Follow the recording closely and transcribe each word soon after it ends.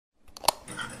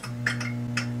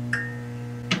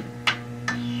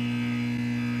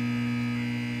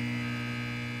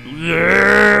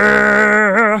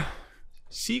Yeah.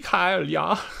 Sieg Heil,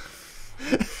 ja.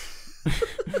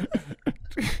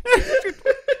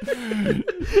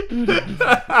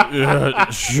 Yeah,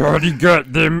 shorty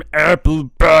got them apple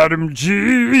bottom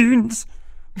jeans,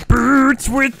 boots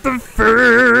with the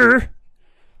fur.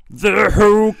 The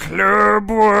whole club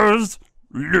was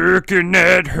looking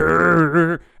at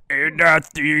her, and I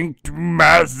think to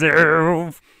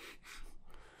myself,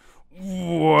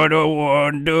 what a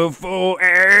wonderful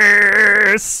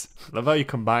ass. Love how you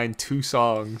combine two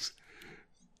songs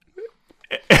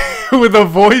with a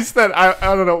voice that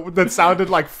I don't know, that sounded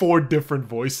like four different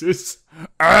voices.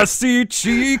 I see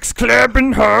cheeks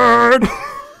clapping hard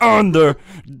on the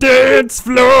dance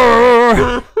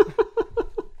floor,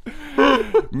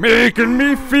 making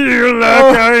me feel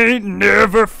like I ain't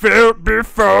never felt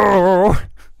before.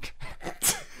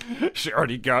 She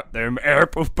already got them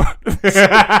apple bottoms.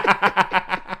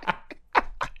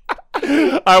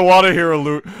 I want to hear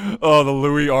the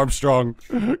Louis Armstrong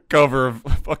cover of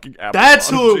fucking apple. That's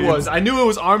bottom who it jeans. was. I knew it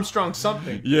was Armstrong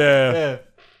something. Yeah. Yeah.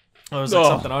 It was like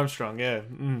something Armstrong, yeah.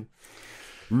 Mm.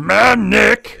 My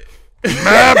neck,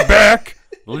 my back,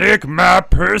 lick my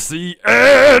Percy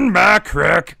and my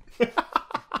crack.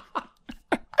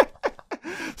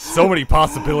 So many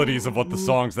possibilities of what the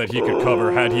songs that he could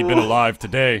cover had he been alive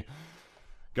today.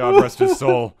 God rest his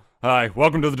soul. Hi,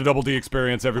 welcome to the Double D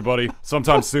Experience, everybody.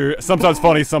 Sometimes sometimes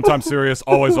funny, sometimes serious,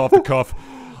 always off the cuff.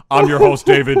 I'm your host,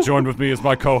 David. Joined with me is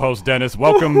my co-host, Dennis.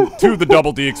 Welcome to the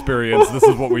Double D Experience. This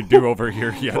is what we do over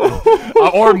here. Yeah.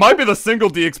 Or it might be the Single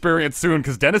D Experience soon,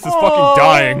 because Dennis is fucking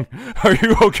dying. Are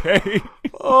you okay?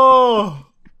 Oh,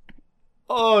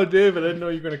 David, I didn't know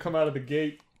you were going to come out of the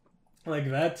gate like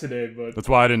that today, but... That's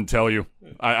why I didn't tell you.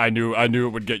 I knew it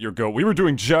would get your goat. We were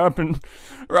doing jumping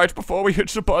right before we hit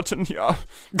the button, yeah.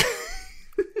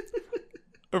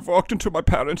 I walked into my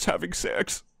parents having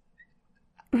sex.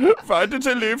 Why did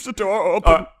they leave the door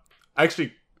open?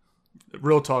 Actually,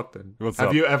 real talk then. What's Have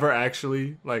up? you ever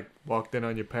actually, like, walked in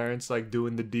on your parents, like,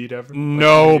 doing the deed ever?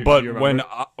 No, Like, but do you remember?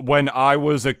 when I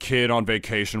was a kid on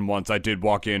vacation once, I did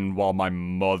walk in while my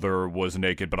mother was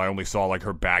naked, but I only saw like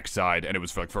her backside, and it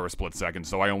was like for a split second,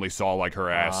 so I only saw like her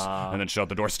ass, and then shut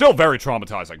the door. Still very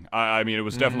traumatizing. I mean, it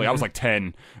was definitely. I was like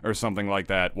 10 or something like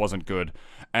that. Wasn't good.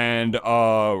 And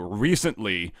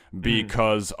recently,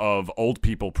 because of old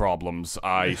people problems,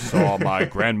 I saw my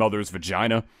grandmother's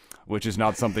vagina, which is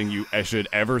not something you should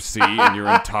ever see in your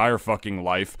entire fucking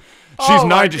life. She's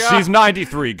 90. She's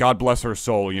 93. God bless her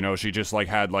soul. You know, she just like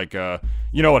had like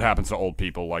you know what happens to old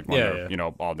people, like when they're you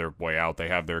know on their way out, they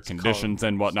have their conditions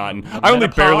and whatnot. And I only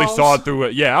barely saw it through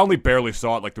it. Yeah, I only barely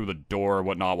saw it like through the door or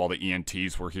whatnot while the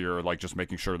ENTs were here, like just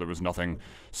making sure there was nothing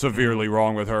severely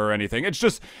wrong with her or anything. It's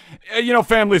just, you know,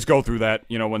 families go through that.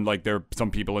 You know, when like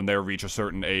some people in there reach a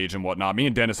certain age and whatnot. Me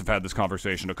and Dennis have had this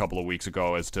conversation a couple of weeks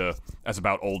ago as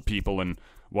about old people and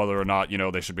whether or not, you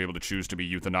know, they should be able to choose to be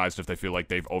euthanized if they feel like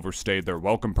they've overstayed their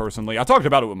welcome personally. I talked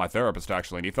about it with my therapist,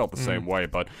 actually, and he felt the same way,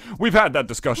 but we've had that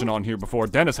discussion on here before.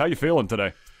 Dennis, how you feeling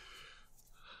today?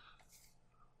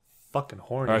 Fucking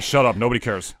horny. All right, shut up. Nobody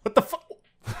cares. What the fuck?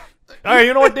 Alright,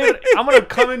 you know what, David? I'm gonna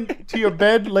come into your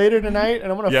bed later tonight,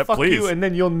 and I'm gonna fuck please. you, and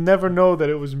then you'll never know that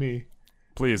it was me.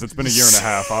 Please, it's been a year and a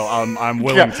half. I'm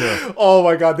willing to. Oh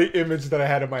my god, the image that I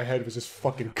had in my head was just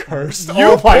fucking cursed. You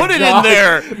oh my put it god. in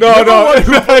there. No, You're the one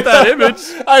who put that image.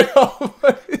 I know,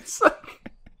 but it's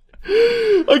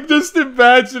like just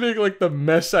imagining like the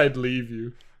mess I'd leave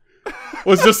you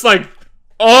was just like,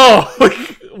 oh,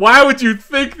 like why would you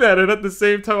think that? And at the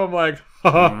same time, I'm like,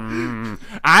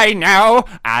 I know.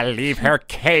 I'll leave her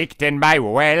caked in my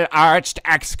well-arched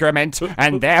excrement,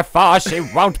 and therefore she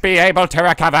won't be able to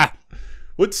recover.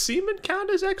 would semen count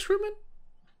as excrement?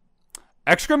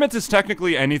 Excrement is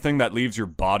technically anything that leaves your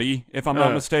body, if I'm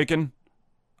not mistaken.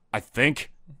 I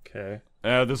think. Okay.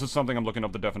 This is something I'm looking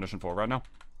up the definition for right now.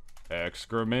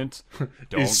 Excrement.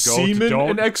 Don't Is go semen to,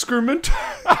 an excrement?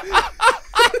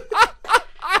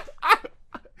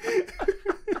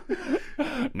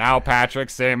 Now, Patrick,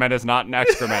 semen is not an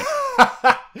excrement.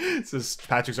 Says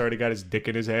Patrick's already got his dick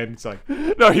in his head. It's like,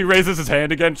 No, he raises his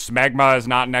hand again. Smegma is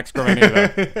not an excrement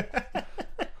either.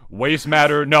 Waste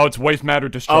matter. No, it's waste matter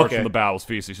discharged from the bowels,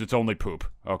 feces. It's only poop.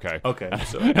 Okay. okay.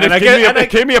 So, And it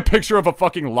gave me a picture of a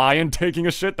fucking lion taking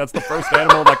a shit. That's the first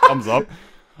animal that comes up.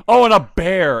 Oh, and a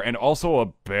bear. And also a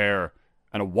bear.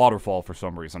 And a waterfall for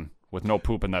some reason. With no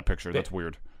poop in that picture. That's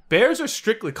weird. bears are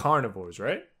strictly carnivores,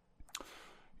 right?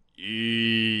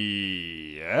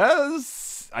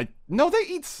 Yes. No, they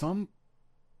eat some.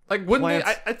 Like, wouldn't plants.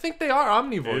 they? I think they are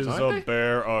omnivores, Is aren't a they?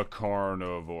 bear a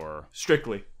carnivore?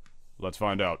 Strictly. Let's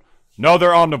find out. No,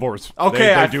 they're omnivores.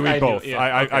 Okay, they do eat both.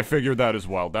 yeah, okay. I figured that as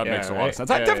well. That makes a lot of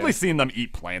sense. I've definitely seen them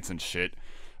eat plants and shit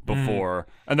before.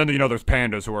 And then there's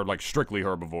pandas who are like strictly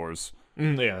herbivores.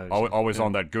 Yeah, always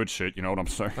on that good shit. You know what I'm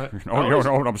saying? You know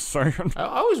what I'm saying? I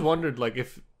always wondered like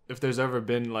if there's ever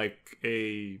been like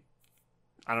I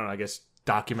don't know, I guess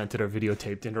documented or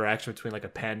videotaped interaction between like a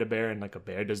panda bear and like a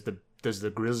bear. Does the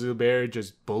grizzly bear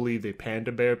just bully the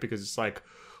panda bear because it's like,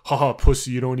 haha,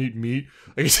 pussy, you don't eat meat?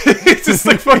 Like, it's just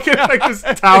like fucking like just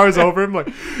towers over him, like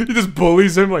he just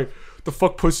bullies him, like, the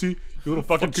fuck, pussy, you little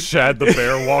fucking Chad the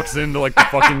bear walks into like the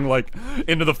fucking like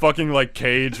into the fucking like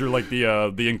cage or like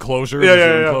the enclosure.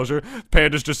 Yeah. Enclosure.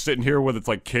 Panda's just sitting here with its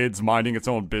like kids minding its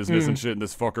own business and shit, and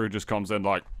this fucker just comes in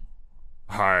like,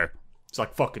 hi. It's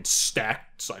like fucking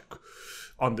stacked. It's like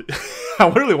on the. I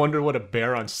really wonder what a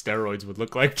bear on steroids would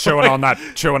look like. Chewing on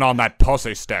that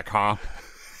pussy stick, huh?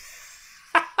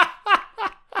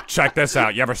 Check this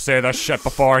out. You ever say this shit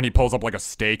before? And he pulls up like a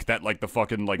steak that like the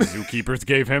fucking like zookeepers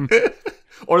gave him,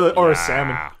 or a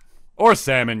salmon, or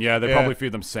salmon. Yeah, they probably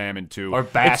feed them salmon too, or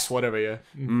bass, whatever. Yeah.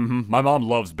 My mom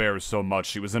loves bears so much.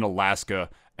 She was in Alaska,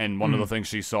 and one of the things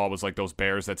she saw was like those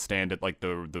bears that stand at like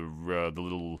the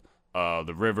little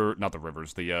the river, not the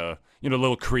rivers, the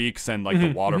little creeks and like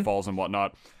the waterfalls and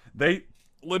whatnot. They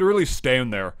literally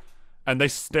stand there and they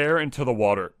stare into the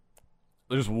water.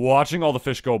 They're just watching all the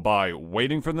fish go by,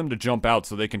 waiting for them to jump out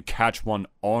so they can catch one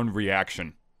on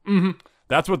reaction.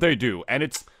 That's what they do, and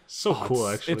it's so cool.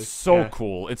 Actually, it's so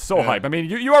cool. It's so hype. I mean,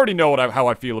 you already know how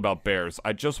I feel about bears.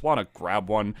 I just want to grab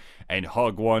one and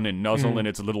hug one and nuzzle in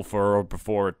its little fur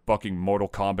before it fucking Mortal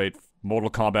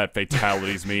Kombat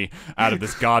fatalities me out of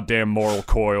this goddamn moral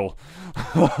coil.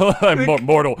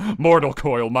 mortal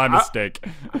coil, my mistake.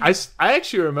 I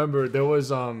actually remember there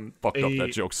was fucked up that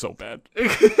joke so bad.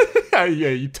 Yeah,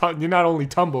 you not only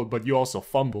tumbled but you also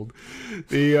fumbled.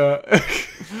 The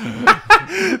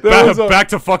back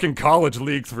to fucking college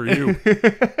leagues for you.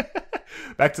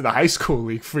 Back to the high school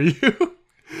league for you.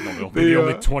 No, the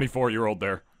only 24-year-old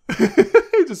there.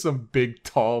 Just some big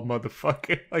tall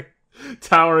motherfucker like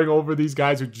towering over these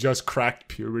guys who just cracked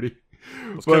puberty.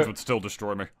 Those kids would still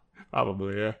destroy me.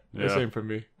 Probably, yeah. The same for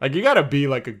me. Like, you gotta be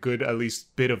like a good, at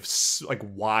least, bit of like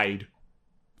wide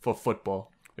for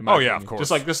football. Yeah, of course.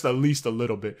 Just at least a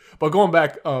little bit. But going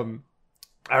back,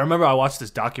 I remember I watched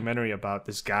this documentary about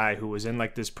this guy who was in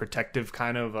like this protective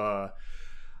kind of,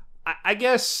 I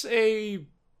guess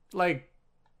like,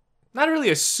 not really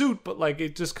a suit, but like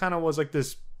it just kind of was like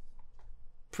this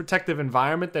protective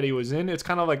environment that he was in. It's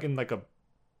kind of like in like a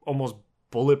almost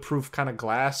bulletproof kind of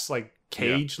glass like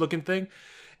cage looking thing,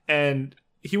 and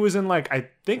he was in like I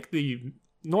think the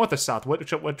north or south,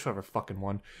 whichever fucking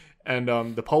one, and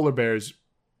the polar bears.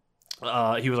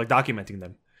 He was like documenting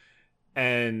them,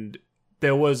 and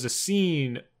there was a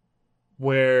scene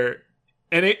where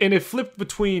and it flipped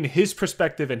between his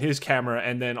perspective and his camera,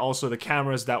 and then also the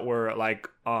cameras that were like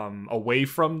away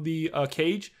from the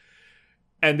cage.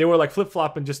 And they were like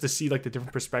flip-flopping just to see like the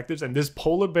different perspectives. And this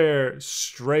polar bear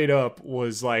straight up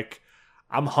was like,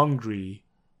 I'm hungry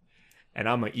and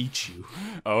I'm gonna eat you.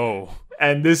 Oh.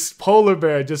 And this polar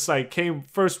bear just like came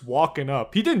first walking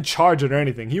up. He didn't charge it or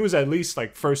anything. He was at least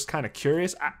like first kind of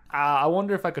curious. I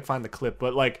wonder if I could find the clip.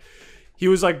 But like he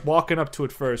was like walking up to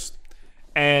it first.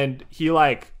 And he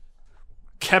like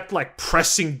kept like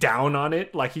pressing down on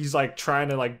it. Like he's like trying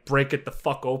to like break it the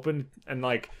fuck open and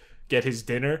like get his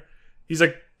dinner. He's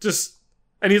like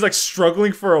and he's like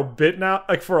struggling for a bit now,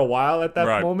 like for a while at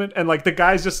that moment. And like the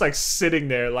guy's just like sitting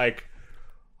there like,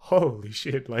 holy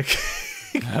shit. Like,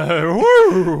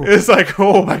 it's like,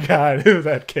 oh my God, if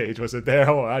that cage wasn't there,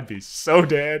 oh, I'd be so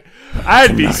dead.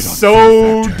 I'd be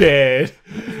so dead.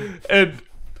 And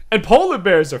polar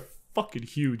bears are fucking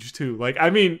huge too. Like, I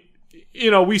mean,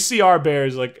 we see our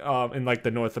bears like in like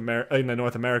the North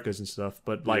Americas and stuff,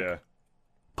 but like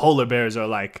polar bears are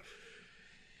like,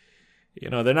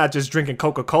 they're not just drinking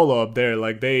Coca-Cola up there.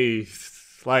 Like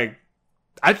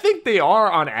I think they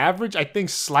are on average, I think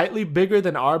slightly bigger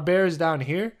than our bears down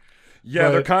here. Yeah,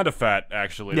 they're kind of fat,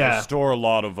 actually. Yeah. They store a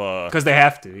lot of because they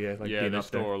have to. Yeah, like they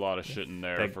store a lot of shit in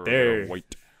there like for their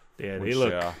weight. Yeah,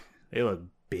 they look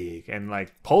big, and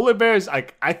like polar bears.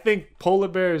 Like I think polar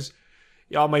bears.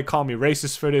 Y'all might call me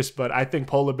racist for this, but I think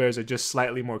polar bears are just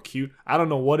slightly more cute. I don't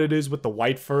know what it is with the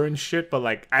white fur and shit, but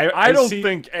like I don't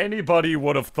think anybody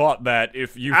would have thought that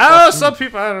if you. Some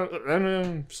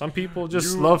people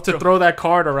just love to throw that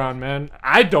card around, man.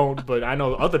 I don't, but I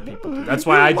know other people do. That's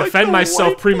why I defend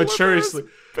myself prematurely.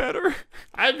 Better.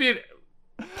 I mean,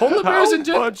 polar bears in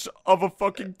general. How much of a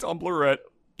fucking tumblerette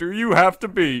do you have to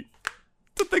be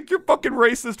to think you're fucking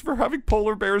racist for having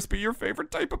polar bears be your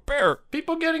favorite type of bear.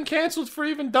 People getting canceled for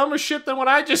even dumber shit than what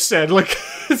I just said. Like,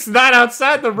 it's not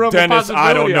outside the realm of Dennis, possibility.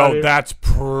 I don't know. That's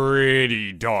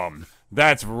pretty dumb.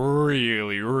 That's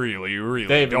really, really, really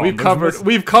David, dumb.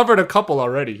 we've covered a couple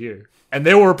already here. And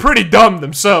they were pretty dumb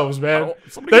themselves, man.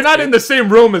 They're not in the same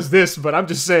room as this, but I'm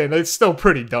just saying, it's still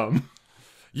pretty dumb.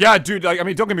 Yeah, dude, I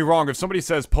mean, don't get me wrong. If somebody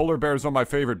says polar bears are my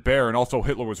favorite bear and also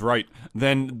Hitler was right,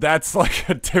 then that's like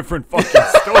a different fucking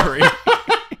story.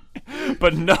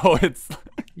 But no, it's...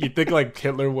 You think like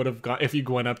Hitler would have gone, if he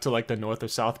went up to like the North or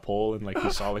South Pole and like he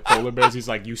saw like polar bears, he's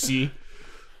like, you see,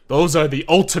 those are the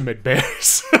ultimate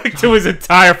bears. Like to his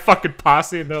entire fucking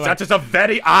posse, and they're like, that is a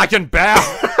very arrogant bear.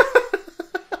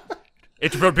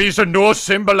 It will be the new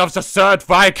symbol of the Third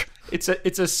Reich. It's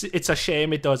a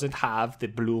shame it doesn't have the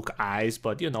blue eyes,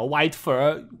 but you know, white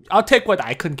fur. I'll take what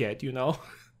I can get, you know.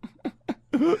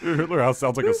 Hitler House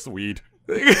sounds like a Swede.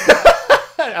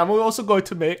 I'm also going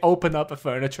to open up a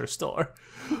furniture store.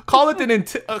 Call it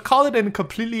a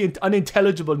completely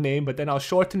unintelligible name, but then I'll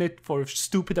shorten it for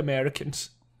stupid Americans.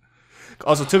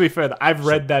 Also, to be fair, I've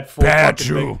read that full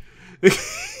fucking thing.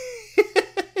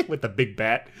 With the big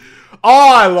bat.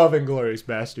 Oh, I love Inglourious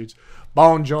Bastards.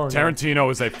 Buongiorno.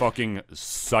 Tarantino is a fucking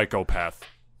psychopath.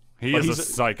 He's a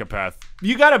psychopath.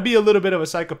 You gotta be a little bit of a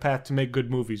psychopath to make good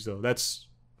movies, though. That's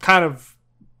how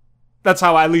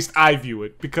at least I view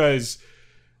it, because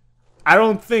I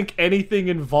don't think anything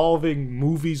involving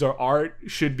movies or art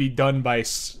should be done by,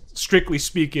 strictly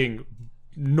speaking,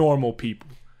 normal people.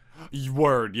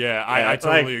 Word, yeah, I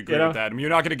totally agree with that. I mean, you're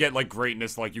not gonna get like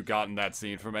greatness like you got in that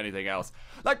scene from anything else.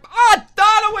 Like,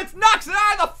 Donowitz knocks it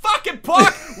out of the fucking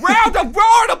park! Round of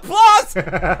roaring applause!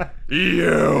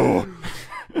 You.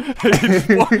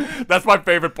 That's my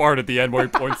favorite part at the end where he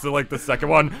points to like the second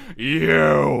one.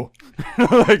 You.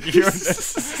 Like you're.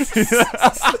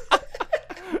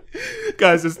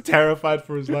 Guys is terrified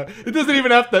for his life. It doesn't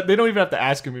even have to. They don't even have to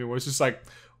ask him anymore. It's just like,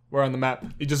 we're on the map.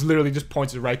 He just literally just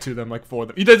points it right to them, like for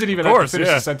them. He doesn't even have to finish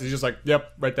the sentence. He's just like,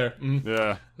 yep, right there.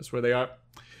 Yeah, that's where they are.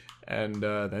 And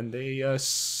then they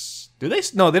do they?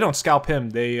 No, they don't scalp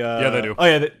him. They yeah, they do. Oh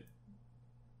yeah.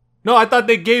 No, I thought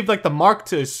they gave like the mark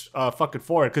to his fucking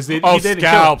forehead because they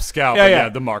didn't scalp. Yeah,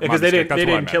 the mark. Because they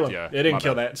didn't kill him. Yeah, they didn't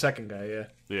kill that second guy. Yeah.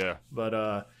 Yeah. But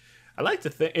I like to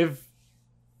think if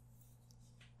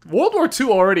World War II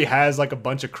already has like a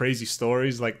bunch of crazy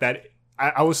stories like that.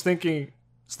 I was thinking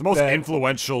it's the most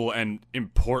influential and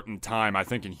important time I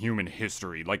think in human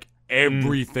history. Like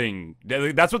everything.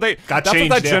 That's what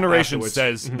that generation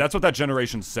says. Mm-hmm. That's what that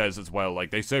generation says as well.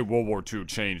 Like they say World War II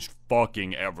changed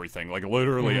fucking everything. Like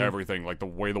literally everything. Like the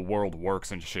way the world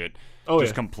works and shit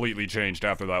just completely changed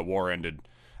after that war ended.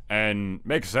 And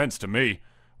makes sense to me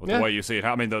with the way you see it.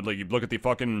 I mean, like you look at the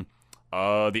fucking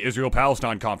the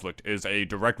Israel-Palestine conflict is a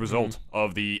direct result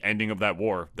of the ending of that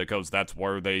war, because that's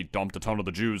where they dumped a ton of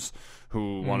the Jews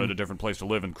who wanted a different place to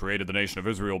live and created the nation of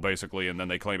Israel, basically, and then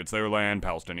they claim it's their land.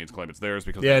 Palestinians claim it's theirs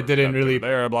because they didn't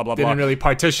really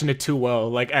partition it too well,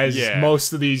 like as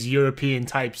most of these European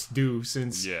types do,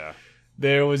 since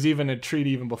there was even a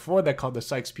treaty even before that called the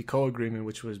Sykes-Picot Agreement,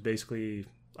 which was basically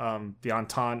the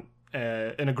Entente,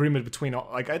 an agreement between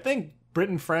I think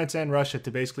Britain, France, and Russia to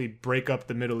basically break up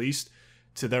the Middle East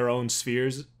to their own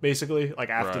spheres, basically, like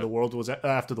after the war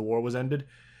was ended.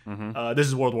 This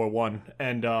is World War One,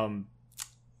 and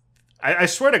I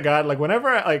swear to God, like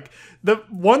whenever the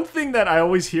one thing that I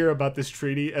always hear about this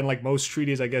treaty, and like most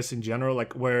treaties, I guess in general,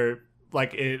 like where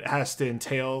like it has to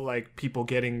entail like people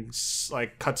getting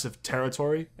like cuts of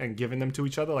territory and giving them to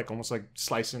each other, like almost like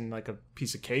slicing like a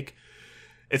piece of cake.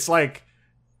 It's like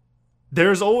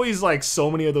there's always like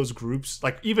so many of those groups,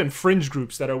 like even fringe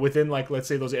groups that are within like, let's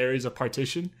say, those areas of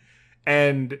partition.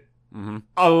 And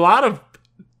a lot of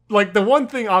like the one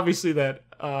thing obviously that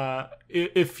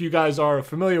if you guys are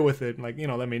familiar with it, like, you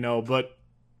know, let me know. But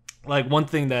like one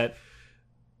thing that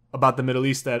about the Middle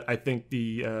East that I think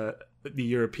the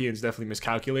Europeans definitely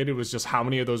miscalculated was just how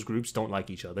many of those groups don't like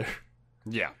each other.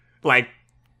 Yeah. Like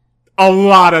a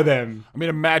lot of them, I mean,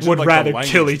 imagine would like rather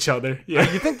kill each other. Yeah,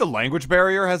 you think the language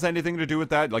barrier has anything to do with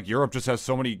that? Like Europe just has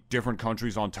so many different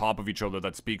countries on top of each other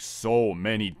that speak so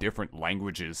many different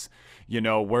languages. You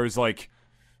know, whereas like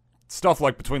stuff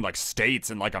like between like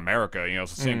states and like America, you know,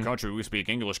 it's the same country. We speak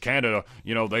English. Canada,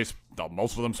 you know,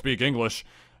 most of them speak English.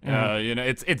 You know,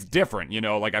 it's different, you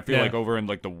know, like I feel like over in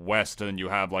like the West, and you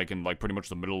have like in like pretty much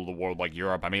the middle of the world, like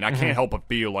Europe. I mean, I can't help but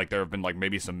feel like there have been like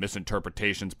maybe some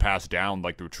misinterpretations passed down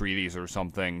like through treaties or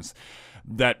some things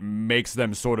that makes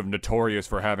them sort of notorious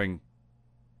for having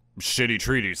shitty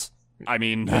treaties. I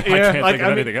mean, I can't think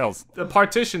of anything else. The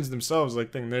partitions themselves,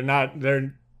 like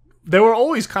they're they were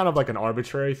always kind of like an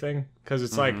arbitrary thing because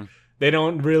it's like they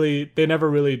never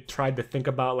really tried to think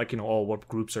about like, you know, oh, what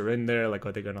groups are in there, like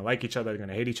are they gonna like each other, they're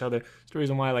gonna hate each other. It's the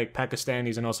reason why like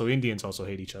Pakistanis and also Indians also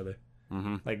hate each other.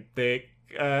 Like they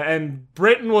and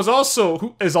Britain is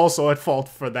also at fault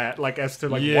for that, like as to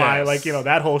like why, like, you know,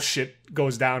 that whole shit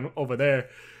goes down over there.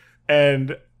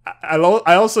 And I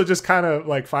also just kind of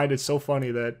like find it so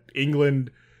funny that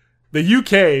England, the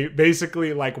UK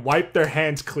basically like wiped their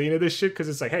hands clean of this shit because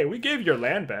it's like, hey, we gave your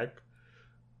land back,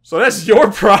 so that's your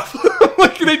problem.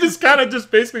 Like they just kind of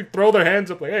just basically throw their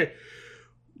hands up like, hey,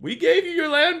 we gave you your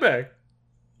land back.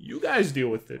 You guys deal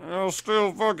with it. I'll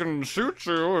still fucking shoot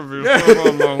you if you step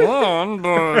on my lawn,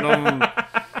 but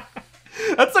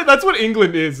that's what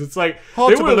England is. It's like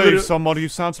hard to believe somebody who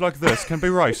sounds like this can be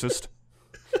racist.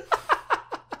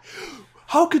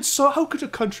 How could a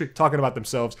country, talking about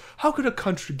themselves, how could a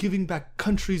country giving back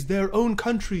countries their own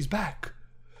countries back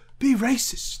be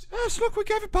racist? Yes, look, we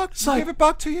gave it back. We gave it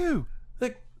back to you.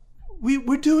 Like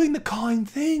we're doing the kind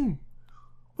thing.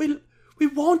 We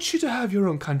want you to have your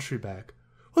own country back.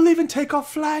 We'll even take our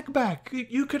flag back.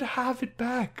 You could have it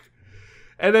back.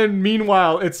 And then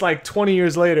meanwhile, it's like 20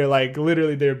 years later, like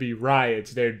literally there'd be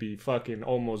riots. There'd be fucking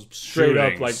almost straight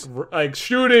up like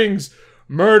shootings,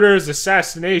 murders,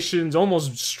 assassinations,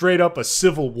 almost straight up a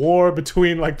civil war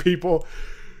between like people.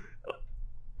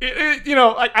 You know,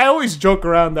 like I always joke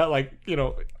around that, like, you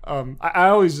know, I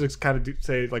always just kind of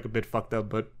say like a bit fucked up,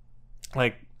 but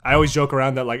like I always joke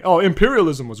around that like, oh,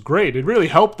 imperialism was great. It really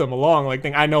helped them along. Like,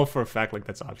 I know for a fact like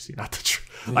that's obviously not the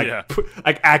truth. Like,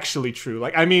 like actually true.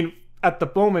 Like, I mean, at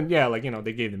the moment, yeah, like, you know,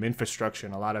 they gave them infrastructure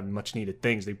and a lot of much needed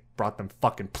things. They brought them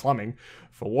fucking plumbing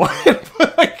for one.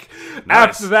 But like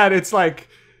after that, it's like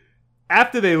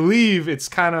after they leave, it's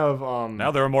kind of now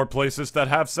there are more places that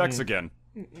have sex again.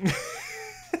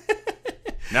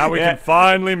 Now we can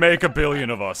finally make 1 billion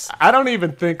of us. I don't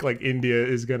even think like India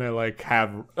is gonna like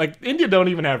have like India don't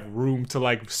even have room to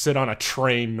like sit on a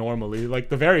train normally. Like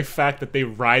the very fact that they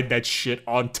ride that shit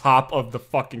on top of the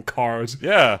fucking cars,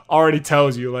 already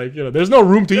tells you like, you know, there's no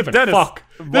room to even fuck.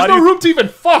 There's no room to even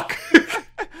fuck.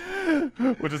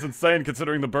 Which is insane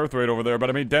considering the birth rate over there. But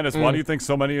I mean, Dennis, why do you think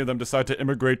so many of them decide to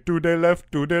immigrate to their left?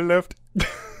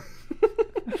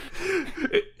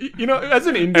 You know, as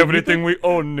an Indian, everything we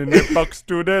own in the box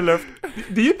to the left.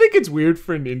 Do you think it's weird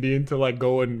for an Indian to like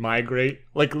go and migrate,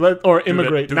 like or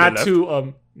immigrate, not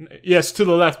to yes, to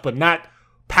the left, but not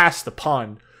past the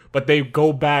pond, but they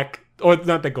go back, or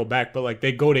not they go back, but like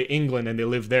they go to England and they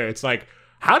live there? It's like,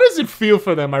 how does it feel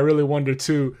for them? I really wonder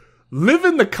to live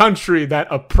in the country that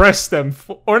oppressed them,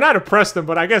 or not oppressed them,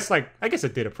 but I guess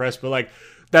it did oppress, but like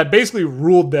that basically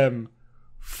ruled them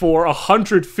for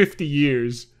 150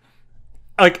 years.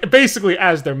 Like basically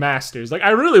as their masters. Like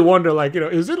I really wonder, like, you know,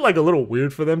 is it like a little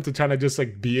weird for them to kind of just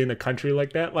like be in a country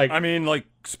like that? Like, I mean, like,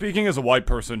 speaking as a white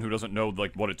person who doesn't know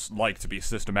like what it's like to be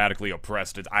systematically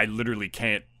oppressed, I literally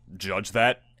can't judge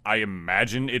that. I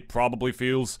imagine it probably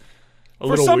feels,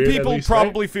 for some people,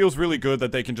 probably feels really good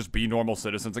that they can just be normal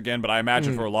citizens again, but I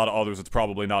imagine for a lot of others it's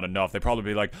probably not enough. They probably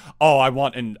be like, oh, I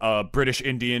want a British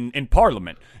Indian in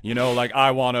Parliament. You know, like, I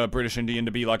want a British Indian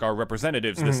to be like our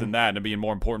representatives, this and that, and be in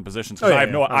more important positions. Because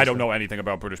I don't know anything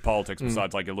about British politics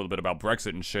besides like a little bit about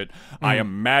Brexit and shit. I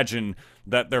imagine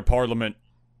that their Parliament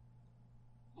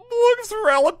looks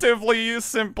relatively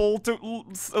similar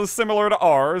to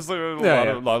ours. A lot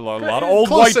of old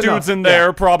white dudes in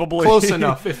there, probably. Close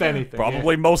enough, if anything.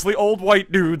 Probably mostly old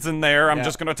white dudes in there. I'm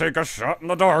just gonna take a shot in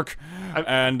the dark.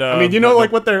 I mean, you know,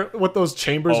 like what those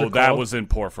chambers are called? That was in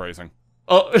poor phrasing.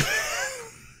 Oh.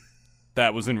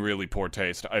 That was in really poor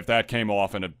taste. If that came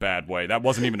off in a bad way, that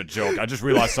wasn't even a joke. I just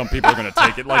realized some people are gonna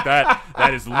take it like that.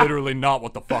 That is literally not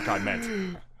what the fuck I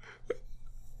meant.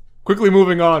 Quickly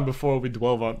moving on before we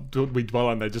dwell on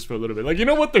that just for a little bit. Like, you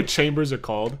know what their chambers are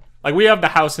called? Like, we have the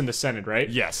House and the Senate, right?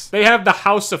 Yes. They have the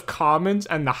House of Commons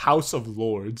and the House of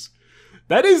Lords.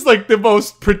 That is like the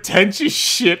most pretentious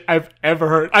shit I've ever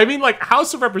heard. I mean, like,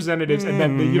 House of Representatives and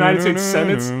then the United States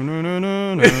Senate's.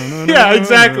 Yeah,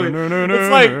 exactly.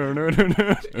 It's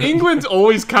like England's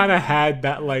always kind of had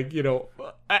that, like, you know,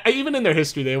 even in their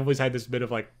history, they always had this bit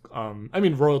of like, I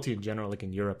mean, royalty in general, like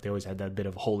in Europe, they always had that bit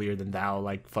of holier than thou,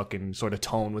 like fucking sort of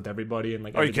tone with everybody. And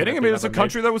like, are you kidding? I mean, it's a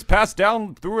country that was passed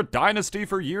down through a dynasty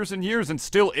for years and years, and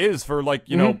still is for like,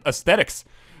 you know, aesthetics,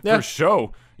 for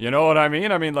show. You know what I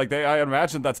mean? I mean, like, I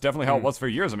imagine that's definitely how it was for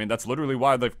years. I mean, that's literally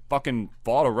why they fucking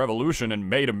fought a revolution and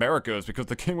made America, is because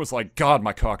the king was like, God,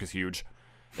 my cock is huge.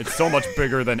 It's so much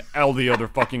bigger than all the other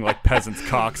fucking like peasants'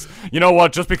 cocks. You know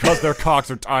what? Just because their cocks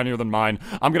are tinier than mine,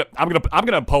 I'm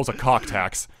gonna impose a cock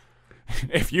tax.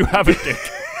 If you have a dick,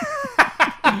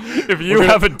 If you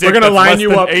have a dick we're gonna that's line less you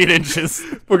than up. 8 inches.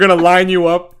 We're gonna line you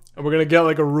up, and we're gonna get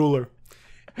like a ruler,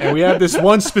 and we have this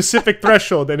one specific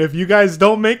threshold. And if you guys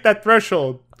don't make that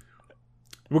threshold,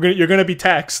 you're gonna be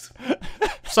taxed.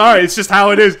 Sorry, it's just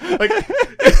how it is. Like,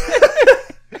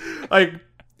 like,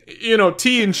 you know,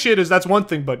 tea and shit that's one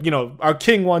thing, but you know, our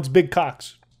king wants big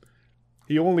cocks.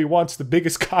 He only wants the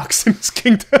biggest cocks in his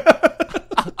kingdom.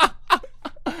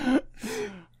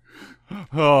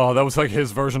 Oh, that was like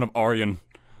his version of Aryan.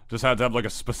 Just had to have like a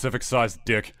specific sized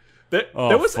dick.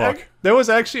 There was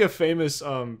actually a famous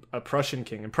a Prussian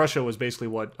king, and Prussia was basically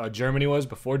what Germany was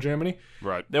before Germany.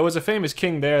 Right. There was a famous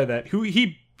king there that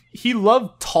he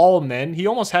loved tall men. He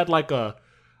almost had like a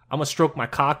I'm gonna stroke my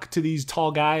cock to these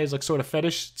tall guys, like sort of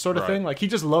fetish sort of thing. Like he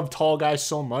just loved tall guys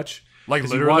so much. Like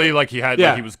literally, like he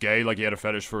was gay, like he had a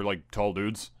fetish for like tall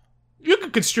dudes. You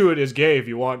could construe it as gay if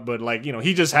you want, but like, you know,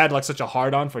 he just had like such a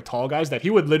hard on for tall guys that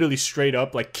he would literally straight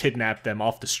up like kidnap them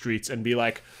off the streets and be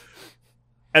like,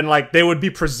 and like they would be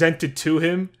presented to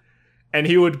him, and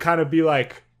he would kind of be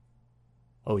like,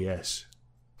 "Oh yes,"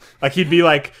 like he'd be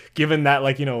like given that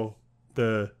like, you know,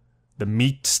 the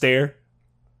meat stare.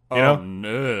 You know?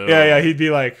 No. Yeah, he'd be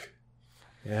like,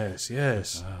 "Yes,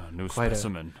 new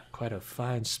specimen, quite a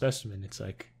fine specimen. It's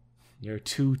like you're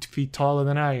 2 feet taller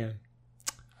than I am.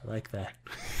 I like that."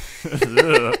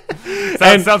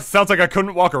 Sounds like I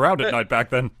couldn't walk around at night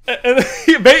back then.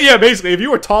 Yeah, basically, if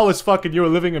you were tall as fuck and you were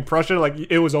living in Prussia, like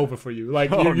it was over for you. Like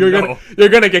you're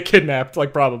gonna get kidnapped,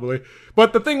 like probably.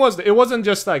 But the thing was, it wasn't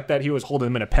just like that. He was holding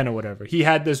him in a pen or whatever. He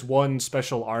had this one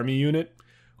special army unit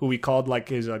who he called like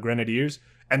his grenadiers,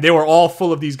 and they were all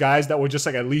full of these guys that were just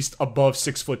like at least above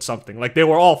 6 foot something. Like they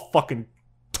were all fucking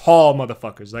tall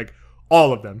motherfuckers, like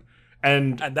all of them.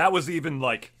 And that was even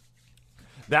like.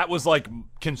 That was, like,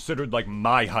 considered, like,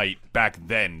 my height back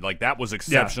then. Like, that was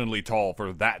exceptionally tall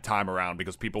for that time around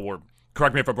because people were,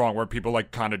 correct me if I'm wrong, were people,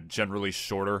 like, kind of generally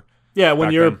shorter? Yeah,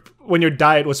 when your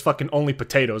diet was fucking only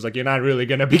potatoes, like, you're not really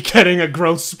gonna be getting a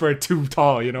growth spurt too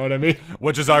tall, you know what I mean?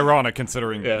 Which is ironic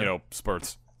considering, you know,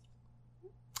 spurts.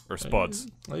 Or spuds.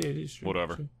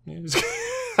 Whatever.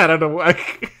 I don't know why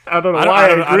I don't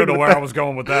know where I was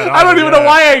going with that. I don't even know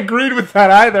why I agreed with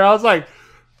that either. I was like,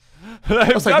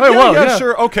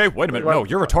 sure. Okay, wait a minute. No,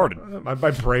 you're retarded.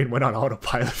 My brain went on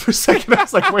autopilot for a second. I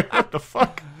was like, wait, what the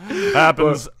fuck?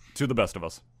 Happens to the best of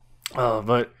us.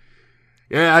 But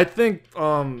yeah, I think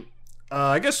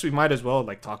I guess we might as well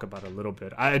like talk about it a little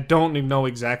bit. I don't even know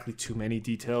exactly too many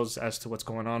details as to what's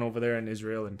going on over there in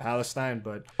Israel and Palestine,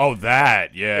 but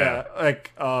yeah,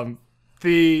 like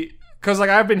because like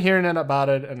I've been hearing about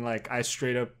it, and like I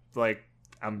straight up like.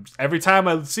 Every time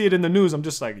I see it in the news, I'm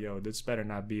just like, yo, this better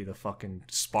not be the fucking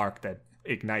spark that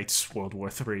ignites World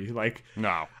War III. Like,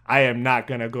 no, I am not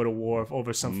gonna go to war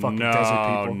over some fucking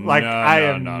desert people. Like, I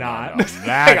am not.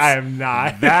 I am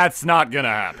not. That's not gonna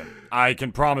happen. I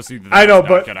can promise you that. I know,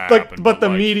 but happen, but the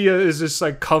media is just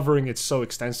like covering it so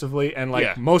extensively, and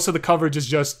like most of the coverage is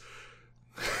just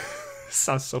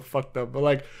sounds so fucked up, but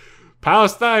like.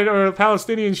 Palestine or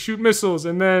Palestinians shoot missiles,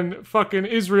 and then fucking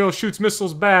Israel shoots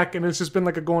missiles back, and it's just been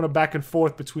like a back and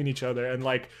forth between each other. And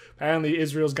like apparently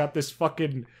Israel's got this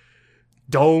fucking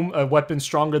dome, a weapon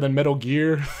stronger than Metal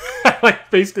Gear, like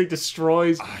basically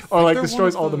destroys all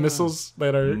the missiles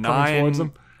that are coming towards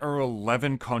them. 9 or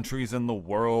 11 countries in the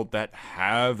world that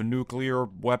have nuclear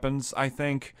weapons. I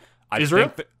think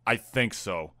Israel. I think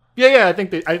so. Yeah.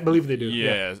 I believe they do.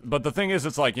 Yeah, but the thing is,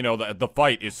 it's like, you know, the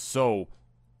fight is so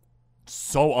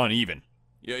uneven.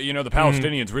 You know, the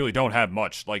Palestinians really don't have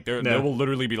much. Like, they will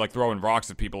literally be, like, throwing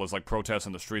rocks at people as, like, protests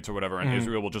in the streets or whatever, and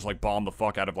Israel will just, like, bomb the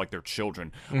fuck out of, like, their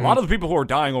children. A lot of the people who are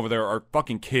dying over there are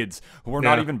fucking kids who were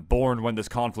not even born when this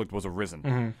conflict was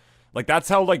arisen. Like, that's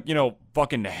how, like, you know,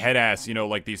 fucking head-ass, you know,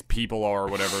 like, these people are or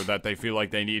whatever, that they feel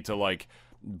like they need to, like,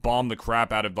 bomb the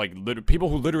crap out of, like, people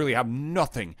who literally have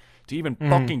nothing to even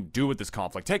fucking do with this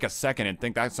conflict. Take a second and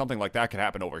think that something like that could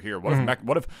happen over here.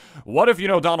 What if you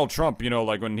know, Donald Trump, you know,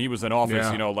 like when he was in office,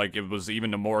 you know, like it was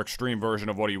even a more extreme version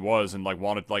of what he was, and like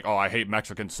wanted like, oh, I hate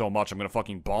Mexicans so much, I'm gonna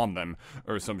fucking bomb them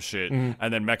or some shit,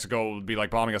 and then Mexico would be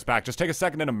like bombing us back. Just take a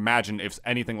second and imagine if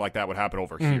anything like that would happen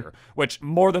over here, which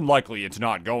more than likely it's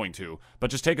not going to,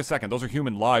 but just take a second. Those are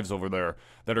human lives over there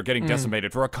that are getting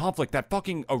decimated for a conflict that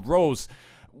fucking arose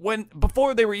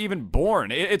before they were even born.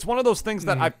 It's one of those things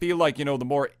that I feel like, you know, the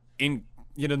more the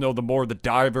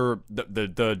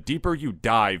deeper you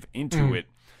dive into it,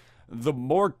 the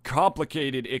more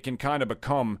complicated it can kind of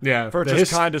become for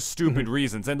just kind of stupid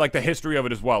reasons, and like the history of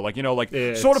it as well. Like, you know, like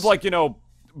sort of like, you know,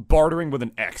 bartering with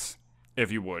an ex. if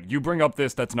you would. You bring up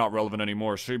this that's not relevant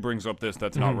anymore. She brings up this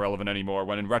that's not relevant anymore.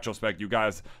 When in retrospect, you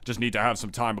guys just need to have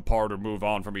some time apart or move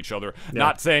on from each other.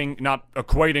 Yeah. Not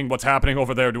equating what's happening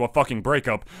over there to a fucking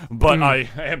breakup, but I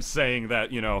am saying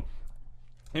that, you know,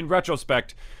 in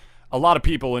retrospect, a lot of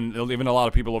people, and even a lot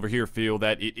of people over here, feel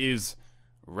that it is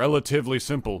relatively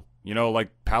simple. You know, like,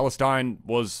 Palestine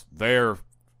was there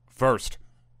first.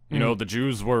 You know, the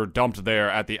Jews were dumped there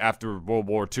after World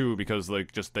War II because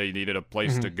they needed a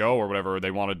place to go or whatever. They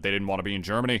didn't want to be in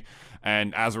Germany,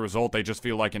 and as a result, they just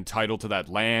feel like entitled to that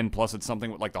land. Plus, it's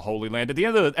something like the Holy Land. At the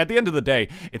end of the day,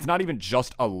 it's not even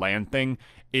just a land thing.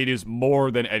 It is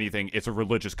more than anything. It's a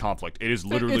religious conflict. It is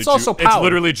literally it's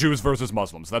literally Jews versus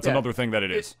Muslims. That's another thing that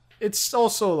it is. It's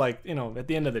also like, you know, at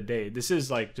the end of the day, this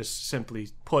is like just simply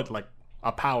put like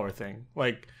a power thing.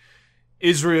 Like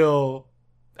Israel.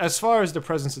 As far as the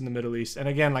presence in the Middle East, and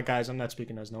again, like, guys, I'm not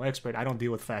speaking as no expert. I don't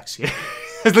deal with facts here.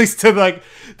 at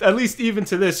least even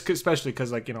to this, especially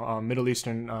because, like, you know, Middle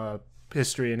Eastern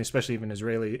history, and especially even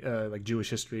Israeli, like, Jewish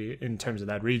history in terms of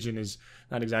that region is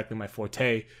not exactly my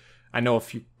forte. I know a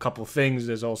couple things.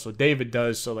 There's also David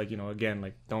does. So, like, you know, again,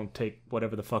 like, don't take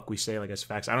whatever the fuck we say, like, as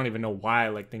facts. I don't even know why,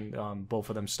 like, both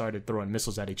of them started throwing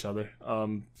missiles at each other.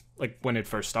 Like, when it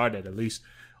first started, at least.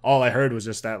 All I heard was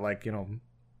just that, like, you know,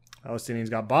 Palestinians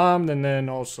got bombed, and then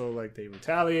also, like, they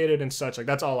retaliated and such. Like,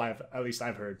 that's all I've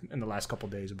heard in the last couple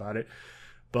of days about it.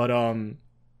 But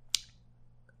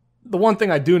the one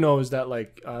thing I do know is that,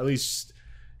 like, at least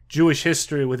Jewish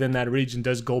history within that region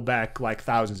does go back, like,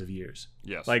 thousands of years.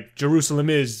 Yes. Like, Jerusalem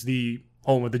is the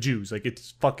home of the Jews. Like,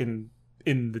 it's fucking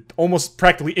almost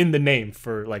practically in the name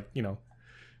for, like, you know,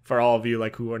 for all of you,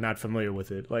 like, who are not familiar with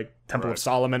it. Like, Temple of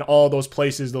Solomon, all those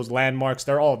places, those landmarks,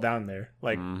 they're all down there.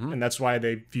 Like, and that's why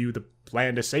they view the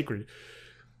land as sacred.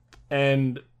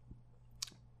 And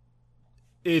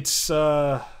it's,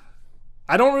 I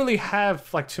don't really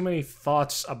have, like, too many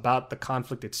thoughts about the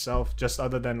conflict itself, just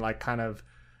other than, like, kind of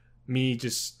me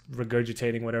just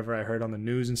regurgitating whatever I heard on the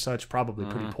news and such, probably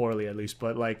pretty poorly at least.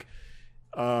 But, like,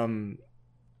 I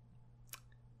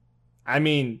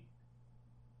mean,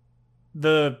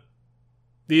 the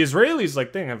Israelis,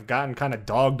 like, have gotten kind of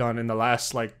dogged on in the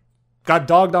last, like, got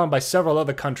dogged on by several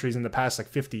other countries in the past, like,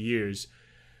 50 years.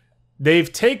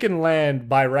 They've taken land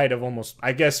by right of almost,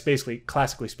 I guess, basically,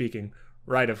 classically speaking,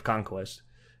 right of conquest,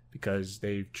 because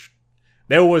there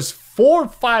was 4 or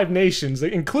 5 nations,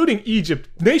 including Egypt,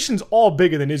 nations all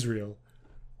bigger than Israel,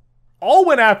 all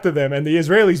went after them, and the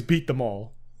Israelis beat them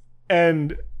all.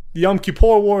 And the Yom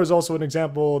Kippur War is also an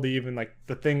example.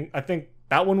 I think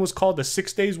that one was called the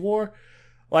 6 Days War.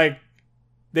 Like,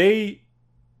 I'm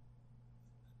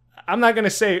not going to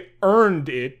say earned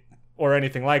it or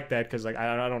anything like that, because, like,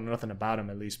 I don't know nothing about them,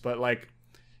 at least. But, like,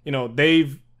 you know,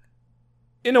 they've,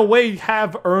 in a way,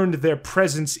 have earned their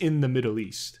presence in the Middle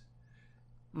East.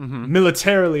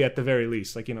 Militarily, at the very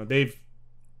least. Like, you know, they've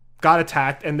got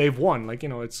attacked and they've won. Like, you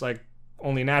know, it's, like,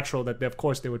 only natural that, of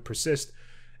course, they would persist.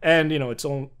 And, you know, it's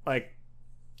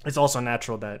also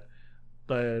natural that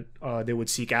they would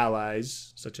seek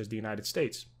allies such as the United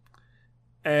States.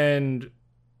 And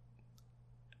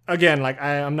again, like,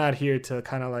 I'm not here to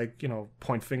kind of, like, you know,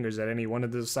 point fingers at any one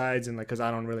of the sides, and, like, because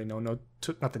I don't really know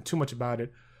nothing too much about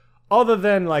it, other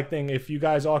than, like, if you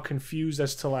guys are confused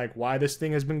as to, like, why this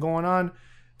thing has been going on,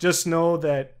 just know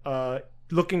that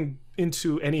looking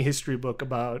into any history book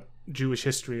about Jewish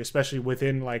history, especially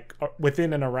within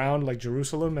and around, like,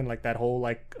 Jerusalem and, like, that whole,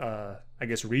 like, I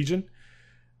guess, region,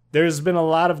 there's been a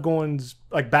lot of goings,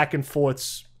 like, back and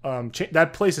forths.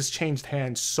 That place has changed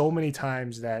hands so many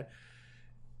times that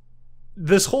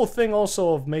this whole thing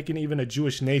also of making even a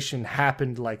Jewish nation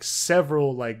happened, like,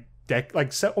 several, like,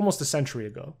 almost a century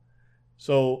ago.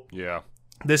 So yeah,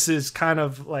 this is kind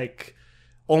of, like,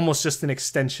 almost just an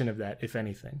extension of that, if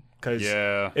anything, because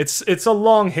it's a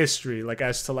long history, like,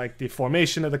 as to, like, the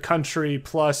formation of the country,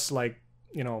 plus, like,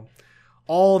 you know,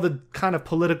 all the kind of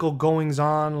political goings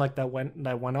on, like, that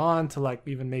went on to, like,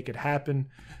 even make it happen,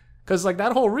 because, like,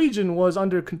 that whole region was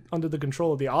under the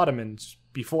control of the Ottomans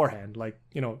beforehand, like,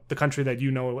 you know, the country that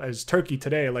you know as Turkey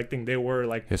today. Like, they were,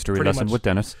 like, history lesson with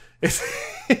Dennis.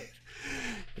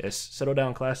 Yes, settle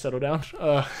down, class, settle down.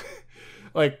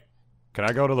 Like, can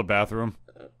I go to the bathroom?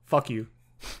 Fuck you.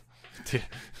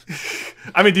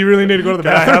 I mean, do you really need to go to the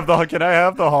bathroom? Can I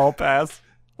have the hall pass?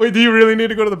 Wait, do you really need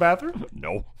to go to the bathroom?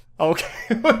 No. Okay.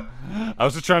 I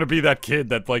was just trying to be that kid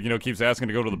that, like, you know, keeps asking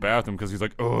to go to the bathroom because he's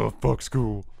like, oh, fuck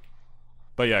school.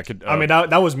 But yeah, I mean,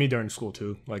 that was me during school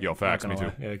too. Like, yo, facts, me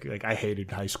too. Yeah, like, I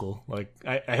hated high school. Like,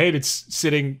 I hated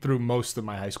sitting through most of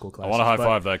my high school classes. I want to high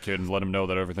five that kid and let him know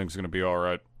that everything's gonna be all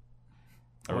right.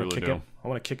 I really do. I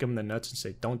want to kick him in the nuts and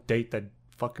say, don't date that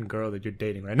fucking girl that you're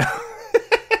dating right now.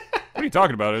 What are you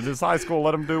talking about? It's high school.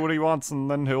 Let him do what he wants, and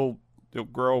then he'll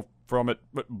grow from it.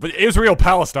 But Israel,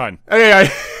 Palestine.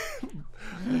 Yeah.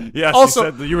 Yes.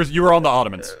 Also, you said you were on the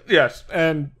Ottomans. Yes,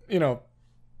 and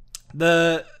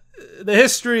the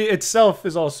history itself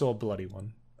is also a bloody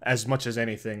one, as much as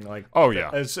anything. Like,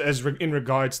 as in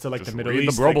regards to like just the Middle read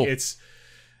East, the rubble. like, it's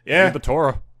Read the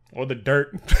Torah or the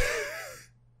dirt.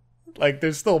 Like,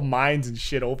 there's still mines and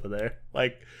shit over there.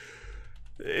 Like,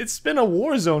 it's been a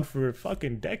war zone for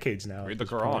fucking decades now. Read the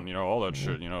Quran. All that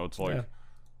shit. It's like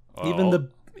even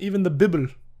the Bible.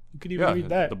 You could even read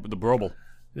that. The Brobel.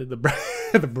 The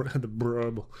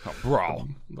Brobel. Oh, bro.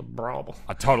 The Brobel.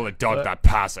 I totally dug that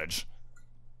passage.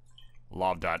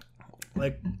 Love that.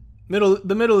 Like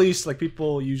the Middle East, like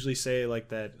people usually say like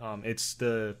that it's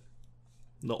the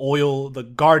oil, the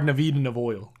Garden of Eden of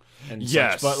oil. And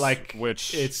yes, such. But like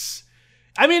which it's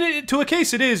I mean, to a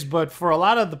case it is, but for a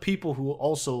lot of the people who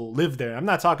also live there, I'm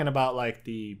not talking about like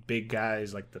the big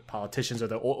guys, like the politicians or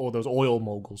those oil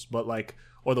moguls, but like,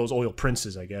 or those oil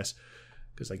princes, I guess,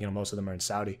 because like, most of them are in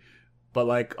Saudi. But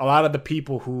like a lot of the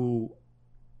people who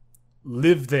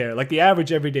live there, like the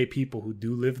average everyday people who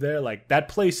do live there, like that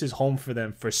place is home for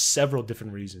them for several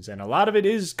different reasons. And a lot of it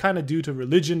is kind of due to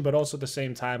religion, but also at the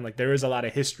same time, like there is a lot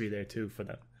of history there too for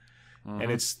them. Mm-hmm.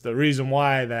 And it's the reason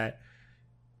why that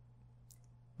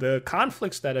the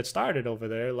conflicts that had started over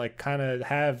there, like kind of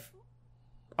have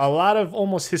a lot of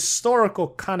almost historical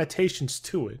connotations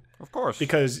to it. Of course.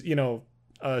 Because,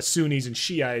 Sunnis and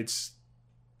Shiites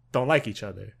don't like each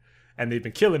other. And they've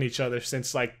been killing each other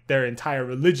since like their entire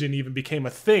religion even became a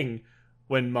thing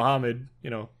when Muhammad,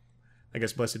 I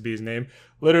guess blessed be his name,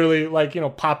 literally like,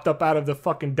 popped up out of the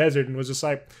fucking desert and was just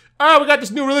like, all right, we got this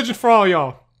new religion for all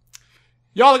y'all.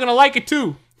 Y'all are going to like it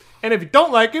too. And if you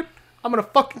don't like it, I'm going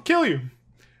to fucking kill you.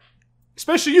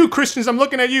 Especially you, Christians. I'm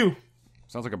looking at you.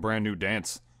 Sounds like a brand new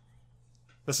dance.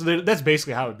 That's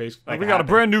basically how it basically. Like, we got a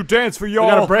brand new dance for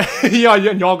y'all. Yeah,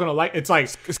 y'all gonna like. It's like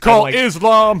it's called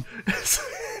Islam.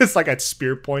 It's like at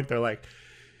spear point. They're like,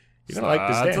 you don't like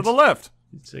this dance. To the left.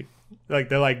 It's like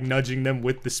they're like nudging them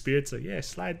with the spear. It's like, yeah,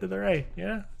 slide to the right.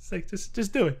 Yeah, it's like just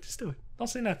do it. Just do it. Don't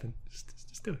say nothing.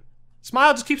 Just do it.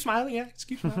 Smile. Just keep smiling. Yeah, just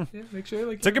keep smiling. Yeah, make sure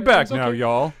like take it back now, okay.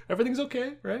 y'all. Everything's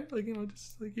okay, right? Like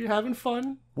just like you're having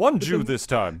fun. One Jew this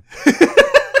time.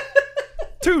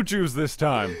 2 Jews this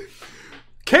time.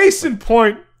 Case in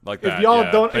point. Like that. If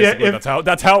y'all don't,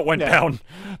 that's how it went down.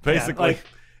 Basically. Yeah, like,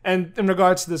 and in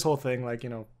regards to this whole thing, like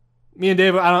me and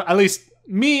David,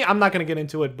 I'm not gonna get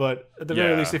into it, but at the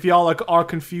very least, if y'all like are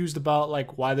confused about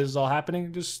like why this is all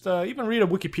happening, just even read a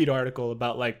Wikipedia article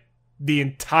about like the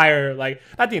entire, like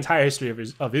not the entire history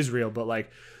of Israel, but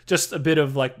like just a bit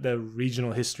of like the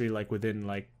regional history, like within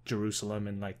like Jerusalem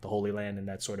and like the Holy Land and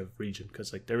that sort of region,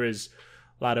 because like there is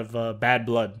a lot of bad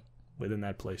blood within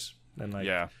that place, and like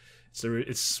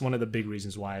it's one of the big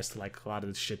reasons why as to like a lot of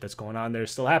the shit that's going on there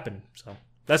is still happening. So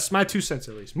that's my 2 cents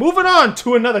at least. Moving on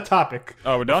to another topic.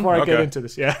 Oh, we're done? Before I get into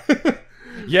this, yeah.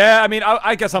 Yeah, I mean,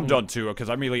 I guess I'm done too, because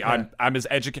I'm as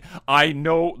educated. I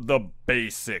know the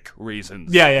basic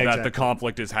reasons that the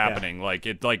conflict is happening. Yeah.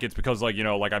 It's because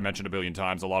like I mentioned a billion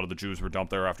times, a lot of the Jews were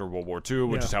dumped there after World War II,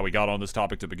 which is how we got on this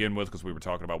topic to begin with, because we were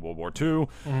talking about World War II,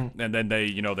 and then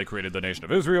they they created the nation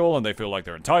of Israel, and they feel like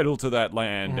they're entitled to that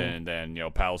land, and then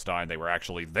Palestine, they were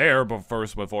actually there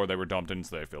before they were dumped in,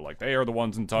 so they feel like they are the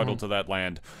ones entitled to that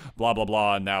land. Blah blah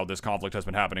blah. And now this conflict has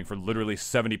been happening for literally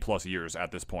 70 plus years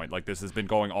at this point. Like this has been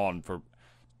going on for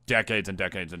decades and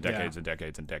decades and decades and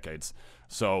decades and decades.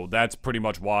 So that's pretty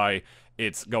much why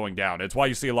it's going down. It's why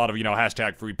you see a lot of,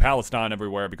 hashtag free Palestine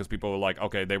everywhere, because people are like,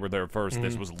 okay, they were there first.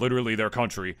 This was literally their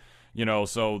country,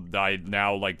 so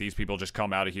now like these people just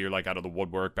come out of here, like out of the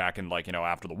woodwork back in like,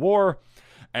 after the war.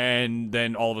 And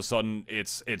then all of a sudden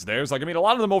it's theirs. Like, I mean, a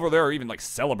lot of them over there are even like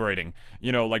celebrating,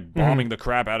 like bombing the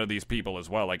crap out of these people as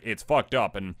well. Like it's fucked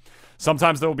up. And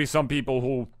sometimes there will be some people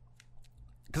who,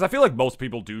 because I feel like most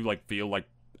people do like feel like,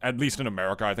 at least in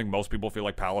America, I think most people feel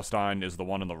like Palestine is the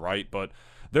one on the right, but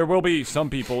there will be some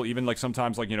people, even like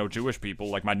sometimes like, Jewish people,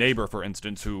 like my neighbor, for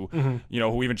instance, who,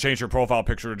 who even changed her profile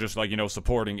picture to just like,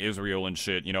 supporting Israel and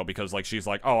shit, because like she's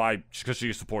like, because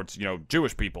she supports,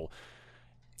 Jewish people.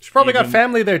 She probably got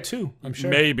family there too, I'm sure.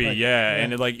 Maybe, yeah.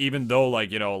 And like, even though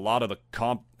like, a lot of the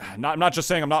I'm not just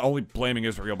saying, I'm not only blaming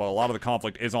Israel, but a lot of the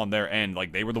conflict is on their end.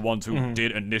 Like they were the ones who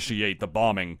did initiate the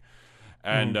bombing.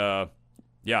 And,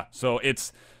 so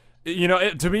it's,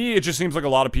 to me, it just seems like a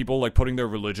lot of people, like, putting their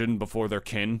religion before their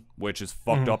kin, which is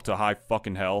fucked up to high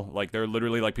fucking hell. Like, they're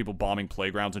literally, like, people bombing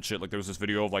playgrounds and shit. Like, there was this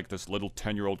video of, like, this little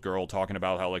 10-year-old girl talking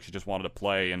about how, like, she just wanted to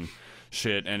play and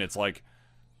shit, and it's like,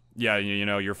 Yeah, you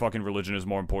know, your fucking religion is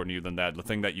more important to you than that. The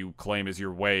thing that you claim is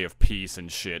your way of peace and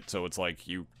shit. So it's like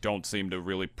you don't seem to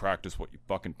really practice what you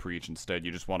fucking preach. Instead,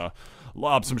 you just want to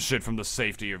lob some shit from the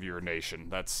safety of your nation.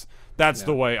 That's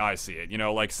the way I see it. You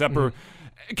know, like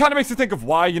it kind of makes you think of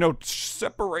why, you know,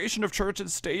 separation of church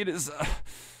and state is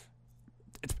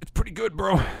it's pretty good,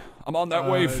 bro. I'm on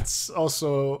that wave. It's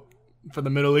also for the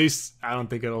Middle East. I don't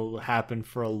think it'll happen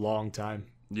for a long time.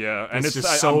 Yeah, and it's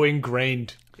just so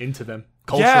ingrained into them.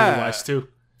 Culturally wise too.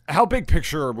 How big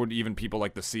picture would even people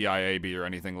like the CIA be or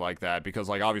anything like that? Because,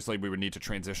 like, obviously we would need to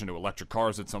transition to electric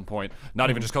cars at some point. Not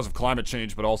even just because of climate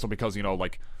change, but also because, you know,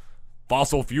 like,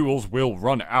 fossil fuels will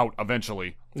run out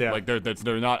eventually. Yeah. Like,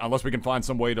 they're not, unless we can find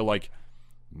some way to, like,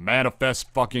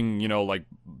 manifest fucking, you know, like,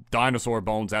 dinosaur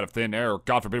bones out of thin air.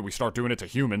 God forbid we start doing it to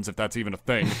humans, if that's even a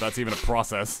thing, if that's even a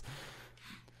process.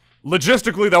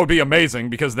 Logistically, that would be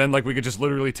amazing, because then, like, we could just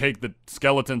literally take the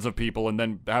skeletons of people and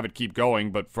then have it keep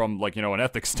going, but from, like, you know, an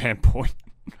ethics standpoint,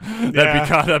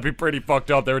 that'd be pretty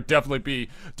fucked up. There would definitely be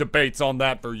debates on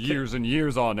that for years and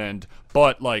years on end,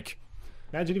 but, like...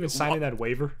 Imagine even signing that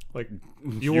waiver. Like,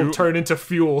 you will turn into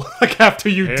fuel, like, after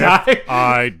you die.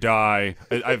 I die.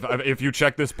 If you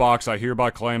check this box, I hereby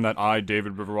claim that I,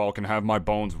 David Riverall, can have my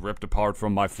bones ripped apart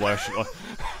from my flesh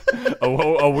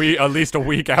at least a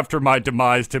week after my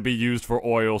demise to be used for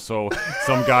oil, so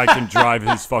some guy can drive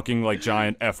his fucking, like,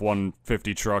 giant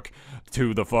F-150 truck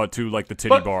to the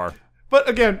titty bar. But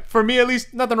again, for me at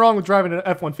least, nothing wrong with driving an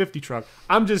F-150 truck.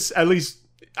 I'm just, at least...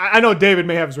 I know David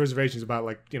may have his reservations about,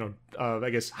 like, you know, I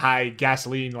guess high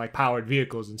gasoline, like, powered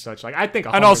vehicles and such. Like, I think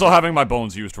and also having my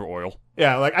bones used for oil.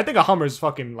 Yeah, like, I think a Hummer is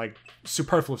fucking, like,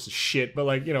 superfluous as shit. But,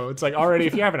 like, you know, it's like, already,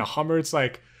 if you're having a Hummer, it's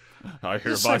like... I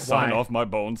hereby sign off my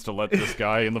bones to let this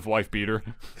guy in the wife beater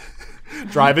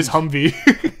drive his Humvee.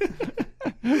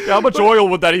 How much oil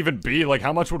would that even be? Like,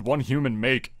 how much would one human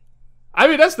make? I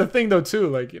mean, that's the thing, though, too.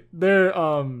 Like, they're,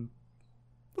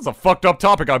 That's a fucked up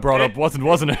topic I brought up,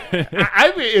 wasn't it?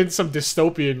 I'm in some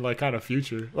dystopian, like, kind of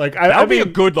future. Like, that'd be a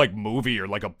good, like, movie or,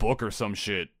 like, a book or some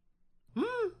shit.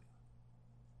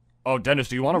 Oh, Dennis,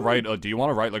 do you want to write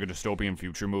like a dystopian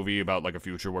future movie about, like, a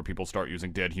future where people start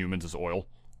using dead humans as oil?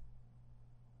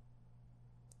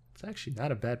 It's actually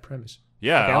not a bad premise.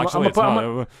 Yeah, okay, actually, it's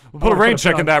not. We'll put a rain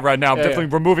check in that right now. I'm definitely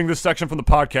removing this section from the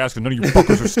podcast, because none of you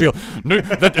fuckers are stealing.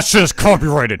 That shit is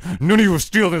copyrighted. None of you are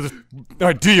stealing this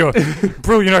idea,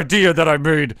 brilliant idea that I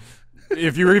made.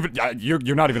 If you're even,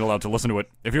 you're not even allowed to listen to it.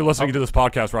 If you're listening to this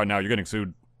podcast right now, you're getting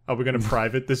sued. Are we gonna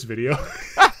private this video?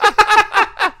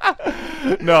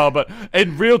 No, but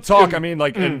in real talk, I mean,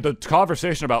 like, in the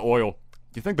conversation about oil,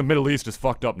 do you think the Middle East is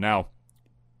fucked up now?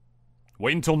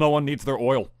 Wait until no one needs their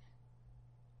oil.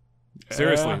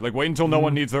 Seriously, like, wait until no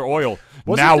one needs their oil.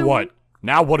 Now what?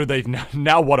 Now what are they?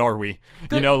 Now what are we?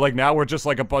 You know, like, now we're just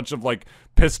like a bunch of, like,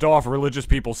 pissed off religious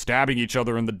people stabbing each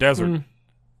other in the desert.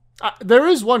 There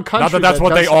is one country. Not that that's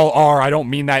what they all are. I don't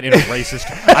mean that in a racist.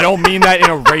 I don't mean that in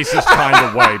a racist kind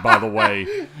of way. By the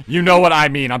way, you know what I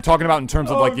mean. I'm talking about in terms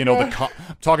of, like, you know, I'm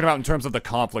talking about in terms of the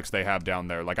conflicts they have down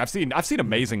there. Like, I've seen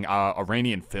amazing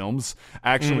Iranian films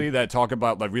actually that talk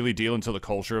about, like, really deal into the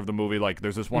culture of the movie. Like,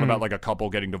 there's this one about, like, a couple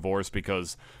getting divorced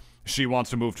because she wants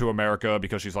to move to America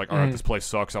because she's like, all right, this place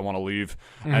sucks, I want to leave.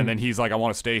 And then he's like, I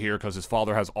want to stay here because his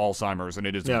father has Alzheimer's, and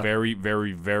it is very,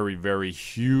 very, very, very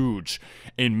huge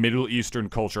in Middle Eastern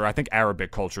culture. I think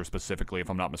Arabic culture specifically, if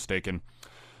I'm not mistaken,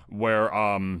 where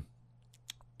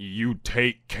you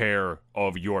take care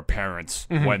of your parents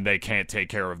when they can't take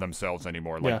care of themselves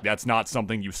anymore. Like, that's not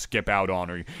something you skip out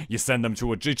on, or you send them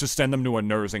to just send them to a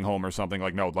nursing home or something.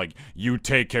 Like, no, like, you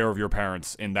take care of your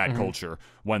parents in that culture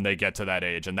when they get to that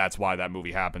age, and that's why that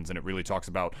movie happens. And it really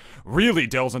really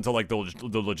delves into, like, the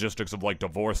logistics of, like,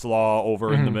 divorce law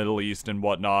over in the Middle East and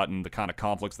whatnot, and the kind of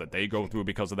conflicts that they go through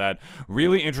because of that.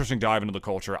 Really interesting dive into the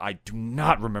culture. I do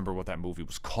not remember what that movie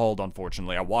was called,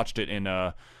 unfortunately. I watched it in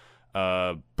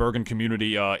Bergen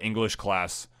Community English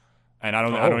class, and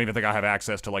I don't even think I have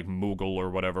access to, like, Moogle or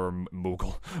whatever.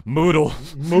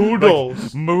 Moodles,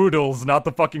 not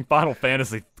the fucking Final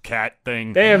Fantasy cat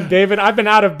thing. Damn, David, I've been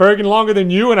out of Bergen longer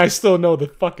than you, and I still know the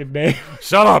fucking name.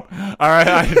 Shut up. All right,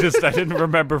 I didn't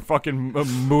remember fucking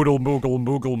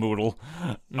Moogle.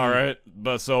 All right,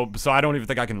 but so I don't even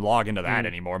think I can log into that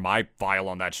anymore. My file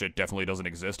on that shit definitely doesn't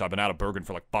exist. I've been out of Bergen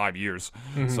for like 5 years,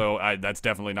 so that's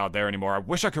definitely not there anymore. I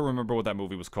wish I could remember what that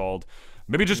movie was called.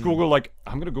 Maybe just Google, like,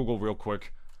 I'm gonna Google real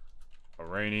quick,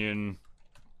 Iranian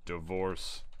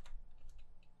divorce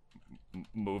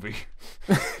movie.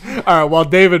 All right, while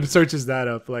David searches that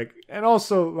up, like, and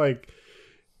also, like,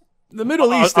 the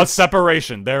Middle East, a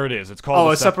separation. There it is. It's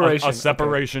called a separation. A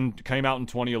separation came out in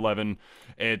 2011.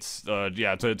 It's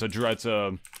it's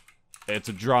a It's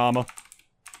a drama.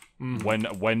 When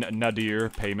Nadir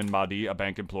Payman Mahdi, a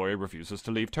bank employee, refuses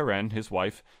to leave Tehran, his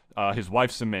wife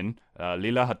Samin,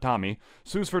 Lila Hatami,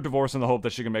 sues for divorce in the hope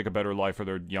that she can make a better life for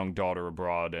their young daughter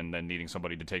abroad, and then needing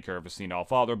somebody to take care of a senile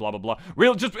father, blah, blah, blah.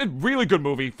 Really good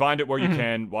movie. Find it where you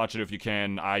can. Watch it if you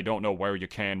can. I don't know where you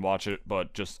can watch it,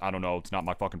 but just, I don't know. It's not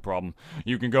my fucking problem.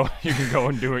 You can go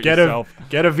and do it yourself.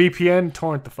 Get a VPN,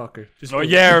 torrent the fucker.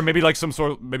 Or maybe like some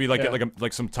sort of, get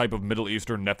like some type of Middle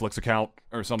Eastern Netflix account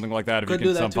or something like that if you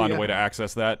can find a way to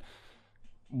access that.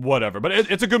 Whatever, but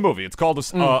it's a good movie. It's called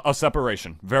A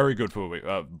Separation. Very good movie.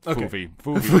 Movie.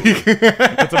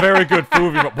 It's a very good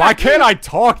movie. Why can't I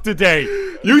talk today?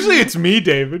 Usually it's me,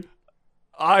 David.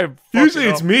 Usually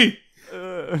it's me.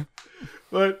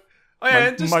 But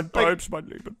my pipes, my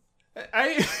Leben.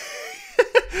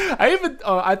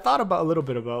 I thought about a little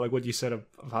bit about like what you said of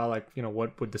how like, you know,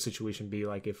 what would the situation be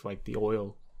like if like the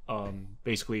oil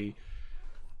basically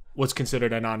was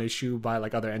considered a non-issue by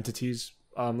like other entities.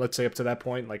 Let's say up to that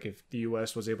point, like if the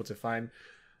U.S. was able to find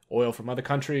oil from other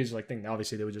countries, like think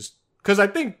obviously they would just, because I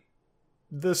think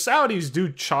the Saudis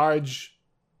do charge.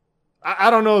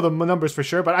 I don't know the numbers for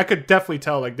sure, but I could definitely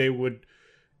tell like they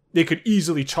could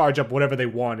easily charge up whatever they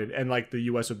wanted, and like the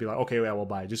U.S. would be like, okay, yeah, we'll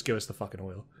buy it. Just give us the fucking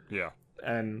oil. Yeah.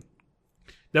 And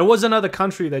there was another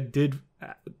country that did.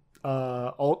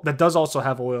 That does also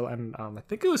have oil, and I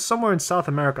think it was somewhere in South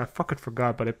America. I fucking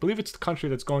forgot, but I believe it's the country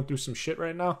that's going through some shit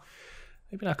right now.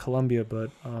 Maybe not Colombia, but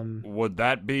would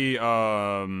that be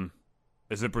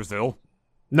is it Brazil?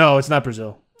 No, it's not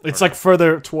Brazil. It's like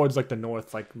further towards like the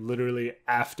north, like literally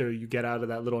after you get out of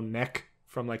that little neck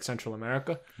from like Central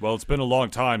America. Well, it's been a long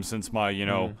time since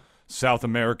my, South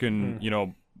American,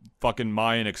 fucking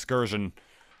Mayan excursion,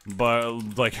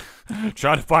 but like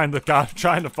trying to find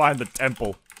the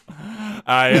temple.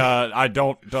 I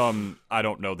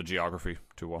don't know the geography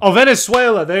too well. Oh,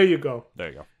 Venezuela, there you go. There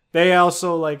you go. They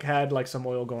also like had like some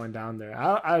oil going down there.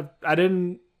 I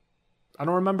don't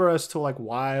remember as to like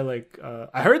why. Like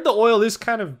I heard the oil is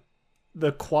kind of,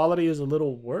 the quality is a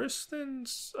little worse than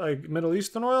like Middle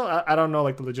Eastern oil. I don't know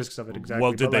like the logistics of it exactly.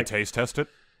 Well, did they taste test it?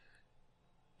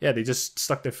 Yeah, they just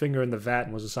stuck their finger in the vat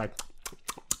and was just like,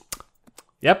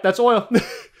 "Yep, that's oil."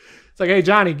 It's like, "Hey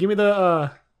Johnny, give me the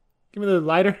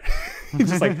lighter." He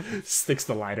just like sticks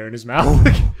the lighter in his mouth.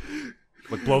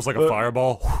 Like blows like a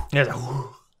fireball. Yeah.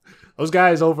 Those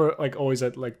guys over like always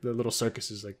at like the little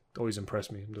circuses like always impress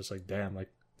me. I'm just like, damn, like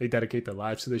they dedicate their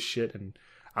lives to this shit, and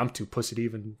I'm too pussy to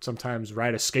even sometimes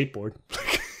ride a skateboard.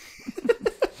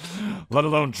 Let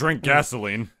alone drink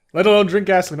gasoline.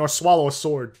 Or swallow a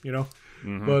sword, you know?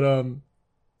 Mm-hmm. But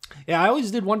yeah, I always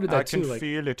did wonder that too. I can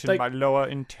feel it in my lower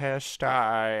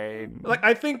intestine. Like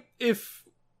I think if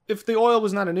the oil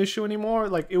was not an issue anymore,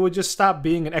 like it would just stop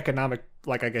being an economic,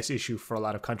 like I guess, issue for a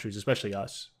lot of countries, especially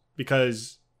us,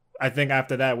 because I think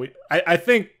after that, I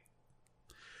think,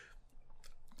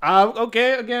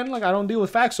 okay, again, like I don't deal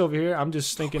with facts over here. I'm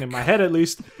just thinking in my head, at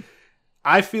least.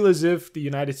 I feel as if the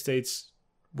United States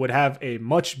would have a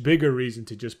much bigger reason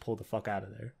to just pull the fuck out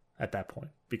of there at that point.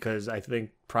 Because I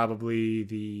think probably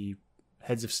the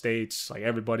heads of states, like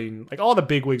everybody, like all the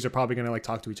bigwigs are probably going to like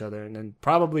talk to each other and then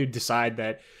probably decide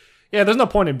that, yeah, there's no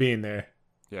point in being there.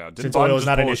 Yeah, didn't Biden just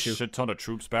pull a shit ton of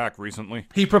troops back recently?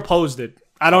 He proposed it.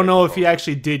 I don't know if he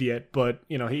actually did yet, but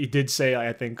you know he did say,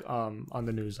 I think on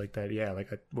the news like that. Yeah, like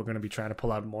we're gonna be trying to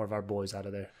pull out more of our boys out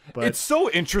of there. But it's so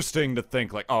interesting to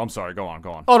think like, oh, I'm sorry, go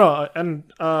on. Oh no,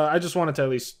 and I just wanted to at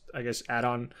least I guess add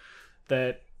on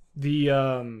that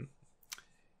the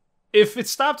if it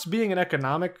stops being an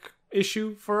economic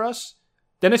issue for us,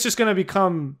 then it's just gonna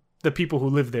become the people who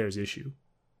live there's issue.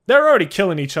 They're already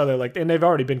killing each other, like, and they've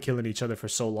already been killing each other for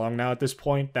so long now at this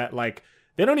point that like.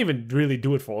 They don't even really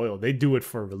do it for oil. They do it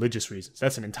for religious reasons.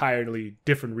 That's an entirely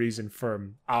different reason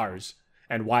from ours.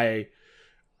 And why...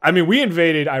 I mean, we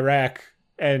invaded Iraq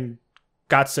and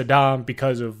got Saddam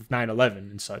because of 9/11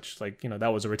 and such. Like, you know,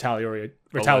 that was a retaliatory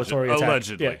attack.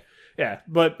 Allegedly. Yeah.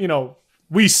 But, you know,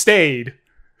 we stayed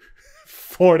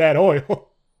for that oil.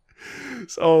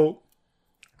 So...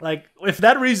 Like, if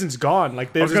that reason's gone,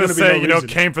 like, there's going to be no reason. You know,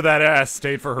 came for that ass,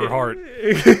 stayed for her heart.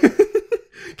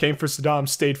 Came for Saddam,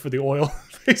 stayed for the oil,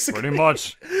 basically. Pretty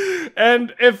much.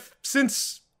 And if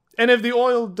the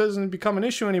oil doesn't become an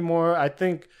issue anymore, I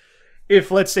think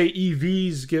if, let's say,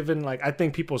 EVs, given, like, I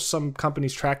think some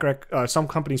companies'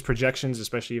 projections,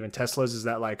 especially even Tesla's, is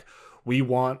that, like, we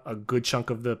want a good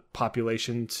chunk of the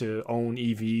population to own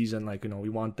EVs and, like, you know, we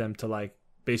want them to, like,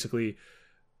 basically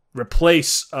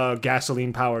replace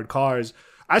gasoline-powered cars.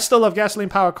 I still love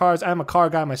gasoline-powered cars. I'm a car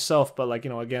guy myself, but, like, you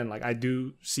know, again, like, I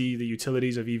do see the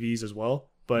utilities of EVs as well.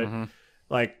 But,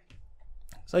 like,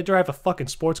 So I drive a fucking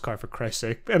sports car, for Christ's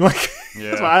sake. And like, Yeah.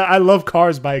 that's why I love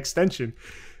cars by extension.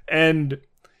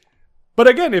 But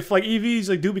again, if like EVs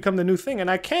like do become the new thing,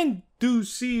 and I do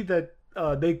see that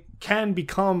they can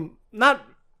become not.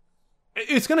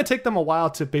 It's gonna take them a while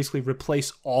to basically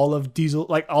replace all of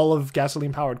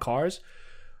gasoline powered cars.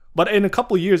 But in a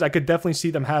couple of years, I could definitely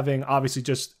see them having obviously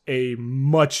just a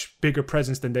much bigger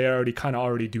presence than they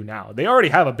already do now. They already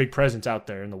have a big presence out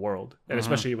there in the world, and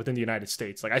especially within the United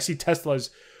States. Like I see Teslas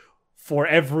for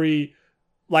every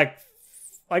like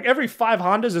every 5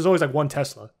 Hondas, there's always like one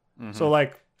Tesla. So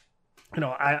like, you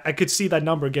know, I could see that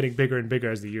number getting bigger and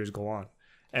bigger as the years go on.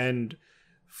 And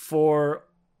for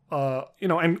you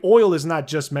know, and oil is not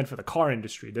just meant for the car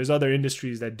industry. There's other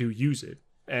industries that do use it,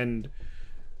 and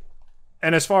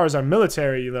as far as our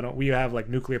military, you know, we have like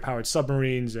nuclear powered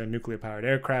submarines and nuclear powered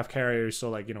aircraft carriers.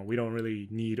 So like, you know, we don't really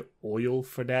need oil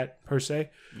for that per se.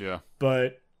 Yeah.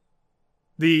 But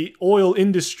the oil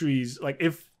industries, like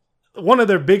if one of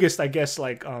their biggest, I guess,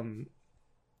 like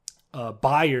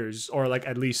buyers or like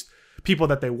at least people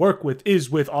that they work with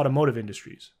is with automotive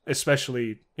industries,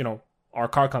 especially, you know, our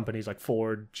car companies like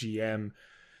Ford, GM,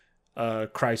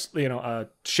 Chrysler, you know,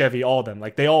 Chevy, all of them,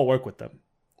 like they all work with them.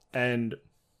 And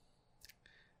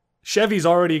Chevy's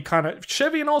already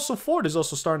Chevy and also Ford is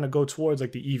also starting to go towards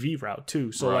like the EV route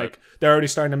too. So like they're already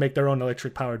starting to make their own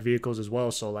electric powered vehicles as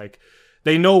well. So like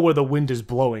they know where the wind is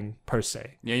blowing per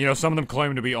se. Yeah, you know, some of them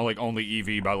claim to be only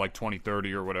EV by like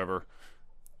 2030 or whatever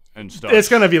and stuff. It's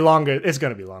gonna be longer. It's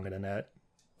gonna be longer than that.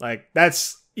 Like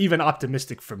that's even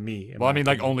optimistic for me. Well, I mean,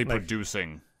 like only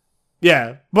producing.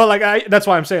 Yeah, but like that's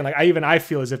why I'm saying like I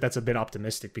feel as if that's a bit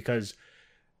optimistic because.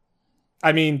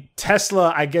 I mean,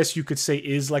 Tesla, I guess you could say,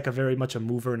 is like a very much a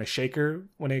mover and a shaker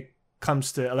when it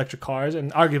comes to electric cars,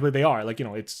 and arguably they are. Like, you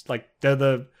know, it's like they're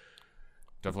the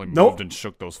definitely moved and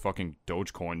shook those fucking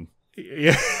Dogecoin.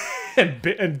 Yeah, and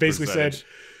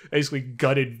basically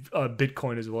gutted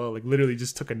Bitcoin as well. Like, literally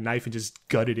just took a knife and just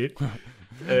gutted it.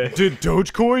 Did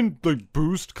Dogecoin like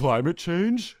boost climate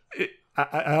change?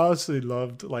 I honestly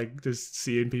loved like just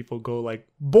seeing people go like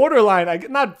borderline, like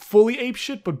not fully ape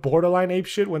shit, but borderline ape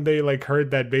shit when they like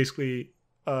heard that basically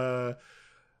our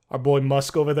boy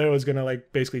Musk over there was gonna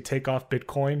like basically take off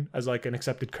Bitcoin as like an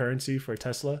accepted currency for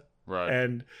Tesla. Right.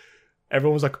 And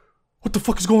everyone was like, what the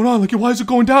fuck is going on? Like, why is it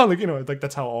going down? Like, you know, like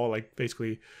that's how all like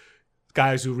basically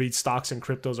guys who read stocks and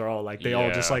cryptos are all like, they all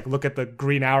just like look at the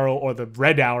green arrow or the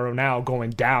red arrow now going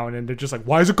down, and they're just like,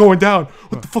 why is it going down?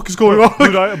 What the fuck is going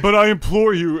on? But I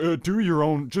implore you, do your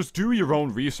own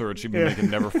research, even they can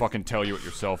never fucking tell you it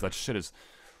yourself. That shit is.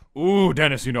 Ooh,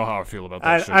 Dennis, you know how I feel about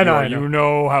that shit. I know. You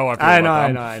know how I feel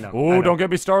about that. I know. Ooh, don't get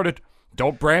me started.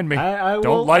 Don't brand me.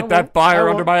 Don't light that I fire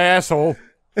will. under my asshole.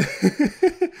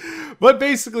 But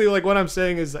basically, like what I'm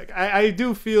saying is like I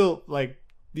do feel like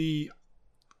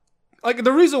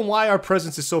the reason why our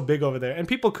presence is so big over there, and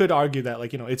people could argue that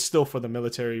like, you know, it's still for the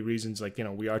military reasons, like, you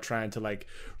know, we are trying to like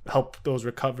help those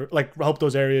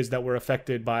areas that were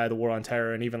affected by the war on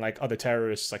terror and even like other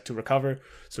terrorists like to recover.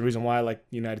 It's the reason why like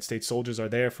United States soldiers are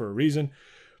there for a reason.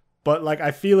 But like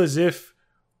I feel as if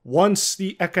once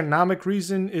the economic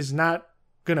reason is not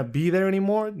gonna be there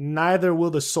anymore, neither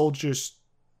will the soldiers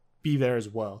be there as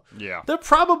well. Yeah. There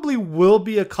probably will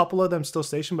be a couple of them still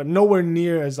stationed, but nowhere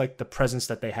near as like the presence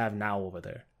that they have now over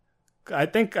there. I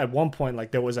think at one point like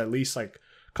there was at least like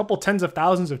a couple tens of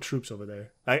thousands of troops over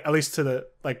there. Like, at least to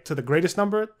the greatest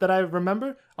number that I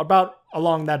remember, about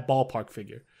along that ballpark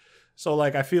figure. So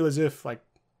like I feel as if like,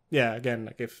 yeah, again,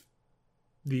 like if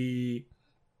the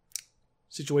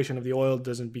situation of the oil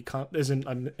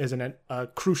isn't a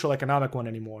crucial economic one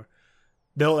anymore,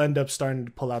 they'll end up starting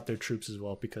to pull out their troops as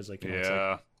well, because like, you know, it's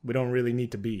like, we don't really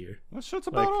need to be here. That shit's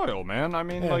about oil, man. I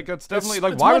mean, like, it's definitely it's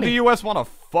like, why would money. the U.S. want to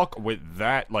fuck with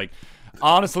that? Like,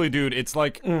 honestly, dude, it's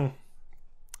like,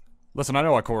 listen, I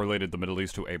know I correlated the Middle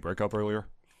East to a breakup earlier,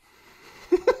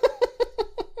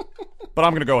 but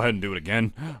I'm gonna go ahead and do it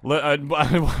again. Well,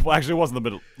 actually, it wasn't the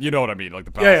middle. You know what I mean? Like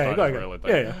the Palestine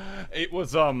thing. Yeah. It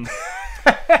was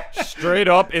straight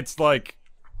up. It's like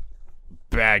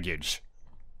baggage.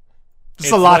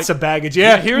 Just lots of baggage.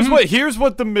 Yeah. Here's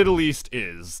what the Middle East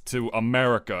is to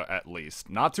America, at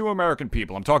least, not to American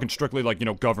people. I'm talking strictly like, you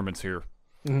know, governments here.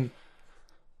 Mm-hmm.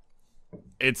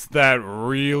 It's that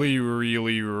really,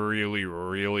 really, really,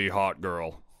 really hot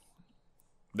girl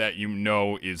that you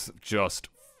know is just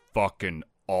fucking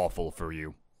awful for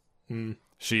you.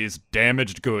 She's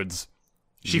damaged goods.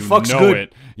 She fucks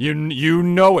good. You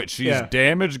know it. She's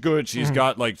damaged goods. She's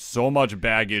got like so much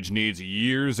baggage, needs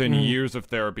years and years of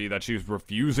therapy that she's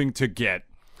refusing to get.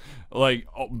 like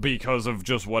because of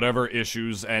just whatever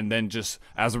issues, and then just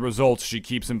as a result she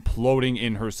keeps imploding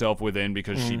in herself within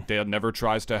because she never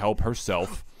tries to help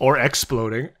herself or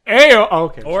exploding.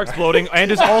 Okay. Or exploding,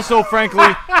 and is also frankly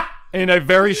in a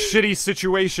very shitty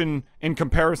situation in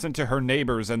comparison to her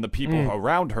neighbors and the people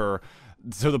around her,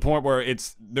 to the point where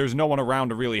there's no one around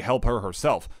to really help her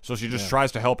herself. So she just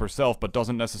tries to help herself but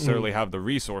doesn't necessarily have the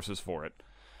resources for it.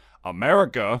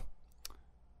 America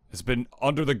has been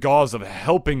under the gauze of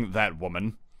helping that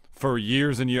woman for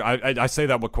years and years. I say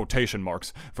that with quotation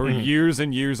marks. For years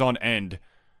and years on end,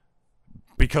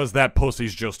 because that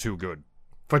pussy's just too good.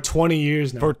 For 20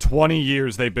 years now. For 20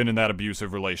 years they've been in that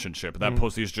abusive relationship. That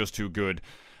pussy's just too good.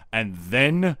 And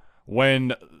then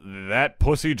when that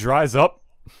pussy dries up,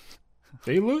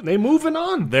 they moving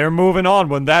on. They're moving on.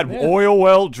 When that oil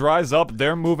well dries up,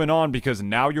 they're moving on, because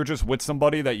now you're just with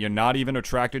somebody that you're not even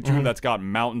attracted to, that's got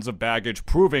mountains of baggage,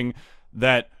 proving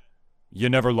that you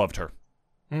never loved her.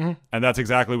 And that's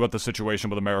exactly what the situation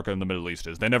with America and the Middle East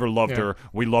is. They never loved her.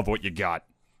 We love what you got.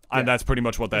 And that's pretty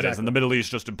much what that is. And the Middle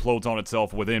East just implodes on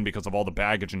itself within because of all the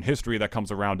baggage and history that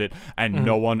comes around it, and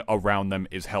no one around them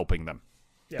is helping them.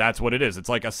 Yeah. That's what it is. It's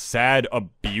like a sad,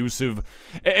 abusive...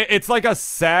 It's like a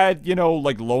sad,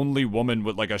 like lonely woman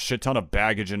with like a shit ton of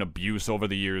baggage and abuse over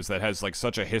the years that has like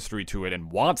such a history to it and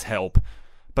wants help,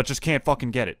 but just can't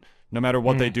fucking get it, no matter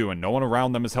what they do, and no one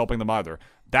around them is helping them either.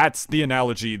 That's the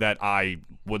analogy that I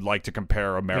would like to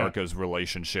compare America's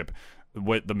relationship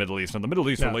with the Middle East, and the Middle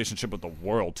East relationship with the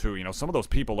world too. Some of those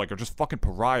people like are just fucking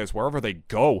pariahs wherever they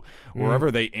go, wherever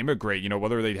they immigrate,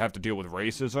 whether they have to deal with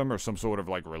racism or some sort of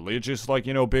like religious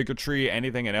bigotry,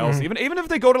 anything else. Even if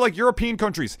they go to like European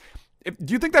countries,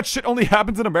 do you think that shit only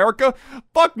happens in America?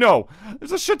 Fuck no.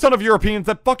 There's a shit ton of Europeans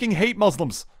that fucking hate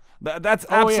Muslims. That's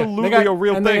absolutely a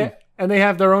real thing. And they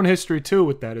have their own history too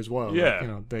with that as well.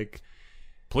 Yeah.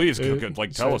 Please,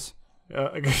 tell us.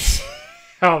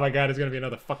 Oh my god, it's gonna be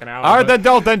another fucking hour. All right, then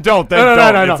don't. No.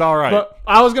 It's all right. But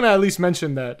I was gonna at least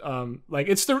mention that,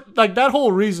 it's that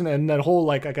whole reason, and that whole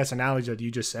I guess analogy that you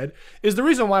just said is the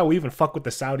reason why we even fuck with the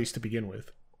Saudis to begin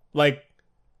with. Like,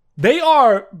 they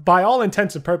are, by all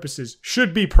intents and purposes,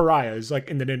 should be pariahs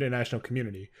in the international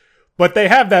community. But they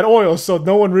have that oil, so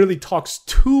no one really talks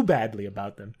too badly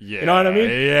about them. Yeah, you know what I mean?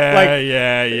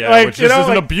 Yeah. Which is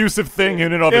an abusive thing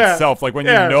in and of itself. Like when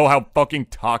you know how fucking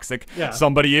toxic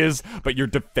somebody is, but you're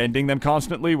defending them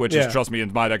constantly, which is, trust me,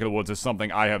 in my neck of the woods, is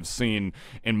something I have seen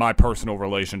in my personal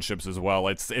relationships as well.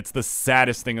 It's the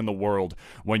saddest thing in the world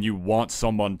when you want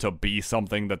someone to be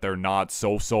something that they're not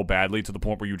so badly, to the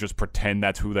point where you just pretend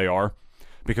that's who they are,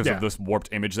 because of this warped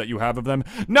image that you have of them.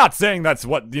 Not saying that's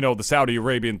what, the Saudi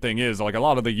Arabian thing is. Like, a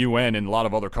lot of the UN and a lot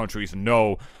of other countries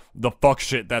know the fuck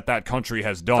shit that country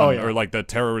has done, or like the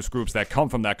terrorist groups that come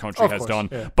from that country has done.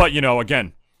 Yeah. But,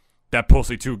 again, that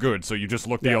pussy too good, so you just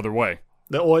look the other way.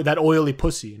 That oily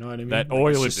pussy, you know what I mean? That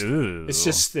oily... It's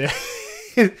just...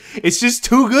 it's just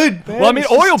too good, man. Well, I mean,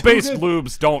 oil-based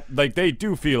lubes don't... they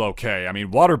do feel okay. I mean,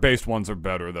 water-based ones are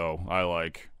better, though. I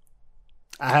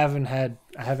haven't had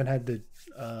the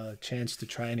chance to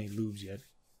try any lubes yet.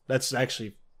 That's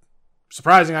actually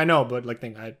surprising, I know, but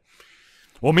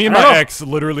well, me and my ex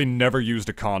literally never used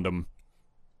a condom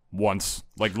once,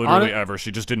 literally ever.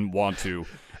 She just didn't want to,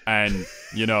 and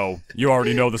you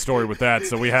already know the story with that,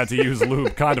 so we had to use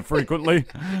lube kind of frequently,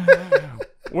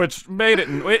 which made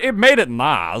it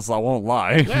nice, I won't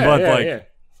lie.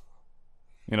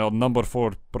 Number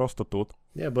 4 prostitute.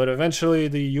 Yeah, but eventually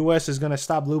the U.S. is gonna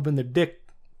stop lubing their dick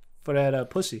for that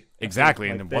pussy. Exactly,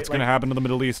 and what's going to happen to the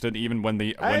Middle East, and even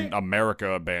when America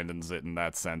abandons it in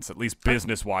that sense, at least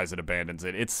business-wise it abandons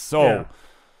it. It's so...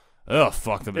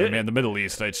 fuck the Middle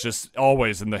East. It's just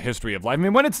always in the history of life. I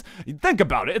mean, think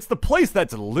about it, it's the place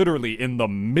that's literally in the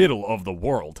middle of the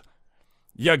world.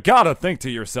 You gotta think to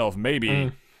yourself,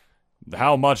 maybe,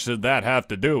 how much did that have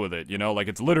to do with it?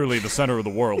 It's literally the center of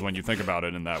the world when you think about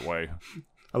it in that way.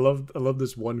 I love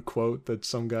this one quote that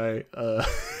some guy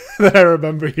that I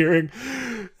remember hearing,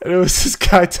 and it was this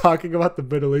guy talking about the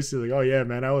Middle East. He's like, "Oh yeah,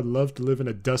 man, I would love to live in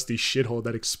a dusty shithole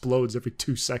that explodes every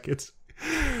 2 seconds."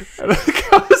 And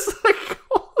I was like,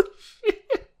 "Holy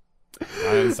shit!"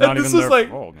 It's not even their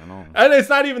fault, And it's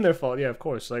not even their fault. Yeah, of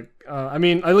course. I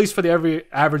mean, at least for the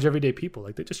average everyday people,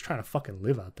 they're just trying to fucking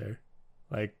live out there.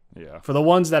 For the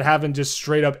ones that haven't just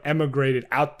straight up emigrated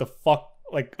out the fuck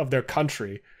of their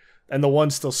country. And the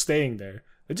ones still staying there,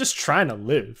 they're just trying to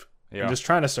live, and just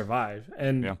trying to survive.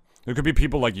 And there could be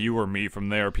people like you or me from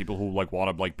there, people who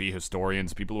want to be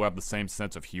historians, people who have the same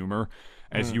sense of humor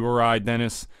as you or I,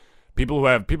 Dennis. people who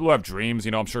have dreams,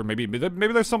 you know, I'm sure maybe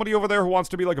there's somebody over there who wants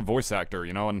to be like a voice actor,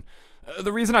 you know, and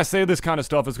the reason I say this kind of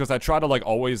stuff is because I try to like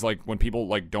always like when people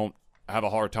like don't have a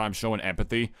hard time showing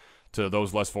empathy to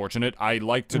those less fortunate, I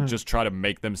like to just try to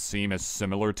make them seem as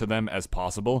similar to them as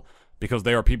possible, because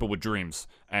they are people with dreams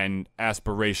and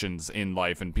aspirations in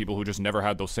life, and people who just never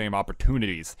had those same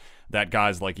opportunities that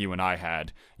guys like you and I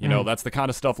had. You know, that's the kind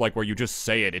of stuff like where you just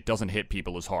say it doesn't hit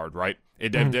people as hard, right?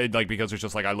 It like, because it's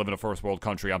just like, I live in a first world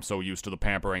country, I'm so used to the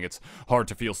pampering, it's hard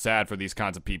to feel sad for these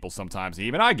kinds of people sometimes.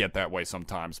 Even I get that way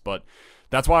sometimes, but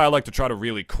that's why I like to try to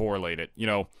really correlate it. You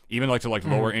know, even like to like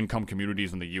lower income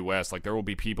communities in the US, like there will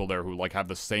be people there who like have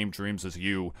the same dreams as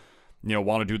you know,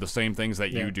 want to do the same things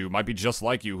that you do, might be just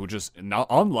like you, who just, not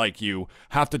unlike you,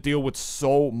 have to deal with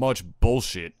so much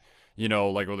bullshit, you know,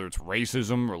 like whether it's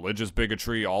racism, religious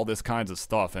bigotry, all this kinds of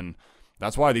stuff, and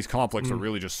that's why these conflicts are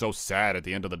really just so sad at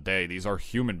the end of the day. These are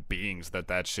human beings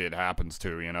that shit happens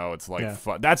to, you know, it's like,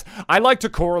 I like to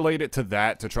correlate it to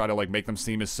that, to try to like make them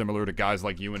seem as similar to guys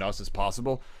like you and us as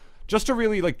possible, just to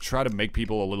really like try to make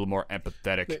people a little more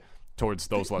empathetic towards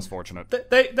those less fortunate.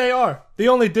 They are. The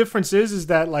only difference is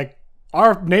that like,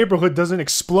 our neighborhood doesn't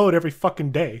explode every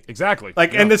fucking day. Exactly.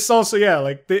 Like, and it's also,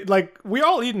 like we're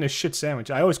all eating a shit sandwich.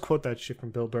 I always quote that shit from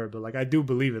Bill Burr, but like, I do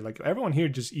believe it. Like, everyone here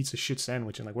just eats a shit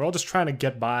sandwich, and like, we're all just trying to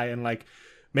get by and like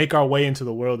make our way into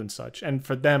the world and such. And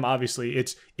for them, obviously,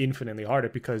 it's infinitely harder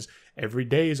because every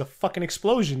day is a fucking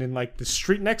explosion in like the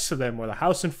street next to them, or the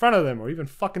house in front of them, or even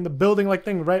fucking the building like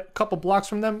thing right a couple blocks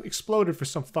from them exploded for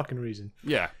some fucking reason.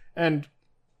 Yeah. And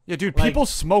yeah, dude, people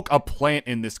smoke a plant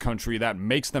in this country that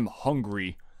makes them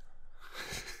hungry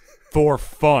for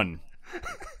fun.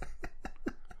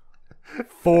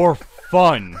 For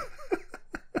fun.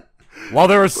 While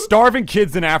there are starving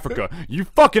kids in Africa, you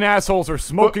fucking assholes are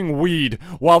smoking weed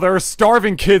while there are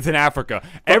starving kids in Africa.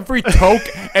 Every toke,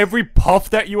 every puff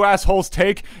that you assholes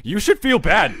take, you should feel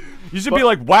bad. You should be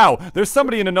like, wow, there's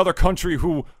somebody in another country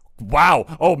who...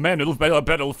 Wow. Oh, man, I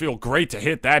bet it'll feel great to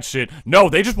hit that shit. No,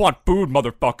 they just want food,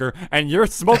 motherfucker. And you're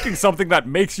smoking something that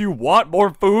makes you want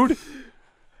more food?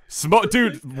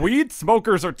 Dude, weed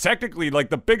smokers are technically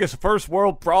like the biggest first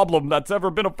world problem that's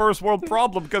ever been a first world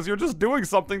problem, because you're just doing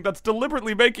something that's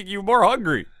deliberately making you more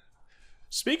hungry.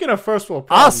 Speaking of first world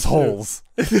problems... Assholes.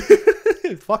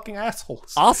 Fucking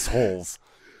assholes. Assholes.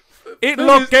 It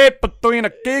located between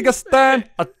Kyrgyzstan,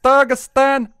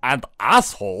 Turkestan, and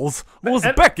assholes,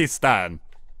 Uzbekistan.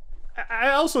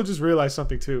 I also just realized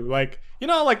something too. Like, you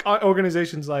know, like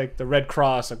organizations like the Red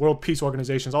Cross, like World Peace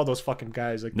Organizations, all those fucking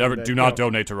guys. Like, do not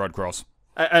donate to Red Cross.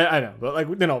 I know, but like,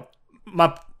 you know,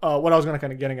 my what I was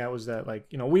kind of getting at was that, like,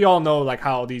 you know, we all know like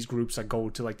how these groups like go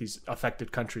to like these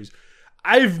affected countries.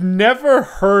 I've never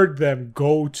heard them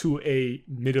go to a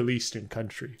Middle Eastern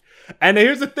country. And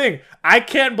here's the thing. I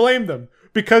can't blame them,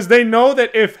 because they know that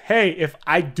if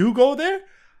I do go there,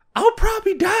 I'll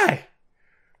probably die.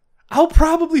 I'll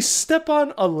probably step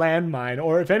on a landmine,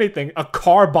 or if anything, a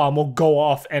car bomb will go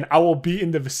off and I will be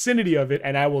in the vicinity of it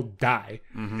and I will die.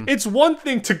 Mm-hmm. It's one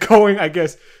thing to going, I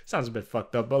guess, sounds a bit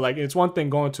fucked up, but like, it's one thing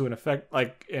going to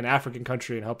an African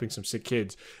country and helping some sick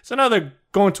kids. It's another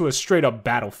going to a straight up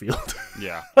battlefield.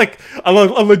 Yeah. Like a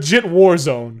legit war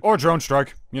zone. Or drone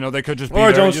strike. You know, they could just be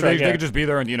there. They could just be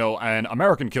there and, you know, an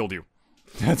American killed you.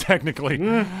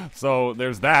 Technically. So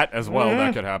there's that as well.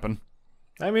 That could happen.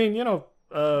 I mean, you know,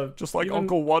 just like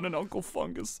Uncle One and Uncle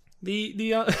Fungus.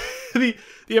 The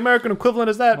American equivalent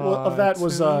of that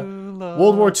was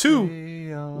World War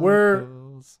II, where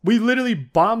we literally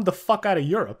bombed the fuck out of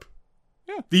Europe.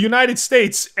 Yeah. The United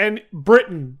States and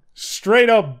Britain straight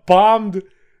up bombed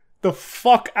the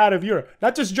fuck out of Europe.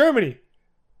 Not just Germany,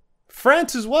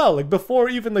 France as well. Like, before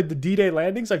even like the D-Day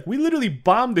landings, like, we literally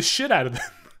bombed the shit out of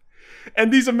them.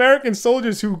 And these American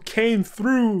soldiers who came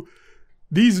through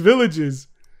these villages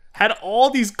had all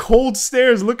these cold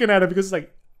stares looking at it, because it's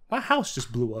like, my house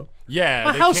just blew up. Yeah.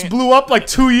 My house blew up like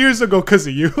 2 years ago because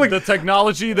of you. Like, the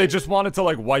technology, they just wanted to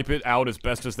like wipe it out as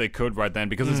best as they could right then,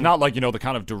 because it's not like, you know, the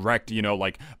kind of direct, you know,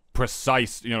 like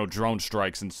precise, you know, drone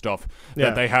strikes and stuff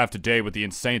that they have today with the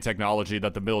insane technology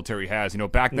that the military has. You know,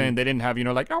 back then they didn't have, you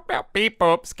know, like, oh, beep,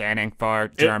 boop, scanning for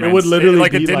Germans. It would literally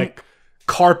be like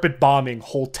carpet bombing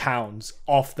whole towns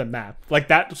off the map. Like,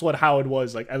 that's how it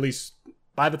was, like, at least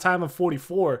by the time of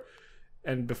 44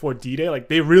 and before D-Day, like,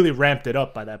 they really ramped it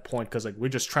up by that point, because like, we're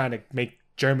just trying to make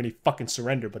Germany fucking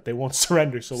surrender, but they won't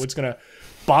surrender, so it's gonna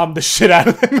bomb the shit out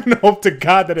of them and hope to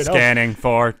God that it helps. Scanning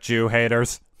for Jew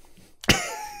haters.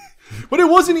 But it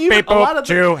wasn't even beep, a lot of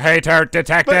Jew hater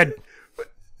detected.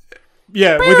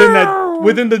 Yeah,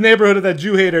 within the neighborhood of that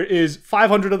Jew hater is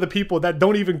 500 other people that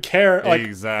don't even care, like,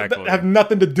 exactly, have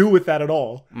nothing to do with that at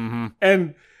all. Mm-hmm.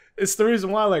 And it's the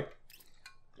reason why, like,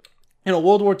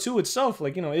 World War II itself,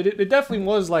 like, it definitely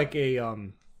was like a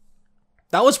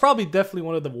that was probably definitely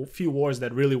one of the few wars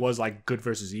that really was like good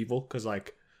versus evil, because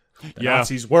like the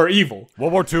Nazis were evil.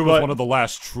 World War II was one of the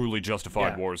last truly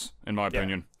justified wars, in my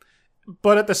opinion.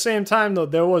 But at the same time, though,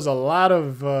 there was a lot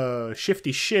of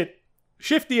shifty shit.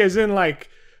 Shifty as in, like,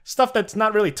 stuff that's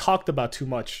not really talked about too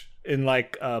much in,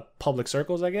 like, public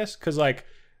circles, I guess. Because, like,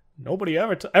 nobody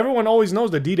ever... everyone always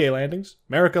knows the D-Day landings.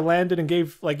 America landed and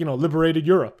gave, like, liberated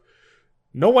Europe.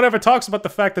 No one ever talks about the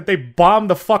fact that they bombed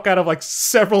the fuck out of, like,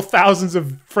 several thousands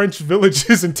of French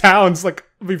villages and towns, like,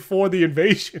 before the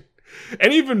invasion.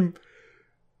 And even,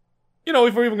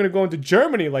 if we're even going to go into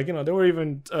Germany, like, there were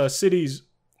even cities...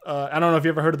 I don't know if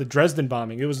you ever heard of the Dresden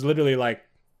bombing. It was literally like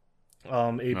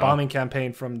a bombing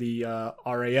campaign from the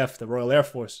RAF, the Royal Air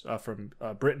Force, from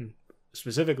Britain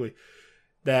specifically,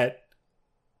 that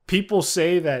people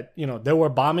say that, there were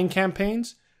bombing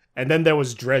campaigns and then there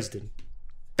was Dresden.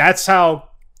 That's how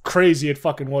crazy it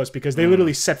fucking was, because they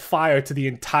literally set fire to the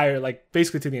entire, like,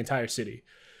 basically to the entire city.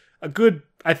 A good,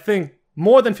 I think,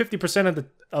 more than 50%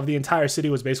 of the entire city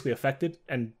was basically affected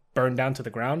and burned down to the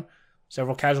ground.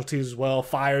 Several casualties as well.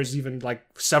 Fires even like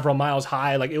several miles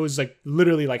high. Like, it was like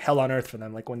literally like hell on earth for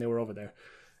them, like when they were over there.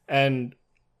 And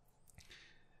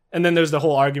then there's the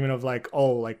whole argument of like,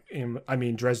 oh, like,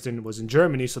 Dresden was in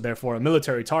Germany, so therefore a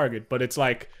military target. But it's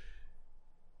like,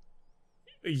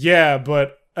 yeah,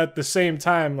 but at the same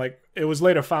time, like, it was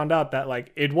later found out that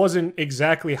like it wasn't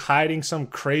exactly hiding some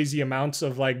crazy amounts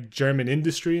of like German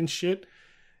industry and shit.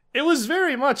 It was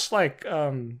very much like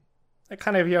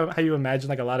kind of how you imagine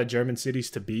like a lot of German cities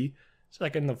to be. It's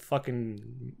like in the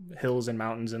fucking hills and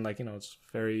mountains, and like, it's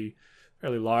fairly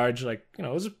large. Like, it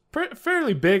was a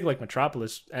fairly big like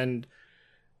metropolis, and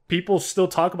people still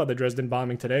talk about the Dresden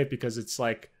bombing today because it's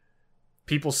like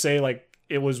people say like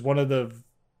it was one of the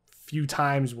few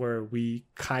times where we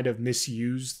kind of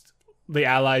the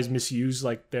Allies misused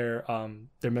like their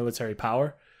military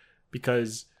power,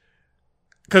 because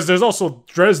there's also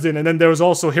Dresden, and then there was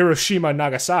also Hiroshima and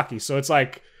Nagasaki. So it's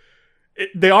like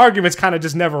the arguments kind of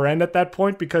just never end at that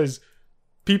point, because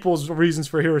people's reasons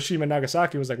for Hiroshima and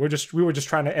Nagasaki was like, we were just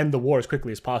trying to end the war as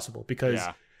quickly as possible, because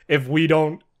if we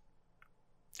don't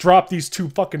drop these two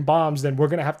fucking bombs, then we're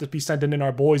gonna have to be sending in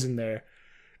our boys in there,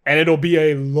 and it'll be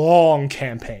a long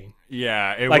campaign.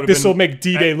 Yeah, like this will make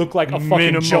D-Day look like a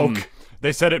fucking joke.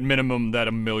 They said at minimum that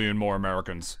 1 million more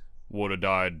Americans would have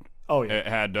died. Oh yeah.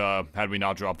 Had we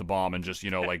not dropped the bomb and just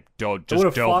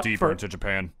delve deeper into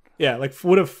Japan. Yeah, like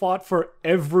would have fought for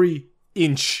every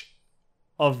inch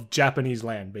of Japanese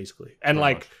land, basically. And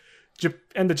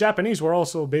and the Japanese were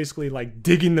also basically like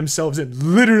digging themselves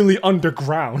in literally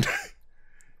underground.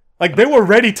 Like, they were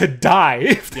ready to die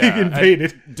if they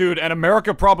invaded. And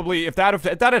America probably, if that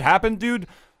had happened, dude,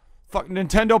 fuck,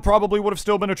 Nintendo probably would have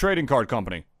still been a trading card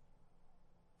company.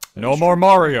 No more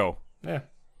Mario. Yeah.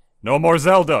 No more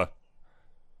Zelda.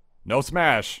 No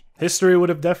Smash. History would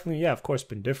have definitely, of course,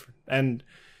 been different. And,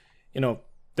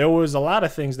 there was a lot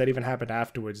of things that even happened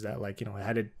afterwards that, like,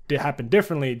 had it happened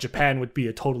differently, Japan would be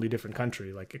a totally different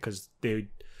country. Like, because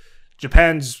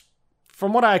Japan's,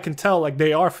 from what I can tell, like,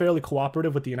 they are fairly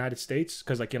cooperative with the United States,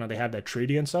 because, like, they have that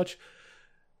treaty and such.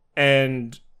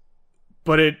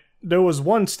 But there was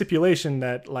one stipulation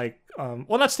that, like,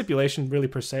 well, not stipulation really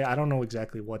per se. I don't know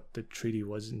exactly what the treaty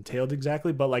was entailed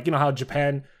exactly, but like, how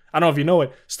Japan, I don't know if you know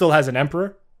it, still has an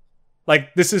emperor.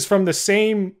 Like, this is from the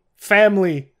same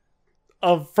family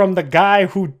from the guy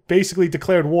who basically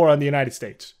declared war on the United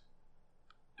States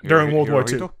during World War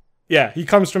II. Yeah, he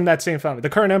comes from that same family. The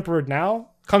current emperor now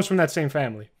comes from that same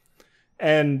family.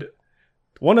 And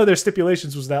one of their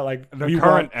stipulations was that, like, the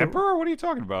current emperor? What are you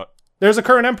talking about? There's a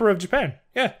current emperor of Japan.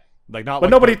 Yeah. Like, not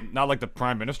like the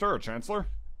prime minister or chancellor?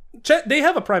 They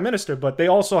have a prime minister, but they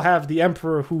also have the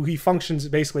emperor, who he functions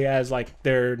basically as like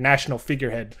their national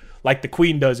figurehead, like the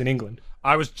Queen does in England.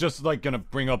 I was just like gonna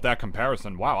bring up that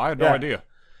comparison. Wow, I had no idea.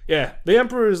 Yeah, the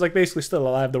emperor is like basically still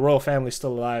alive. The royal family's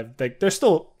still alive. Like, they're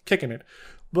still kicking it.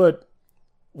 But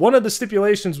one of the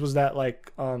stipulations was that,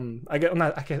 like,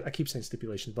 I keep saying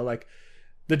stipulations, but like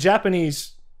the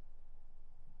Japanese,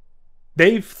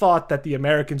 they've thought that the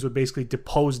Americans would basically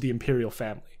depose the imperial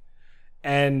family.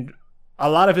 And a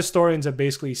lot of historians have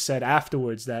basically said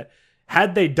afterwards that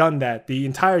had they done that, the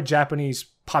entire Japanese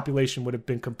population would have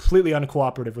been completely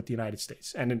uncooperative with the United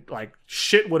States. And like,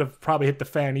 shit would have probably hit the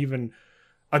fan even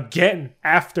again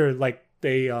after, like,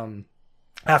 they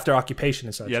after occupation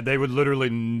and such. Yeah, they would literally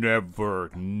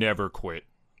never quit.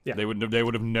 Yeah. They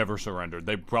would have never surrendered.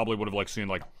 They probably would have, like, seen,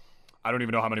 like, I don't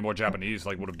even know how many more Japanese,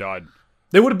 like, would have died.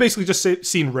 They would have basically just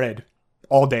seen red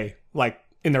all day. Like,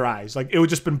 in their eyes. Like, it would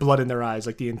just been blood in their eyes,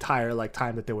 like, the entire, like,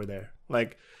 time that they were there.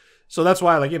 Like, so that's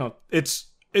why, like, you know,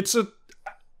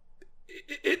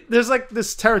 there's, like,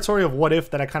 this territory of what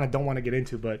if that I kind of don't want to get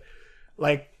into, but,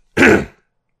 like,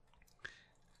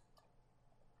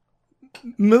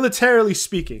 militarily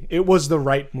speaking, it was the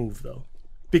right move, though.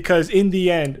 Because in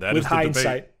the end, with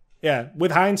hindsight,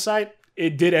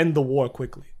 it did end the war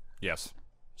quickly. Yes.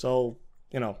 So,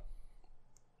 you know,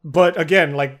 but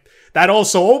again, like, that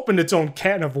also opened its own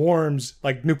can of worms,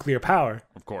 like nuclear power.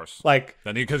 Of course. Like,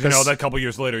 because, you know, that couple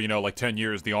years later, you know, like 10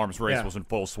 years, the arms race was in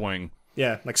full swing.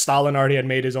 Yeah, like Stalin already had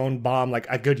made his own bomb like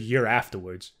a good year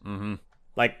afterwards. Mm-hmm.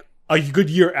 Like a good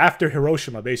year after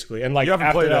Hiroshima, basically. And like you haven't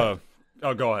after played that,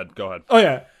 oh, go ahead. Oh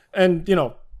yeah, and you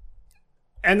know,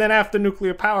 and then after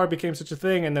nuclear power became such a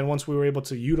thing, and then once we were able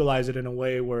to utilize it in a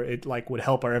way where it like would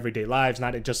help our everyday lives,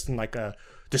 not just in like a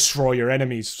destroy your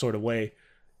enemies sort of way,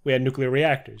 we had nuclear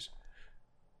reactors.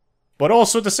 But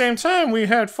also at the same time, we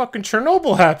had fucking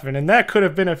Chernobyl happen, and that could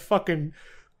have been a fucking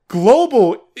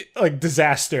global like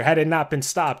disaster had it not been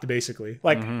stopped. Basically,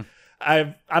 like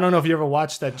I don't know if you ever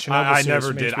watched that Chernobyl. I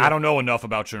never did. I don't know enough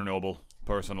about Chernobyl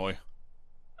personally.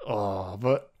 Oh,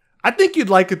 but I think you'd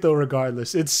like it though.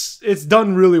 Regardless, it's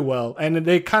done really well, and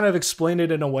they kind of explain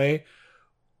it in a way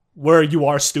where you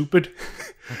are stupid.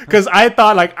 Because I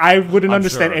thought like I wouldn't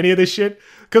understand any of this shit.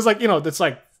 Because like, you know, it's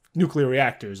like nuclear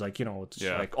reactors, like, you know, it's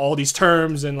like all these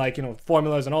terms and like, you know,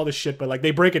 formulas and all this shit, but like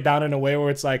they break it down in a way where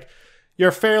it's like you're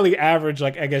fairly average,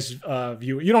 like, I guess,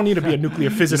 viewer. You don't need to be a nuclear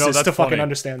physicist to fucking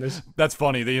understand this. That's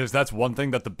funny. That's one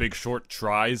thing that The Big Short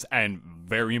tries and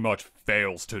very much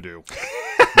fails to do.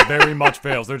 Very much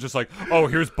fails. They're just like, oh,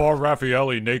 here's Bar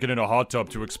Raffaelli naked in a hot tub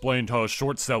to explain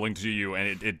short selling to you,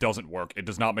 and it doesn't work. It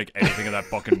does not make anything in that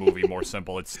fucking movie more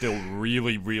simple. It's still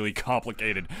really, really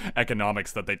complicated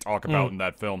economics that they talk about in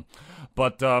that film.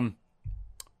 But,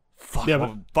 fuck,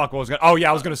 what was I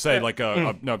gonna say, like,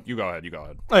 no, you go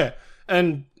ahead. Oh, yeah.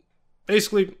 And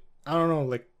basically, I don't know,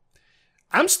 like,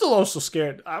 I'm still also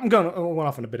scared. I'm going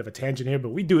off on a bit of a tangent here, but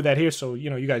we do that here, so, you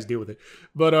know, you guys deal with it.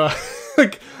 But,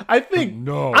 like, I think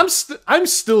I'm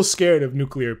still scared of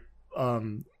nuclear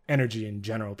energy in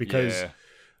general because,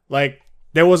 like,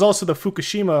 there was also the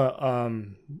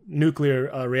Fukushima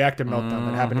nuclear reactor meltdown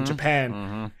that happened in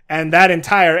Japan. And that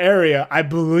entire area, I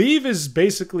believe, is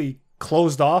basically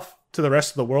closed off to the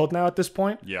rest of the world now at this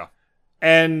point. Yeah.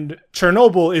 And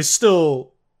Chernobyl is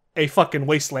still a fucking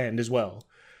wasteland as well.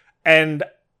 And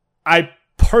I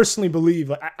personally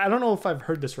believe, I don't know if I've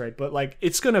heard this right, but like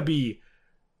it's going to be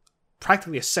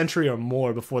practically a century or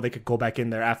more before they could go back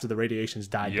in there after the radiation's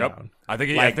died down. I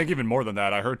think even more than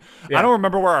that. I heard, I don't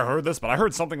remember where I heard this, but I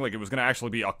heard something like it was going to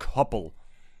actually be a couple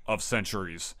of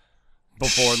centuries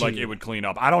before like it would clean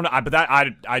up. I don't know, but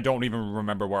I don't even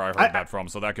remember where I heard that from,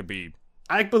 so that could be.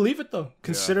 I believe it though,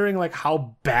 considering like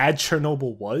how bad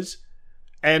Chernobyl was.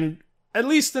 And at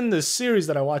least in the series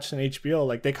that I watched on HBO,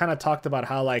 like they kind of talked about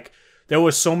how like there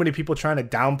was so many people trying to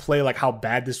downplay like how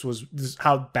bad this was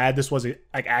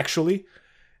like actually.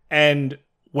 And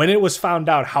when it was found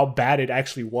out how bad it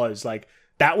actually was, like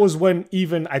that was when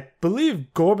even I believe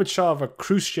Gorbachev or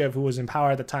Khrushchev, who was in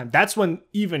power at the time, that's when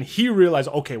even he realized,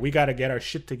 okay, we got to get our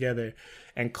shit together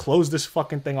and close this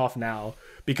fucking thing off now.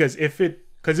 Because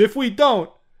if we don't,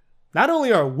 not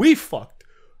only are we fucked,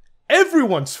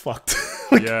 everyone's fucked.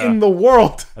 In the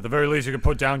world. At the very least, you can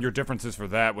put down your differences for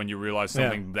that when you realize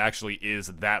something actually is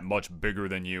that much bigger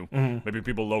than you. Maybe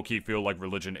people low-key feel like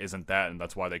religion isn't that, and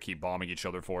that's why they keep bombing each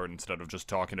other for it instead of just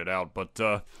talking it out. But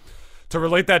to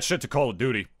relate that shit to Call of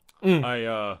Duty,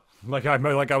 I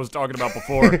was talking about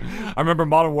before, I remember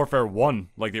Modern Warfare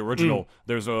 1, like the original,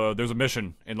 there's a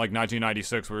mission in like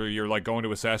 1996 where you're like going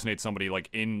to assassinate somebody like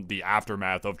in the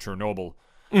aftermath of Chernobyl.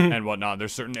 And whatnot.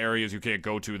 There's certain areas you can't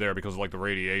go to there because of like the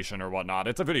radiation or whatnot.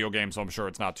 It's a video game, so I'm sure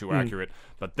it's not too accurate.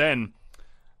 But then,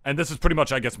 and this is pretty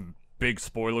much, I guess, big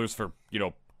spoilers for, you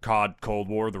know, COD Cold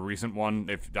War, the recent one.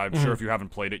 I'm sure if you haven't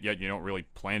played it yet, you don't really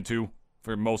plan to,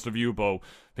 for most of you. But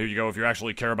here you go. If you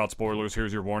actually care about spoilers,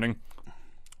 here's your warning.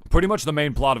 Pretty much the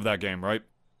main plot of that game, right?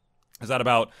 Is that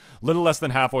about little less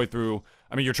than halfway through?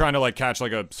 I mean, you're trying to like catch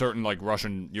like a certain like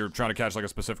you're trying to catch like a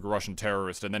specific Russian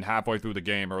terrorist, and then halfway through the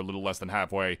game, or a little less than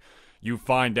halfway, you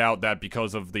find out that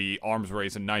because of the arms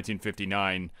race in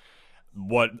 1959,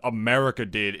 what America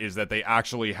did is that they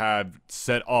actually have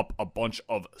set up a bunch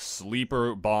of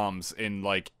sleeper bombs in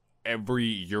like every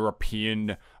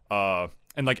European,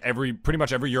 pretty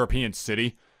much every European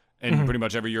city. In pretty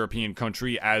much every European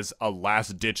country as a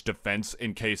last-ditch defense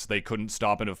in case they couldn't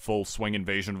stop in a full swing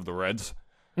invasion of the Reds.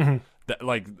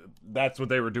 That's what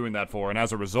they were doing that for, and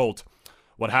as a result,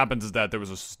 What happens is that there was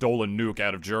a stolen nuke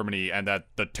out of Germany, and that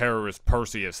the terrorist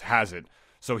Perseus has it.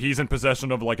 So he's in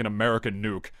possession of like an American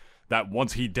nuke that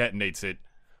once he detonates it,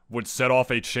 would set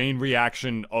off a chain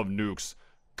reaction of nukes,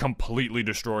 completely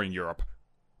destroying Europe.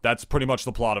 That's pretty much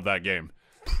the plot of that game.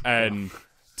 And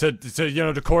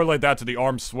to correlate that to the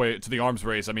arms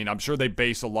race, I mean, I'm sure they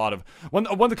base a lot of when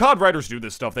the COD writers do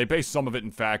this stuff, they base some of it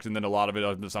in fact, and then a lot of it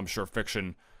on this, I'm sure,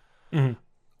 fiction. Mm-hmm.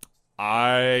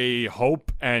 I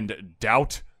hope and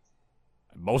doubt,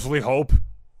 mostly hope,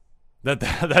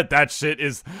 that shit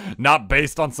is not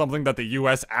based on something that the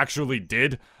U.S. actually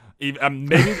did.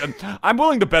 Maybe I'm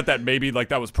willing to bet that maybe like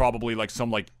that was probably like some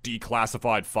like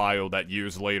declassified file that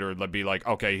years later they'd be like,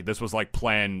 okay, this was like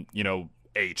Plan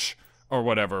H or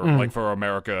whatever, like for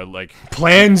America, like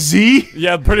Plan Z.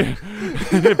 Yeah, pretty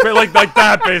like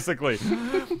that basically.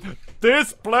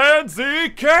 This Plan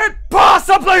Z can't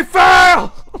possibly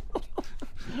fail.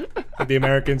 The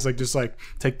Americans just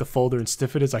take the folder and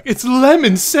sniff it. It's like, it's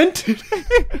lemon scented.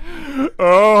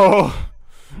 Oh.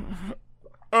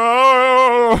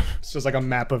 It's just like a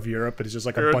map of Europe, and it's just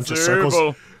like a bunch of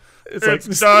circles.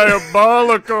 It's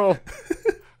diabolical.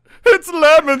 It's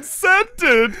lemon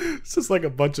scented. It's just like a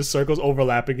bunch of circles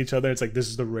overlapping each other. It's like, this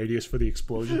is the radius for the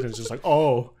explosion. And it's just like,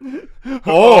 oh.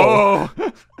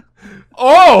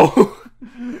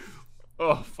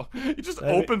 Oh, fuck. He just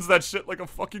opens that shit like a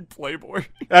fucking Playboy.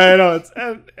 I know.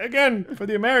 And again, for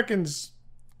the Americans,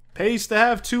 pays to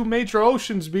have two major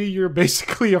oceans be your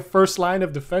basically a first line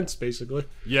of defense, basically.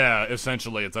 Yeah,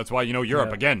 essentially. That's why,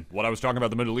 Europe, again, what I was talking about,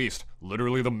 the Middle East,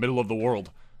 literally the middle of the world.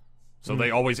 So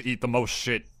they always eat the most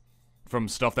shit from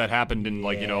stuff that happened in,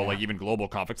 even global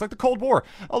conflicts. Like the Cold War.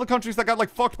 All the countries that got,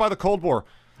 fucked by the Cold War.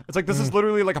 It's like, this is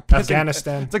literally like a pissing...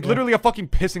 Afghanistan. It's like literally a fucking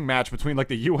pissing match between,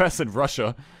 the U.S. and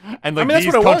Russia. And,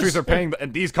 these countries are paying...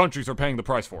 And these countries are paying the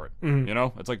price for it.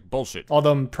 It's like bullshit. All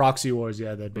them proxy wars,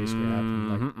 that basically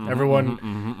happened.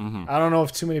 Everyone... I don't know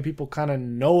if too many people kind of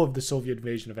know of the Soviet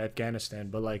invasion of Afghanistan,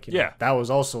 but, that was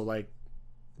also,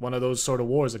 one of those sort of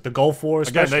wars. Like, the Gulf War,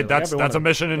 especially. Again, that's a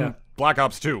mission in Black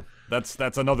Ops 2.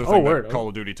 That's another thing that Call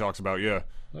of Duty talks about, yeah.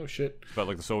 Oh, shit.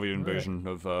 About, the Soviet invasion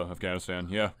of Afghanistan,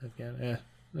 yeah. Yeah.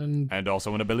 And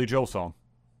also in a Billy Joel song.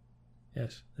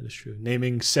 Yes, that is true.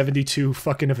 Naming 72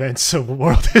 fucking events of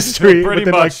world history Pretty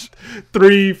within much.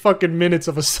 3 fucking minutes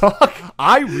of a song.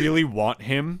 I really want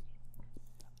him.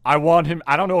 I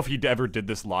don't know if he ever did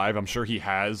this live. I'm sure he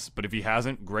has. But if he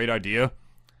hasn't, great idea.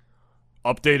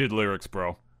 Updated lyrics,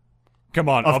 bro. Come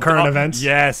on. Of current events?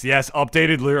 Yes.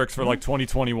 Updated lyrics for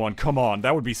 2021. Come on.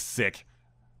 That would be sick.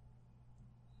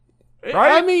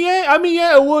 Right? I mean,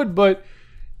 yeah, it would, but...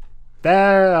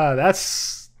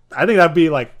 That's I think that'd be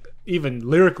even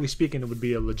lyrically speaking, it would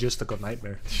be a logistical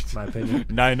nightmare, in my opinion.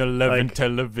 9/11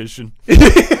 television.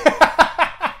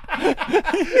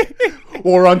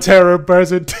 War on Terror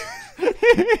present.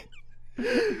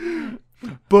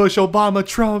 Bush, Obama,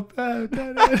 Trump.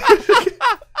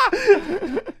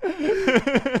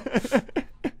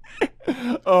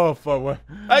 Oh fuck!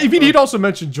 I mean, he'd also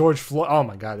mention George Floyd. Oh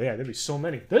my god, yeah, there'd be so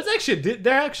many. There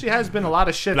actually has been a lot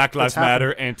of shit. Black Lives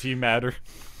Matter, anti-matter,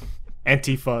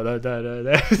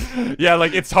 Antifa. Yeah,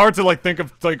 it's hard to think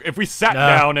of if we sat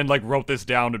down and wrote this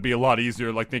down, it'd be a lot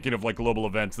easier. Thinking of global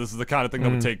events. This is the kind of thing that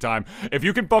would take time. If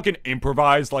you can fucking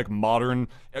improvise modern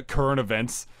current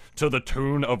events to the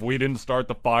tune of "We Didn't Start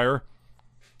the Fire,"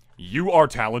 you are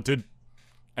talented.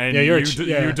 And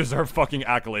you deserve fucking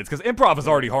accolades, because improv is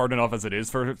already hard enough as it is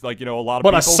for a lot of people.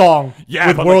 But a song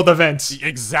with world events.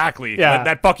 Exactly. Yeah.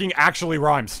 That fucking actually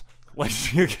rhymes.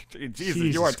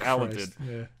 Jesus, you are talented.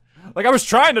 Yeah. I was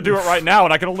trying to do it right now,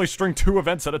 and I can only string 2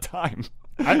 events at a time.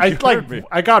 I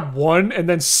got one and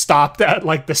then stopped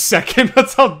at the second.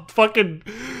 That's how fucking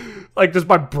just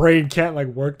my brain can't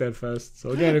work that fast.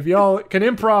 So again, if y'all can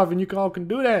improv and you all can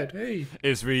do that, hey,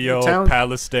 Israel,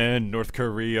 Palestine, North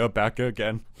Korea, back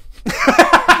again.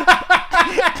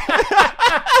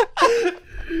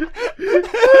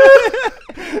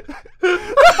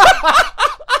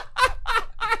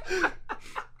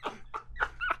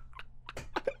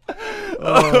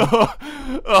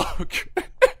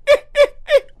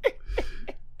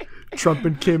 Trump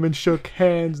and Kim shook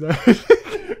hands.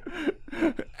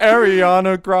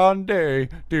 Ariana Grande.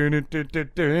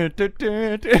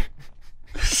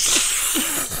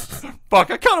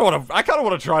 Fuck, I kind of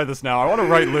want to try this now. I want to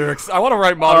write lyrics. I want to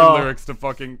write modern lyrics to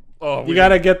fucking... you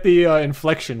gotta get the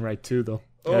inflection right, too, though.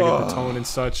 You gotta get the tone and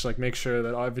such. Make sure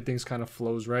that everything's kind of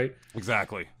flows right.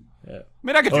 Exactly. Yeah. I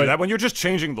mean, I could do that. When you're just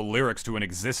changing the lyrics to an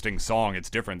existing song, it's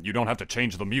different. You don't have to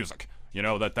change the music.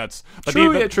 That's... But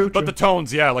true. But the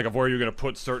tones, of where you're going to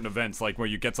put certain events, where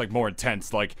you get, more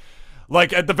intense,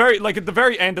 Like at the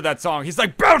very end of that song, he's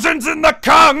like Belgians in the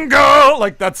Congo.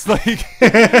 Like that's like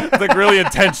it's like really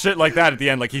intense shit like that at the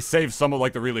end. Like he saves some of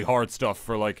like the really hard stuff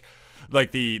for like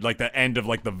the end of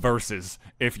like the verses,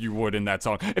 if you would, in that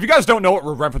song. If you guys don't know what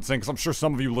we're referencing, because I'm sure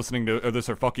some of you listening to this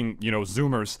are fucking, you know,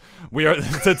 Zoomers.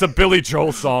 It's a Billy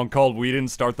Joel song called "We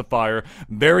Didn't Start the Fire."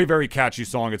 Very, very catchy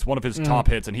song. It's one of his top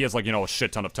hits, and he has like, you know, a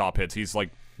shit ton of top hits. He's like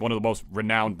one of the most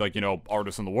renowned, like, you know,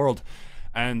 artists in the world.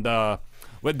 And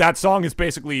that song is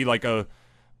basically like a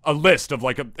list of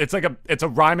like it's a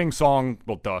rhyming song.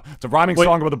 Well, it's a rhyming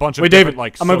song with a bunch of different, David,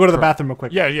 like. I'm gonna go to the bathroom real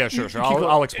quick. Yeah, sure.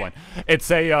 I'll explain. It's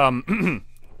a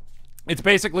it's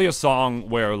basically a song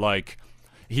where like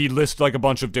he lists like a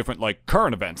bunch of different like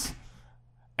current events.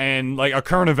 And like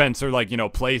current events are like, you know,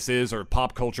 places or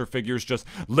pop culture figures, just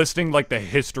listing like the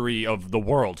history of the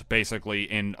world basically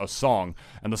in a song.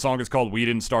 And the song is called "We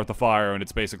Didn't Start the Fire," and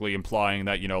it's basically implying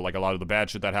that, you know, like a lot of the bad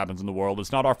shit that happens in the world,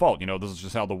 it's not our fault. You know, this is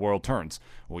just how the world turns.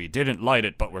 We didn't light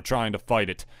it, but we're trying to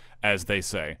fight it, as they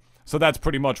say. So that's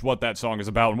pretty much what that song is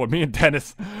about. And what me and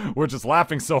Dennis were just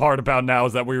laughing so hard about now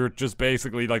is that we were just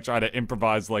basically like trying to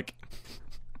improvise like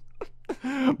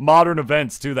modern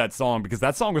events to that song, because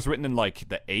that song was written in like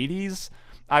the 80s,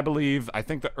 I believe. I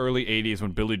think the early 80s,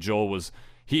 when Billy Joel was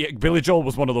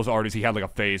one of those artists. He had like a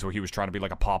phase where he was trying to be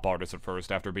like a pop artist at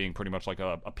first, after being pretty much like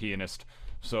a pianist.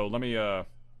 So let me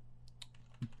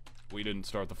 "We Didn't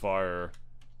Start the Fire"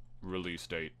 release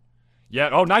date. Yeah,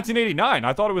 1989.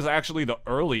 I thought it was actually the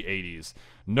early 80s.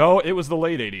 No, it was the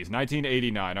late 80s,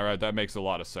 1989. All right, that makes a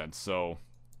lot of sense. So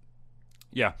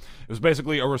yeah, it was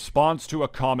basically a response to a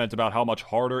comment about how much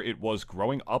harder it was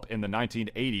growing up in the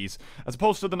 1980s as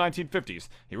opposed to the 1950s.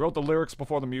 He wrote the lyrics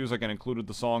before the music and included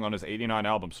the song on his 89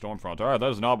 album, Stormfront. Alright, that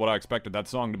is not what I expected that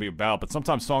song to be about, but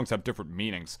sometimes songs have different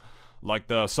meanings. Like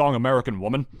the song "American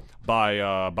Woman"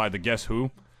 by the Guess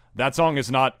Who. That song is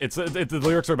not, the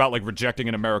lyrics are about like rejecting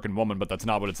an American woman, but that's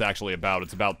not what it's actually about.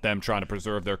 It's about them trying to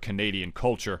preserve their Canadian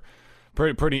culture.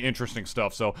 Pretty interesting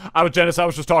stuff. So I was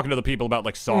just talking to the people about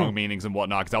like song meanings and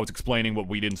whatnot, because I was explaining what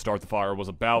 "We Didn't Start the Fire" was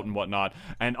about and whatnot.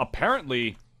 And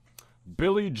apparently,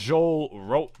 Billy Joel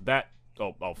wrote that.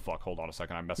 Oh fuck! Hold on a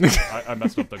second. I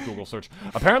messed up the Google search.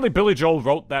 Apparently, Billy Joel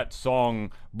wrote that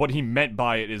song. What he meant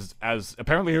by it is,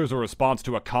 apparently it was a response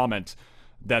to a comment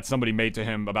that somebody made to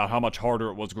him about how much harder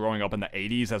it was growing up in the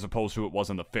 80s as opposed to it was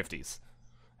in the 50s.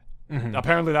 Mm-hmm.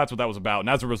 Apparently that's what that was about. And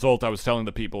as a result, I was telling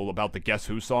the people about the Guess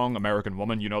Who song, "American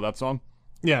Woman." You know that song?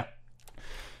 Yeah.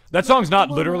 That song's not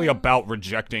literally about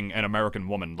rejecting an American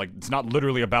woman. Like, it's not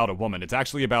literally about a woman. It's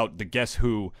actually about the Guess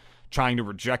Who trying to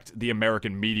reject the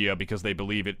American media because they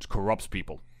believe it corrupts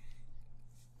people.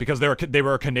 Because they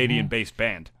were a Canadian-based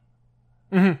band.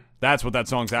 Mm-hmm. That's what that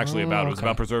song's actually about. It was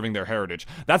about preserving their heritage.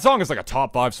 That song is like a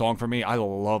top 5 song for me. I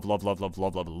love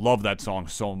that song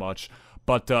so much.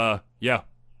 But, yeah.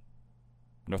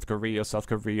 North Korea, South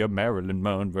Korea, Marilyn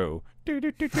Monroe.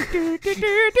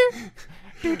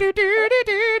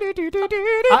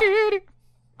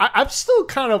 I'm still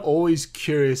kind of always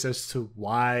curious as to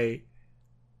why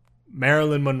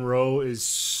Marilyn Monroe is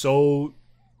so,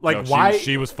 like, why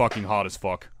she was fucking hot as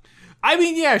fuck. I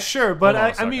mean, yeah, sure, but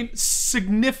I mean,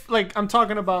 like, I'm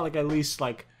talking about, like, at least,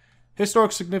 like,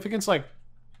 historic significance, like,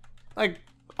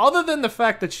 other than the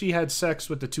fact that she had sex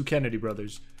with the 2 Kennedy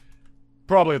brothers.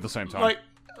 Probably at the same time. Like,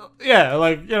 yeah,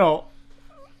 like, you know,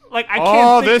 like, I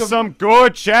can't think there's some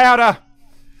good chowder.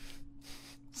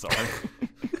 Sorry.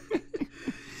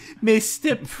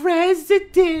 Mr.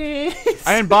 President.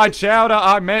 And by chowder,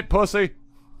 I meant pussy.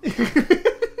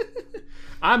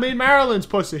 I mean Marilyn's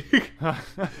pussy.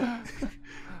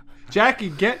 Jackie,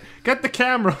 get the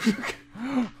camera.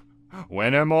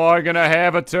 When am I gonna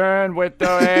have a turn with the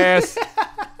ass?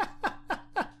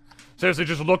 Seriously,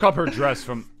 just look up her dress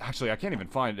from... Actually, I can't even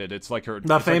find it. It's like her...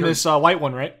 The famous white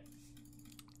one, right?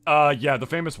 Yeah, the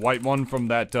famous white one from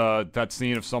that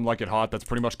scene of Some Like It Hot that's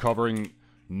pretty much covering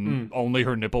only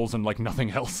her nipples and, like,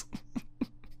 nothing else.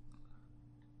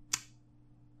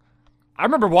 I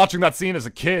remember watching that scene as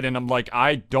a kid, and I'm like,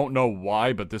 I don't know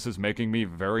why, but this is making me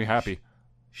very happy.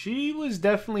 She was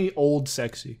definitely old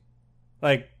sexy.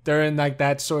 Like, during, like,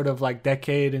 that sort of, like,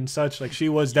 decade and such, like, she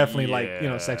was definitely, like, you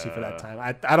know, sexy for that time.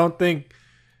 I don't think...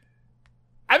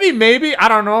 I mean, maybe, I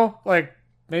don't know, like,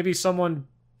 maybe someone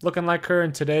looking like her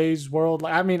in today's world.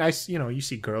 Like, I mean, you know, you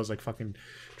see girls, like, fucking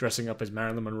dressing up as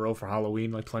Marilyn Monroe for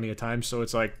Halloween, like, plenty of times, so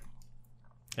it's like,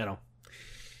 you know.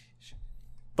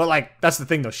 But, like, that's the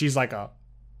thing, though. She's, like, a...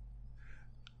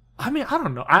 I mean, I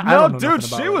don't know. I don't know dude,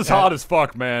 she was hot as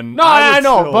fuck, man. No, I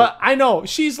know, but I know.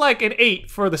 She's like an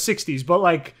 8 for the 60s, but,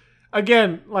 like,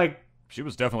 again, like, She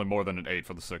was definitely more than an 8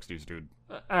 for the 60s, dude.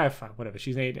 Fine, whatever.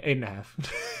 She's an 8.5.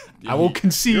 I will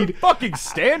concede. Your fucking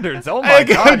standards. Oh my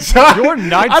god. Your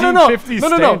 1950s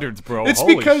standards, bro. It's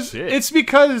Holy because shit. it's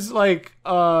because like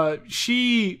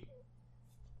she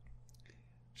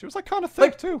was like kind of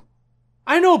thick too.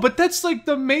 I know, but that's like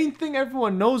the main thing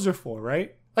everyone knows her for,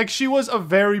 right? Like she was a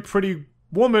very pretty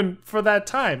woman for that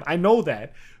time. I know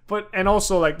that. But and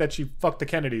also like that she fucked the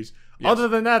Kennedys. Yes. Other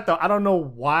than that, though, I don't know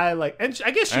why. Like, and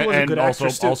I guess she was a good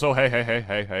actress too. Also, hey,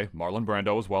 Marlon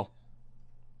Brando as well.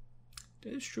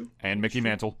 That is true. And Mickey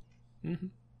Mantle. Mm-hmm.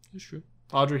 It's true.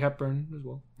 Audrey Hepburn as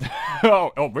well.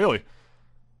 oh, really?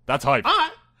 That's hype.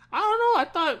 I don't know. I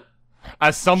thought.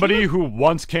 As somebody who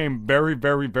once came very,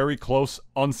 very, very close,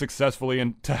 unsuccessfully,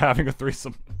 into having a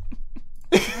threesome.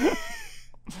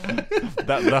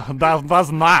 That's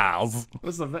nice.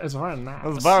 It's very nice.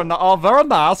 It's very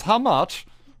nice. How much?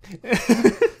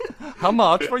 How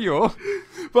much for you?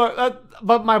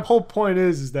 But my whole point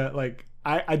is that like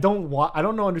I don't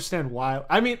understand why.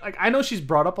 I mean, like I know she's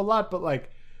brought up a lot, but like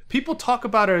people talk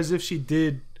about her as if she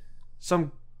did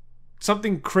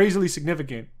something crazily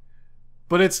significant.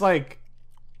 But it's like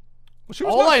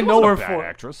all I know her for.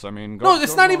 Actress. I mean,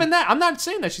 it's not even that. I'm not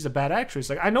saying that she's a bad actress.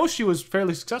 Like I know she was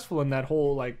fairly successful in that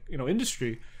whole like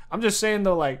industry. I'm just saying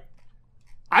though, like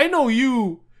I know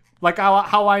you. Like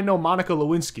how I know Monica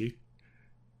Lewinsky.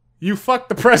 You fucked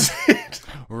the president.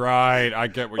 Right, I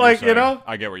get what you're saying.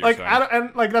 I get what you're saying.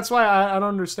 And like that's why I don't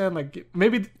understand. Like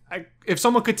maybe if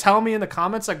someone could tell me in the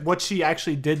comments like what she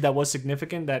actually did that was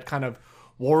significant, that kind of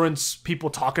warrants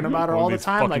people talking about her all the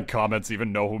time. Like comments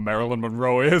even know who Marilyn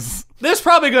Monroe is. There's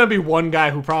probably gonna be one guy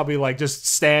who probably like just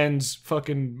stands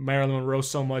fucking Marilyn Monroe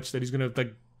so much that he's gonna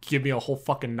like give me a whole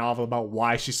fucking novel about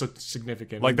why she's so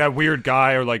significant. Like that weird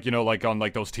guy, or like like on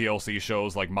like those TLC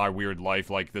shows, like My Weird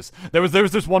Life, like this. There was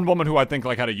this one woman who I think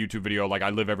like had a YouTube video, like I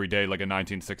live every day like a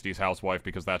 1960s housewife,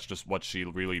 because that's just what she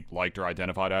really liked or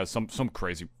identified as. Some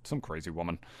crazy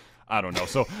woman. I don't know.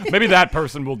 So maybe that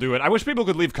person will do it. I wish people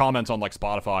could leave comments on like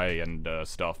Spotify and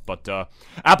stuff, but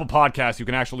Apple Podcasts, you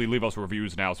can actually leave us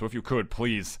reviews now. So if you could,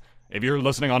 please, if you're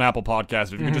listening on Apple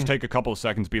Podcasts, if you could just take a couple of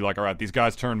seconds, be like, all right, these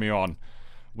guys turned me on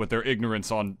with their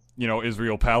ignorance on,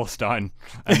 Israel, Palestine,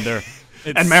 and their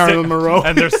and Marilyn Monroe,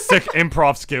 and their sick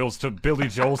improv skills to Billy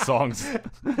Joel songs.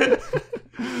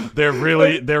 They're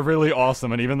really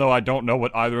awesome. And even though I don't know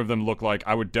what either of them look like,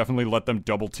 I would definitely let them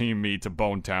double team me to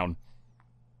Bone Town.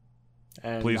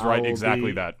 And please write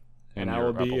exactly that. And I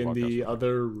will be in the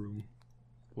other room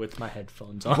with my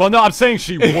headphones on. Well, no, I'm saying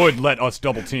she would let us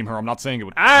double team her. I'm not saying it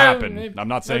would happen. I'm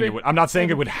not saying it would. I'm not saying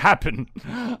it would happen.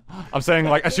 I'm saying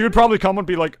like she would probably come and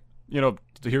be like, to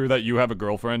hear that you have a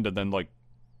girlfriend and then like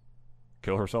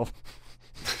kill herself.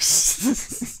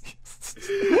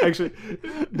 Actually,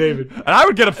 David, and I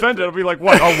would get offended. I'd be like,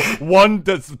 what? Oh,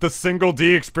 the single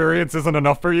D experience isn't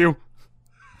enough for you?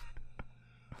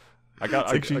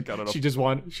 She just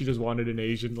wanted an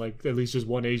Asian, like at least just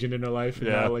one Asian in her life. And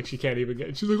now, like she can't even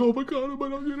get. She's like, oh my god, am I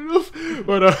not good enough?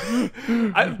 But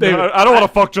I don't want to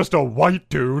fuck just a white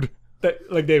dude.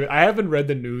 David, I haven't read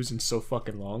the news in so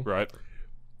fucking long. Right.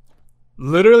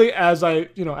 Literally, as I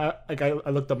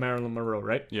looked up Marilyn Monroe,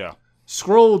 right? Yeah.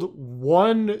 Scrolled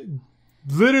one,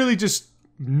 literally just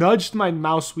nudged my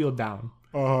mouse wheel down.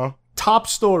 Top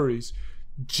stories.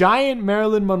 Giant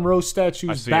Marilyn Monroe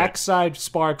statues, backside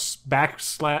sparks,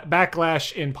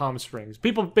 backlash in Palm Springs.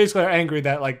 People basically are angry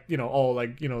that,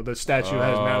 the statue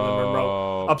has Marilyn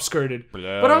Monroe upskirted.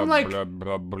 But I'm like,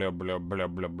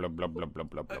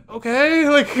 okay,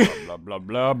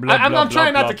 I'm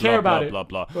trying not to care about it.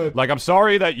 Like, I'm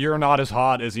sorry that you're not as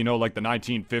hot as, the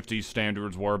 1950s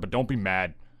standards were, but don't be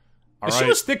mad. She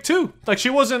was thick too. Like, she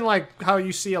wasn't like how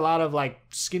you see a lot of, like,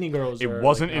 skinny girls. It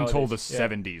wasn't until the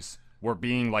 70s. Where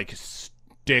being like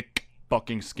stick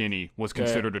fucking skinny was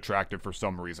considered attractive for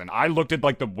some reason. I looked at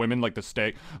like the women, like the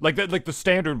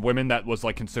standard women that was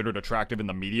like considered attractive in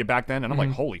the media back then, and I'm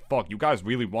like, holy fuck, you guys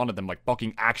really wanted them like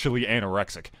fucking actually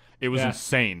anorexic. It was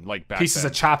insane. Like back pieces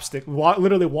of chopstick,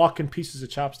 literally walking pieces of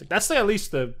chopstick. That's at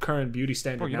least the current beauty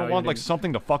standard. Bro, you don't want like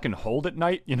something to fucking hold at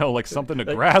night, like something to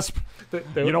grasp.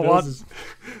 You don't want.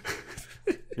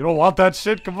 You don't want that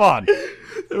shit. Come on.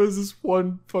 There was this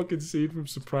one fucking scene from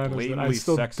Sopranos that I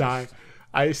still die.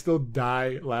 I still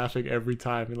die laughing every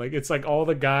time. And like it's like all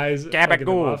the guys,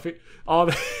 all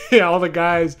the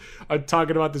guys are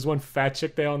talking about this one fat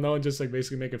chick they all know and just like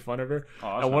basically making fun of her.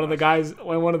 And one of the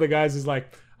guys is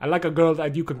like, I like a girl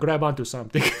that you can grab onto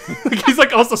something. Like, he's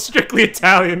like also strictly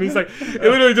Italian. He's like, he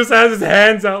literally just has his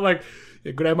hands out like,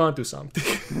 grab onto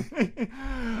something.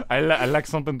 I like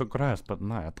something to grasp, but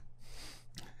not.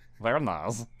 Very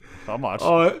nice. How much?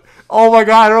 Oh my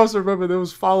god! I also remember it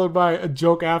was followed by a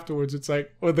joke afterwards. It's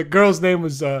like, well, the girl's name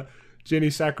was Ginny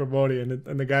Sacramone,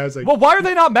 and the guy was like, well, why are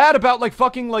they not mad about like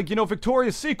fucking like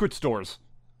Victoria's Secret stores?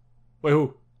 wait,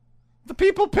 who? The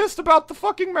people pissed about the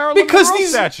fucking Marilyn Monroe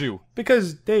statue.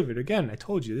 Because David, again, I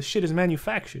told you this shit is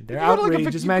manufactured. Their You go to,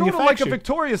 outrage is you go to manufactured. like a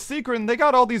Victoria's Secret, and they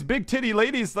got all these big titty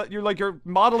ladies that you're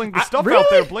modeling the stuff really? out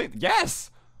there.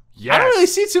 Yes. Yes. I don't really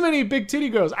see too many big titty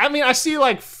girls. I mean, I see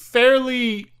like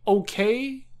fairly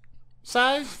okay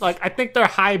size. Like I think they're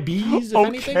high B's. If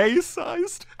anything. Okay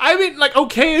sized. I mean, like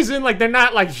okay as in like they're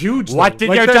not like huge. What though. did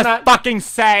Like, you they're just not- fucking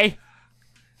say?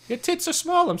 Your tits are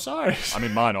small. I'm sorry. I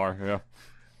mean, mine are. Yeah.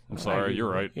 I'm sorry. You're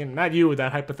right. Not you with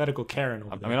that hypothetical Karen.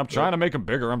 Over there. I mean, I'm trying to make them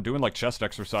bigger. I'm doing like chest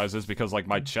exercises because like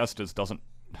my chest doesn't.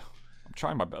 I'm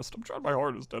trying my best. I'm trying my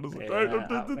hardest, Dennis. You don't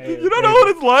know what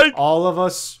it's like. All of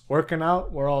us working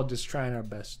out, we're all just trying our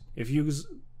best. If you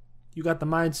got the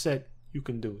mindset, you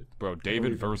can do it. Bro,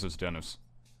 David versus Dennis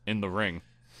in the ring,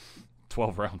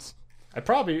 12 rounds. I'd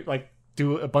probably like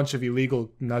do a bunch of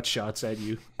illegal nut shots at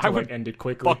you. I would end it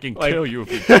quickly. Fucking kill you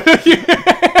if you.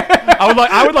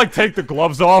 I would like take the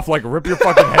gloves off, like rip your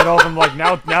fucking head off, and like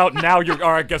now you're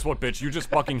all right. Guess what, bitch? You just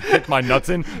fucking hit my nuts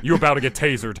in. You're about to get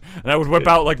tasered, and I would whip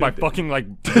out like my fucking like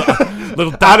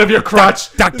little out of your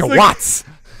crotch, Dr. Watts.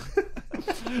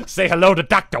 Say hello to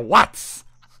Dr. Watts.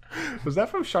 Was that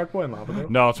from Shark Boy and Lava Girl?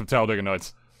 No, it's from Talladega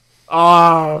Nights.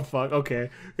 Oh fuck.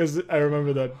 Okay, because I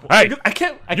remember that. Hey, I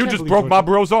can't. You just broke my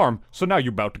bro's arm, so now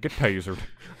you're about to get tasered.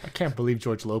 I can't believe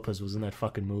George Lopez was in that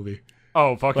fucking movie.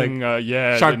 Oh, fucking,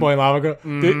 yeah. Shark Boy and Lava Girl.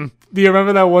 Do you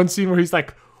remember that one scene where he's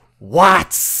like,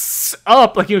 "What's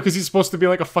up?" Like, because he's supposed to be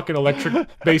like a fucking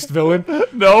electric-based villain.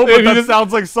 No, but that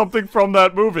sounds like something from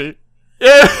that movie.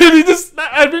 Yeah, and he just,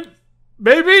 I mean,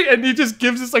 maybe, and he just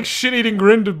gives this like shit-eating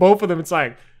grin to both of them. It's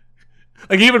like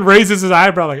he even raises his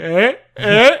eyebrow, like,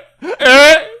 That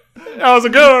was a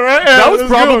good one, right? That was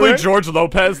probably good one, right? George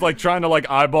Lopez, like, trying to, like,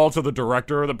 eyeball to the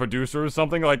director or the producer or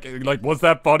something. Like, was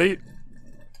that funny?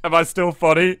 Am I still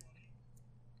funny?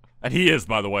 And he is,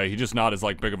 by the way. He's just not as,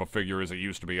 like, big of a figure as he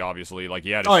used to be, obviously. Like, he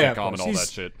had his sitcom and all that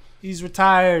shit. He's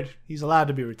retired. He's allowed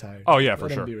to be retired. Oh, yeah, for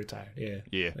Let sure. him be retired, yeah.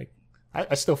 Yeah. Like,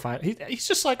 I still find, he's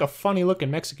just like a funny-looking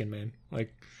Mexican man.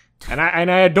 Like, and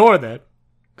I adore that.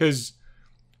 Because...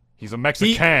 He's a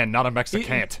Mexican, not a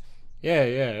Mexicant. Yeah.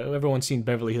 Everyone's seen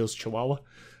Beverly Hills Chihuahua.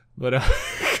 But,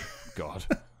 God.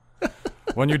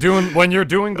 When you're doing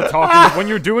the talking, when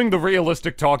you're doing the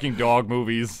realistic talking dog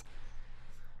movies,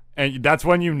 and that's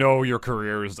when you know your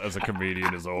career as a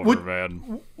comedian is over,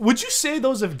 man. Would you say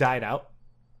those have died out?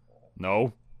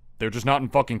 No, they're just not in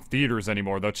fucking theaters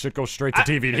anymore. That shit goes straight to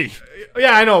DVD.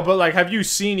 Yeah, I know, but like, have you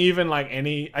seen even like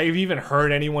any? I've even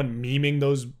heard anyone memeing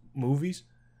those movies.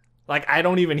 Like, I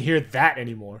don't even hear that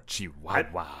anymore.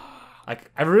 Chihuahua.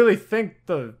 I really think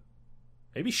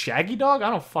maybe Shaggy Dog? I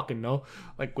don't fucking know.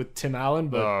 Like with Tim Allen,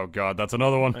 but Oh god, that's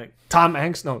another one. like Tom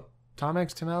Hanks, Tim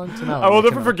Allen. I will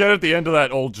never forget at the end of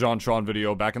that old John Tron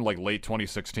video back in like late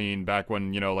 2016, back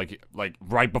when, like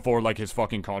right before like his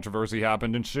fucking controversy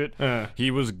happened and shit.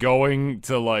 He was going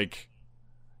to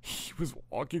he was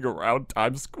walking around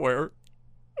Times Square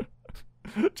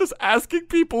just asking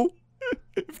people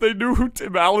if they knew who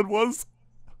Tim Allen was.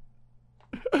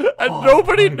 And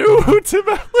nobody knew who Tim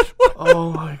Allen was.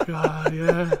 Oh my god,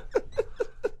 yeah.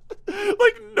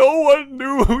 Like, no one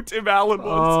knew who Tim Allen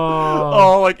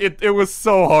was. It was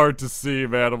so hard to see,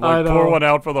 man. I'm like, pour one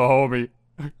out for the homie.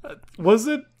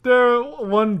 Wasn't there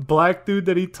one black dude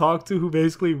that he talked to who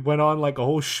basically went on like a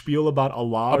whole spiel about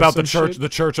Allah? About or the some church, shit? the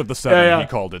Church of the Seven, Yeah. he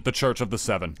called it. The Church of the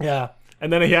Seven. Yeah.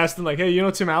 And then he asked him, like, hey, you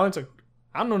know Tim Allen? It's like,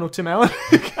 I don't know no Tim Allen.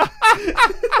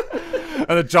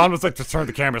 And then John was like, just turned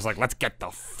the cameras like, let's get the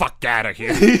fuck out of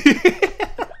here. This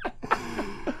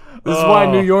is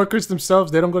why New Yorkers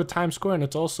themselves, they don't go to Times Square. And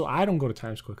it's also, I don't go to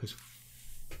Times Square because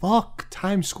fuck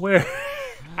Times Square.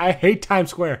 I hate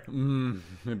Times Square.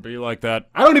 It'd be like that.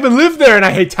 I don't even live there and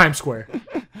I hate Times Square.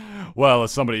 Well,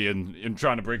 as somebody in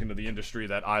trying to break into the industry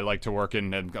that I like to work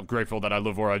in, and I'm grateful that I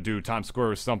live where I do, Times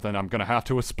Square is something I'm going to have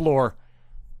to explore.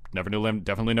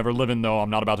 Definitely never live in, though. I'm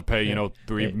not about to pay,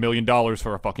 $3 million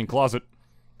for a fucking closet.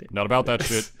 Not about that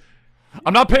shit.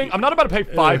 I'm not about to pay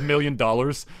 $5 million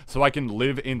so I can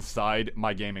live inside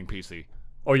my gaming PC.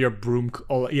 Or your broom.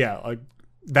 Like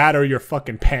that or your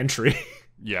fucking pantry.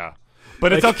 Yeah.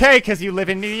 But it's okay because you live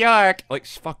in New York. Like,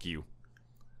 fuck you.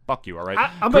 Fuck you, all right?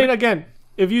 I mean, again,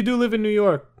 if you do live in New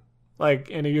York,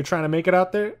 and you're trying to make it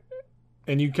out there,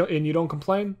 and you don't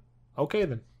complain, okay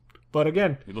then. But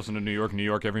again, you listen to New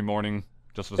York every morning,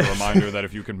 just as a reminder that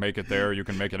if you can make it there, you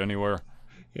can make it anywhere.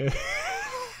 Yeah.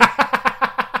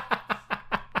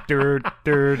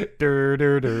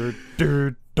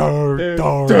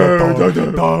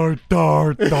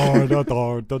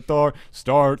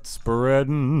 Start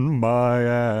spreading my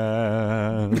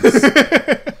ass.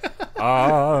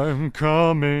 I'm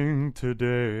coming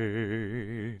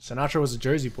today. Sinatra was a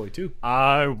Jersey boy too.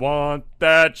 I want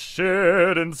that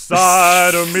shit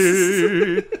inside of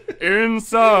me,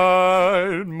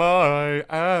 inside my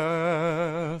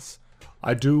ass.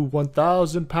 I do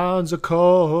 1,000 pounds of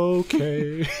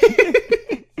cocaine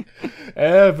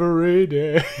every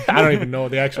day. I don't even know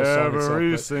the actual song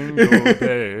every itself, single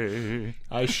day.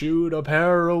 I shoot up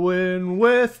heroin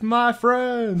with my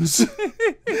friends.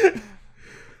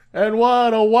 And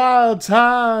what a wild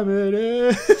time it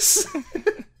is.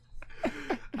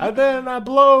 And then I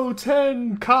blow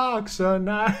 10 cocks a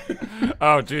night.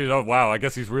 Oh, geez. Oh, wow. I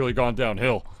guess he's really gone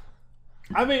downhill.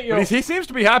 I mean, But he seems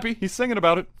to be happy. He's singing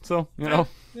about it. So, you know.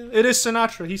 it is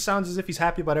Sinatra. He sounds as if he's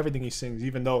happy about everything he sings,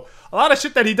 even though a lot of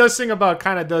shit that he does sing about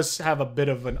kind of does have a bit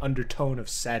of an undertone of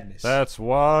sadness. That's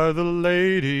why the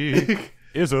lady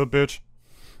is a bitch.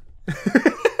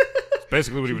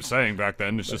 Basically what he was saying back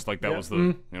then. It's just like that was the,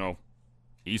 you know,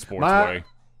 esports way.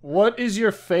 What is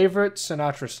your favorite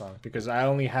Sinatra song? Because I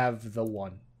only have the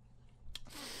one.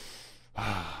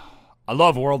 I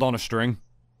love World on a String.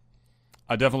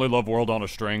 I definitely love World on a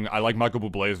String. I like Michael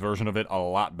Bublé's version of it a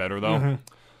lot better, though.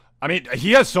 I mean,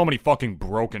 he has so many fucking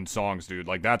broken songs, dude.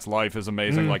 Like, That's Life is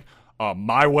amazing. Like,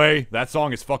 My Way, that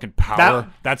song is fucking power.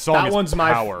 That song is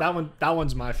power. That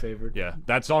one's my favorite. Yeah,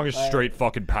 that song is straight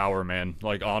fucking power, man.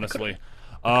 Like, honestly.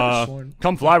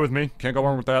 Come Fly With Me. Can't go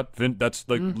wrong with that. That's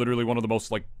like literally one of the most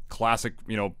like classic,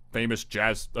 you know, famous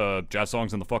jazz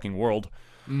songs in the fucking world.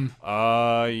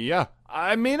 Yeah.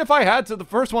 I mean, if I had to, the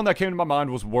first one that came to my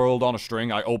mind was World on a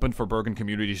String. I opened for Bergen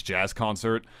Community's jazz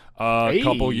concert a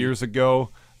couple years ago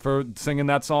for singing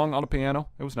that song on a piano.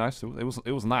 It was nice.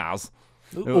 It was nice.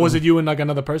 Was it you and like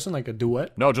another person, like a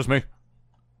duet? No, just me.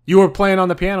 You were playing on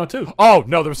the piano too. Oh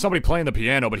no, there was somebody playing the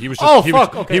piano, but he was just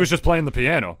he was just playing the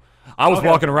piano. I was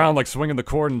walking around like swinging the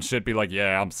chord and shit, be like,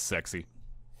 yeah, I'm sexy.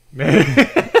 Yeah,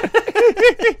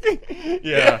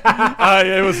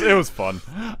 it was fun.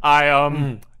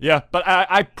 Yeah, but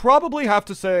I probably have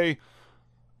to say,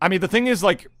 I mean, the thing is,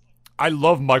 like, I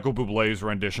love Michael Bublé's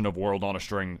rendition of World on a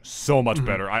String so much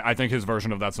better. I think his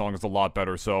version of that song is a lot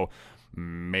better. So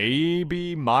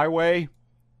maybe My Way,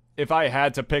 if I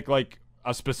had to pick like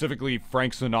a specifically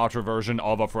Frank Sinatra version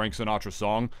of a Frank Sinatra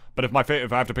song. But if I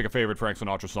have to pick a favorite Frank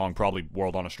Sinatra song, probably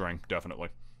World on a String, definitely.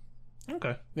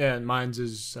 Okay. Yeah, and mine's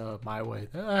is My Way.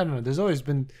 I don't know. There's always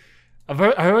been. I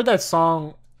heard that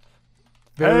song.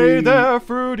 Hey there,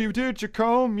 Fruity, did you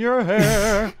comb your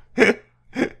hair?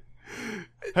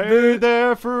 Hey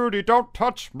there, Fruity, don't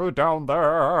touch me down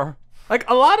there. Like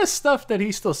a lot of stuff that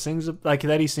he still sings, like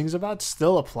that he sings about,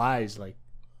 still applies like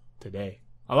today.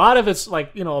 A lot of it's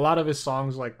like, you know, a lot of his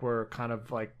songs like were kind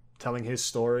of like telling his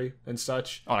story and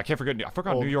such. Oh, I forgot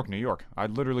New York, New York. I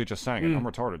literally just sang it. I'm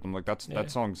retarded. I'm like,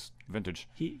 that song's vintage.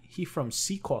 He from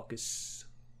Sea Caucus.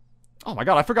 Oh my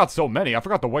god, I forgot so many. I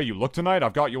forgot The Way You Look Tonight.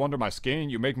 I've Got You Under My Skin.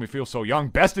 You Make Me Feel So Young.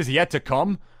 Best Is Yet to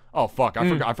Come. Oh fuck,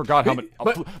 I forgot how many.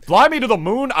 Fly Me to the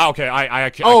Moon. Okay, I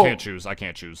can't choose. I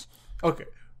can't choose. Okay,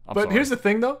 but sorry. Here's the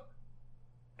thing though,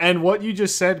 and what you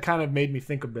just said kind of made me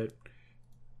think a bit.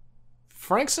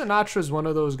 Frank Sinatra is one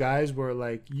of those guys where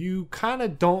like you kind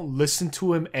of don't listen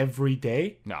to him every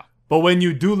day. No. But when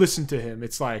you do listen to him,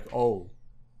 it's like, oh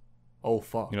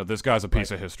fuck. You know, this guy's a piece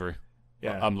of history.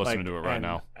 Yeah, I'm listening to it right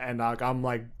now, and like I'm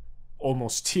like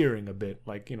almost tearing a bit,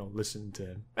 like, you know, listening to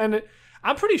him. And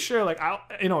I'm pretty sure, like,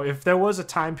 if there was a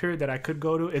time period that I could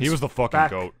go to, he was the fucking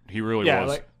GOAT. He really was.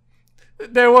 Like,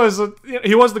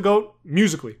 he was the GOAT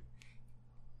musically.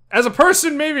 As a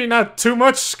person, maybe not too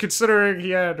much, considering he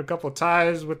had a couple of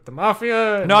ties with the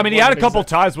mafia. No, I mean, he had a couple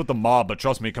ties with the mob, but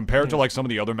trust me, compared to, like, some of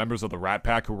the other members of the Rat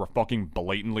Pack who were fucking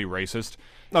blatantly racist.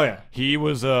 Oh, yeah. He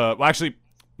was, well, actually,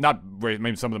 not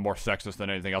maybe some of them more sexist than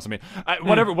anything else. I mean,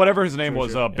 whatever his name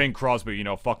was, Bing Crosby, you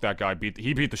know, fuck that guy.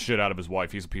 He beat the shit out of his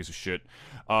wife. He's a piece of shit.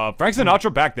 Frank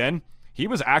Sinatra back then, he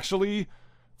was actually,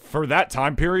 for that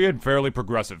time period, fairly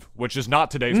progressive, which is not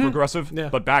today's progressive,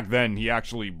 but back then he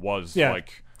actually was,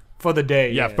 like... For the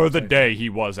day. Yeah, for the day he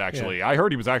was actually. Yeah. I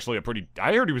heard he was actually a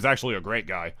great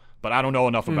guy, but I don't know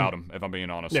enough about him, if I'm being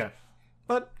honest. Yeah.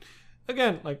 But,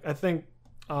 again, like, I think...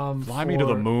 Fly Me to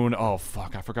the Moon. Oh,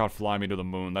 fuck. I forgot Fly Me to the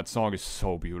Moon. That song is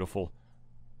so beautiful.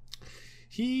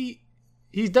 He's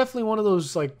definitely one of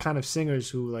those, like, kind of singers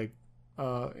who, like,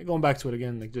 going back to it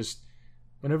again, like, just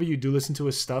whenever you do listen to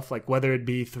his stuff, like, whether it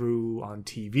be through on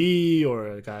TV or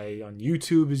a guy on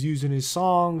YouTube is using his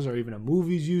songs or even a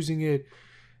movie's using it,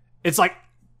 it's like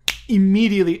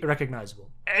immediately recognizable.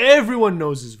 Everyone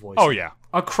knows his voice. Oh, yeah.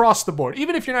 Across the board.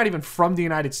 Even if you're not even from the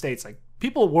United States, like,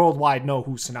 people worldwide know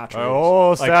who Sinatra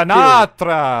Oh, is. Like,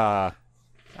 Sinatra.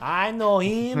 I know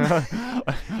him.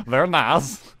 Very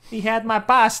nice. He had my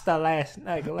pasta last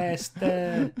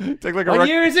Take like what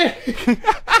year is it?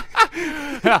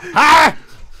 Ah!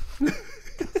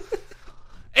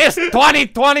 It's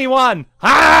 2021.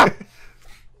 Ah!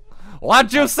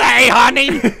 What'd you say,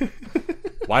 honey?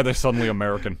 Why are they suddenly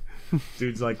American?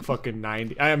 Dude's like fucking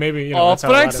 90. Maybe, you know, Oh, that's how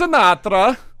Frank a lot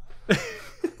Sinatra.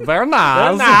 Very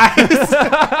nice.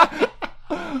 nice.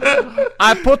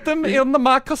 I put them in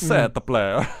my cassette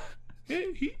player.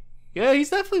 Yeah, he's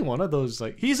definitely one of those,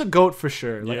 like, he's a GOAT for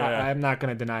sure. Like, Yeah. I'm not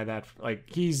gonna deny that. Like,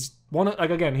 he's one of,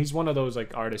 like, again, he's one of those,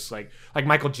 like, artists, like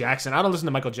Michael Jackson. I don't listen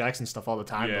to Michael Jackson stuff all the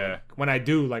time. Yeah. But, like, when I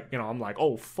do, like, you know, I'm like,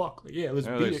 oh fuck, like, yeah, let's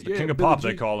beat it. The Yeah, king of Billie pop,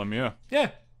 Jean. they call him, yeah. Yeah,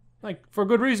 like, for a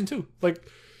good reason too. Like,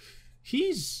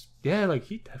 he's, yeah, like,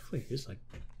 he definitely is, like,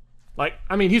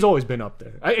 I mean, he's always been up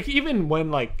there. Even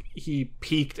when, like, he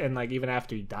peaked and, like, even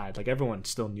after he died, like, everyone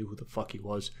still knew who the fuck he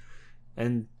was.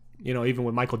 And, you know, even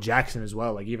with Michael Jackson as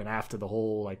well, like, even after the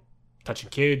whole, like, touching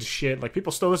kids shit, like,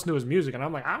 people still listen to his music, and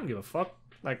I'm like, I don't give a fuck.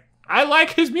 Like, I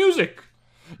like his music.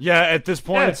 Yeah, at this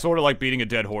point, Yeah. it's sort of like beating a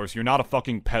dead horse. You're not a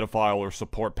fucking pedophile or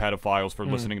support pedophiles for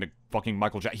listening to fucking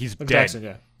Michael Jackson. He's dead.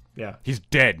 Jackson, yeah. He's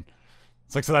dead.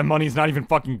 It's like, so that money's not even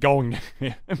fucking going.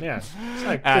 Yeah. It's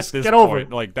like, At just this get over point,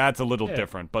 it. like, that's a little Yeah.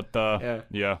 different. But,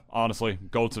 yeah, honestly,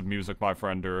 goats of music, my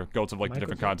friend, or goats of, like, the Michael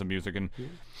different kinds of music. And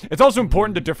it's also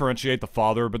important to differentiate the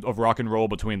father of rock and roll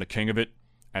between the king of it,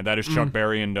 and that is Chuck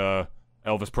Berry and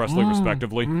Elvis Presley,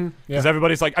 respectively. Because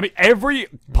everybody's like, I mean, every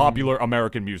popular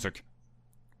American music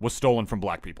was stolen from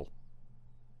black people.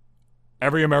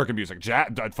 Every American music.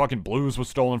 Fucking blues was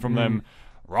stolen from them.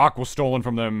 Rock was stolen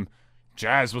from them.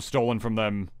 Jazz was stolen from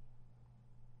them.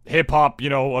 Hip hop, you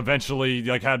know, eventually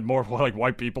like had more like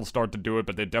white people start to do it,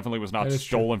 but it definitely was not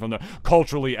stolen from them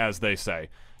culturally, as they say.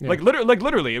 Yeah. Like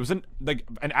literally, it was an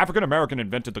African American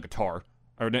invented the guitar,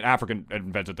 or an African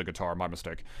invented the guitar. My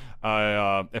mistake,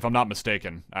 if I'm not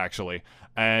mistaken, actually.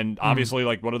 And obviously,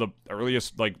 like one of the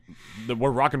earliest, like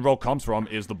where rock and roll comes from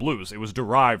is the blues. It was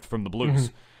derived from the blues,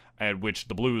 and which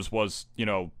the blues was, you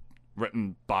know,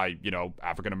 written by, you know,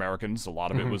 African Americans. A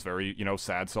lot of it was very, you know,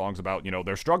 sad songs about, you know,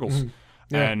 their struggles.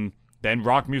 Yeah. And then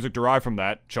rock music derived from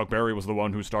that. Chuck Berry was the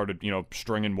one who started, you know,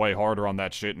 stringing way harder on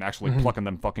that shit and actually plucking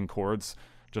them fucking chords,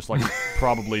 just like he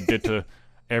probably did to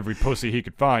every pussy he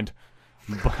could find.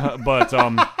 But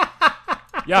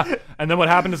yeah. And then what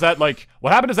happened is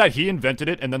that he invented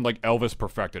it, and then like Elvis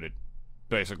perfected it,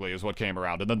 basically, is what came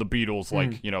around. And then the Beatles,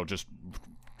 like, you know, just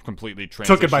completely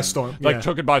Took it by storm.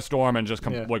 Took it by storm and just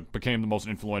like became the most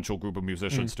influential group of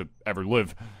musicians to ever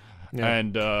live.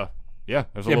 And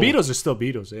there's a little, Beatles are still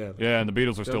Beatles. and the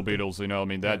Beatles are still Beatles. You know, I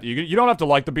mean, that you don't have to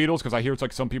like the Beatles, because I hear it's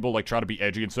like some people like try to be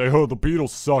edgy and say, oh, the Beatles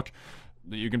suck.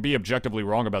 You can be objectively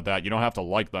wrong about that. You don't have to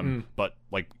like them, but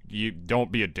like, you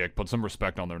don't be a dick. Put some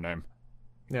respect on their name.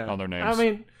 Yeah, on their names. I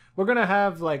mean, we're gonna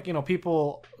have, like, you know,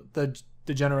 people, the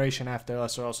generation after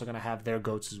us are also gonna have their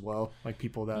goats as well, like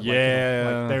people that like, you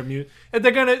know, like their music.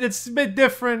 It's a bit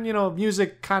different, you know.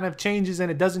 Music kind of changes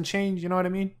and it doesn't change. You know what I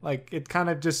mean? Like, it kind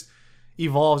of just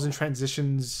evolves and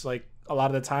transitions, like, a lot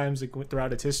of the times, like,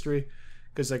 throughout its history.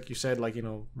 Because, like you said, like, you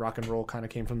know, rock and roll kind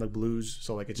of came from the blues,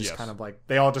 so like it just kind of like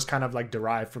they all just kind of like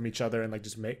derive from each other and like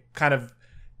just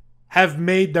have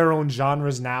made their own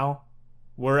genres now.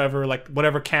 Wherever, like,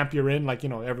 whatever camp you're in, like, you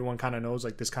know, everyone kind of knows,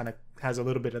 like, this kind of has a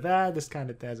little bit of that, this kind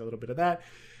of has a little bit of that.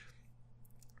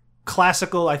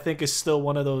 Classical, I think, is still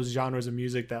one of those genres of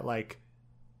music that, like,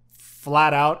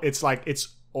 flat out, it's like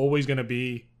it's always gonna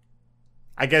be,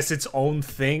 I guess, its own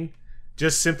thing,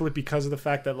 just simply because of the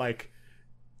fact that, like,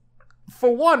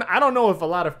 for one, I don't know if a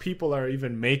lot of people are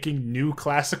even making new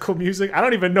classical music. I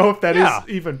don't even know if that is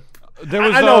even. There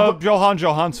was I know, but Johan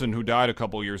Johansson, who died a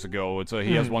couple years ago.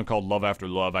 He has one called Love After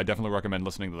Love. I definitely recommend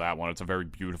listening to that one. It's a very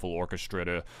beautiful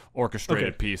orchestrated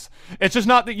piece. It's just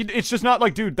not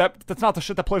like, dude, that's not the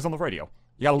shit that plays on the radio.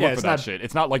 You gotta look for that shit.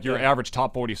 It's not like your average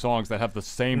top 40 songs that have the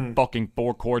same fucking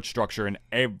 4-chord structure in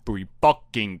every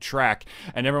fucking track,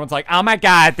 and everyone's like, oh my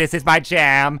god, this is my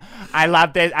jam. I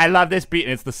love this beat,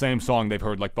 and it's the same song they've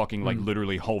heard like fucking like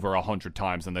literally over 100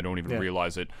 times, and they don't even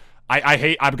realize it.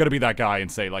 I'm gonna be that guy and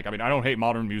say, like, I mean, I don't hate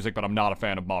modern music, but I'm not a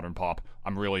fan of modern pop.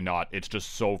 I'm really not. It's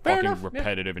just so fucking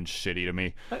repetitive and shitty to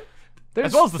me.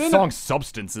 As well as the song's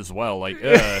substance as well. Like,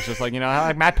 it's just like, you know,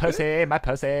 like, my pussy, my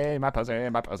pussy, my pussy,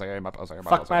 my pussy, my pussy, my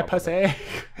fuck my pussy.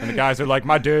 And the guys are like,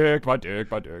 my dick, my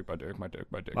dick, my dick, my dick, my dick,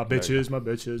 my dick. My bitches, my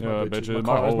bitches, my bitches,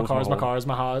 my cars, my cars,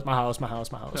 my house, my house, my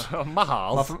house, my house. My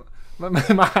house.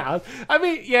 My house. I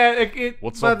mean, yeah.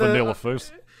 What's up, Vanilla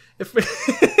Fist?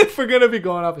 If we're gonna be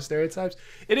going off of stereotypes,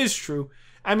 it is true.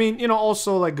 I mean, you know,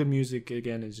 also like good music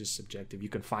again is just subjective. You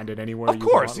can find it anywhere. Of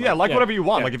course, you want. like whatever you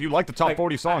want. Yeah. Like if you like the top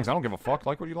 40 songs, I don't give a fuck.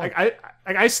 Like what you like.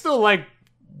 I still like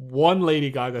one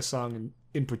Lady Gaga song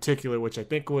in particular, which I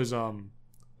think was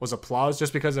Applause,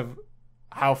 just because of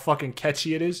how fucking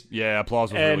catchy it is. Yeah,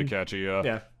 Applause was really catchy.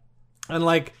 Yeah, and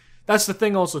like that's the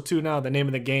thing also too. Now the name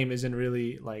of the game isn't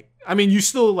really like. I mean, you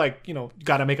still like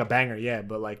gotta make a banger, yeah,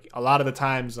 but like a lot of the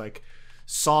times like.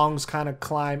 Songs kind of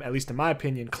climb, at least in my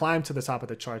opinion, climb to the top of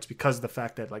the charts because of the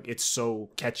fact that like it's so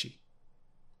catchy.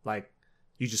 Like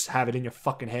you just have it in your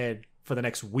fucking head for the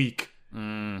next week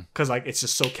because like it's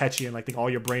just so catchy and like all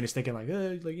your brain is thinking like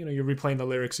you're replaying the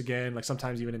lyrics again. Like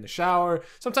sometimes even in the shower,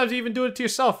 sometimes you even do it to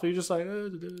yourself. You're just like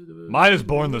Mine is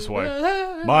Born This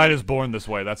Way. Mine is Born This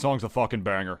Way. That song's a fucking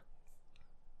banger.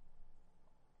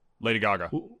 Lady Gaga.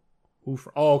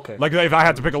 Oh, okay. Like, if I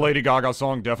had to pick a Lady Gaga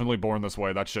song, definitely Born This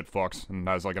Way. That shit fucks and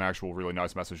has, like, an actual really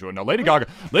nice message to it. Now, Lady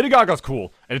Gaga's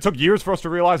cool. And it took years for us to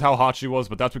realize how hot she was,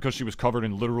 but that's because she was covered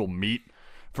in literal meat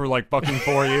for, like, fucking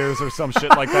 4 years or some shit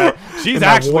like that. She's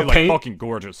actually, like, fucking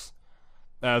gorgeous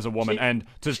as a woman. And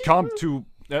to come to...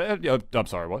 I'm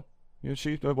sorry, what?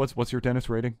 What's your dentist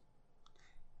rating?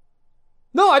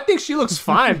 No, I think she looks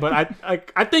fine, but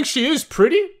I think she is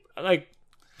pretty. Like...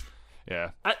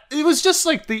 Yeah, it was just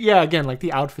like again, like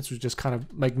the outfits was just kind of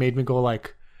like made me go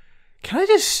like, can I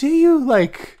just see you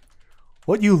like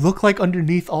what you look like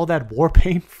underneath all that war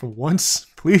paint for once,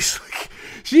 please? Like,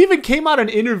 she even came out in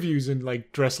interviews and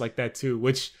like dressed like that too,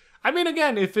 which I mean,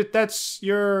 again, if that's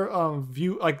your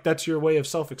view, like that's your way of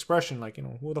self-expression, like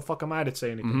who the fuck am I to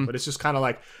say anything? Mm-hmm. But it's just kind of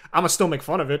like I'ma still make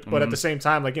fun of it, but at the same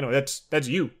time, like that's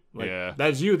you, like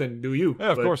that's you, then do you?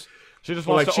 Yeah, of course. She just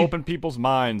wants to open people's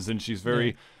minds, and she's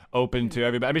very. Open to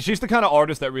everybody. I mean, she's the kind of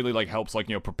artist that really like helps like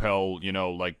propel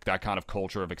like that kind of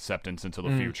culture of acceptance into the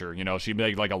future. She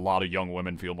made like a lot of young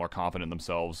women feel more confident in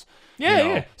themselves.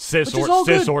 Cis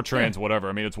or trans, whatever.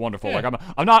 I mean, it's wonderful. Like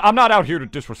I'm not out here to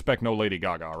disrespect no Lady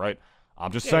Gaga, right?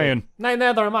 I'm just saying.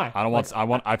 Neither am I. I don't want. I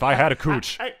want. If I had a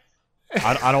cooch,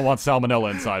 I don't want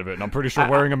salmonella inside of it, and I'm pretty sure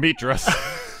wearing a meat dress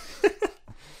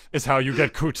is how you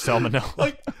get cooch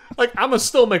salmonella. Like I'ma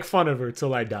still make fun of her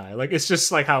till I die. Like it's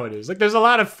just like how it is. Like there's a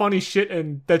lot of funny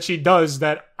shit that she does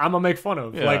that I'ma make fun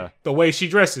of. Yeah. Like the way she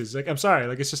dresses. Like I'm sorry.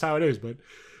 Like it's just how it is. But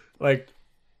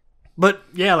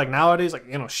yeah. Like nowadays, like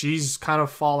she's kind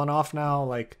of fallen off now.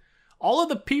 Like all of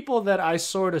the people that I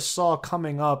sort of saw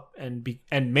coming up and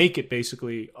make it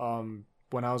basically.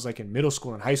 When I was like in middle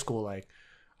school and high school, like.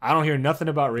 I don't hear nothing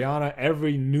about Rihanna.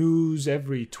 Every news,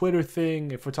 every Twitter thing,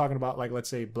 if we're talking about, like, let's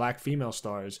say, black female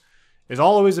stars, has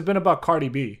always been about Cardi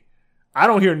B. I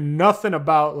don't hear nothing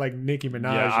about, like, Nicki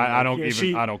Minaj.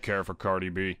 Yeah, I don't care for Cardi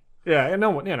B. Yeah, and no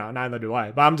one, neither do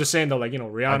I. But I'm just saying, though, like,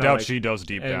 Rihanna. I doubt she does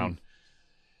deep down.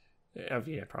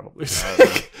 Yeah, probably.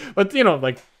 But,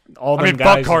 like, all them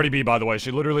guys. Fuck Cardi B, by the way.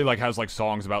 She literally, like, has, like,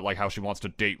 songs about, like, how she wants to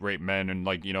date rape men and,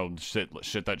 like,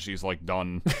 shit that she's, like,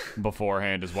 done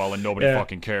beforehand as well, and nobody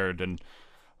fucking cared.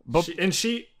 The thing,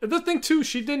 too,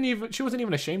 she wasn't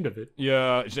even ashamed of it.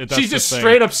 Yeah. She just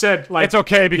straight up said, like... It's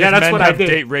okay, because men have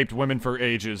date-raped women for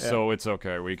ages, so it's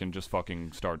okay. We can just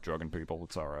fucking start drugging people.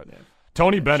 It's all right. Yeah.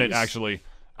 Tony Bennett, actually...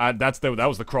 that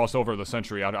was the crossover of the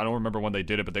century. I don't remember when they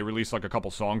did it, but they released, like, a couple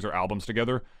songs or albums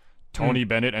together. Tony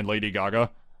Bennett and Lady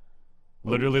Gaga.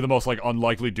 Literally the most like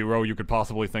unlikely duo you could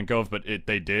possibly think of, but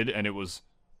they did, and it was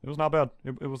not bad.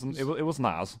 It was nice.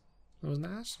 It was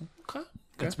nice. Okay.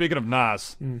 And speaking of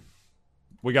nice,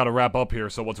 we got to wrap up here.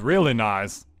 So what's really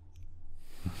nice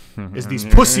is these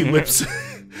pussy lips,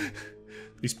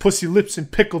 these pussy lips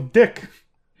and pickled dick.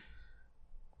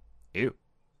 Ew.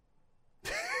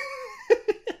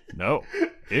 No.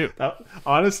 Ew.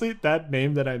 Honestly, that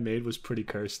name that I made was pretty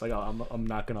cursed. Like I'm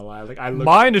not gonna lie. Like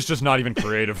mine is just not even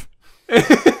creative.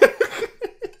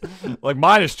 Like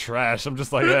mine is trash. I'm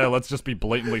just like, yeah, let's just be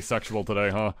blatantly sexual today,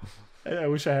 huh? I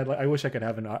wish I could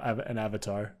have an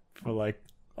avatar for like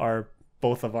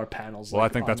both of our panels. Well,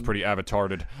 like, I think that's pretty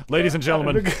avatarded. Ladies and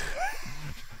gentlemen.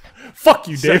 Fuck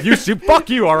you, Dave. Fuck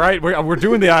you, all right? We're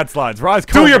doing the ad slides.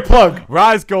 Do your plug.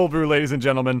 Rise Cold Brew, ladies and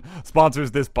gentlemen,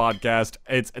 sponsors this podcast.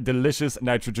 It's delicious,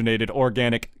 nitrogenated,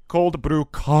 organic cold brew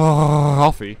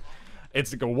coffee.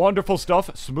 It's wonderful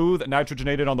stuff. Smooth,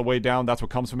 nitrogenated on the way down. That's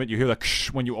what comes from it. You hear the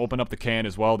ksh when you open up the can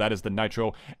as well. That is the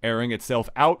nitro airing itself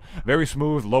out. Very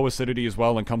smooth, low acidity as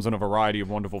well, and comes in a variety of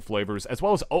wonderful flavors, as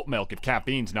well as oat milk if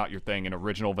caffeine's not your thing, and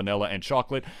original vanilla and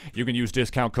chocolate. You can use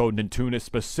discount code Nintuna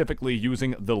specifically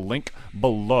using the link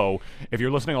below. If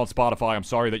you're listening on Spotify, I'm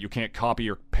sorry that you can't copy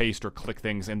or paste or click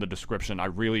things in the description. I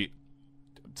really...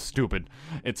 stupid.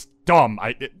 It's dumb.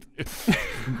 It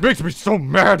makes me so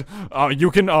mad.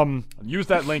 You can use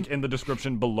that link in the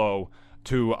description below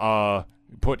to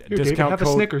put discount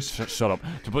code. Snickers. Shut up.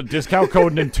 To put discount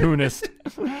code Nintunist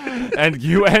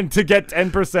and to get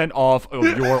 10% off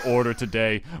of your order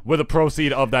today, with a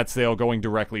proceed of that sale going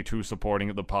directly to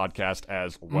supporting the podcast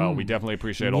as well. We definitely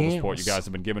appreciate all the support you guys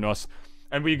have been giving us.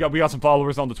 And we got some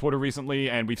followers on the Twitter recently,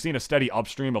 and we've seen a steady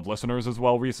upstream of listeners as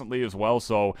well recently as well.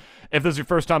 So if this is your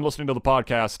first time listening to the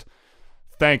podcast,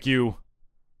 thank you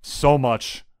so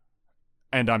much,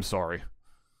 and I'm sorry.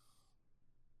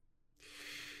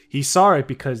 He's sorry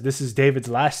because this is David's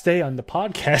last day on the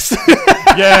podcast.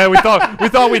 Yeah, we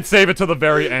thought we'd save it to the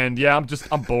very end. Yeah,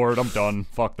 I'm bored. I'm done.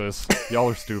 Fuck this.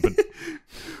 Y'all are stupid.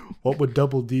 What would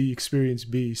Double D experience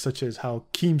be, such as how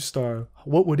Keemstar?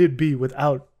 What would it be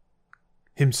without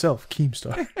himself,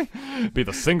 Keemstar? Be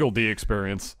the single D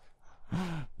experience.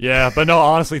 Yeah, but no,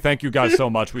 honestly, thank you guys so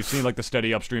much. We've seen like the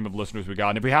steady upstream of listeners we got,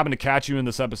 and if we happen to catch you in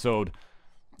this episode,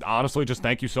 honestly, just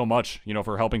thank you so much,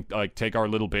 for helping like take our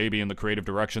little baby in the creative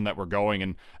direction that we're going,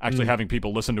 and actually having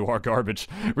people listen to our garbage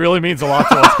really means a lot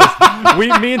to us. 'Cause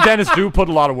me and Dennis do put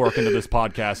a lot of work into this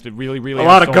podcast. It really a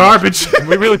lot of garbage.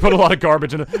 We really put a lot of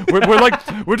garbage in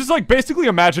it. We're just like basically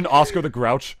imagine Oscar the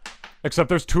Grouch, except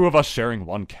there's two of us sharing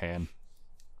one can.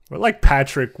 We're like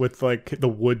Patrick with like the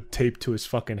wood taped to his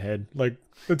fucking head. Like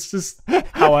that's just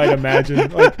how I'd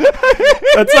imagine. Like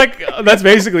that's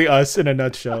basically us in a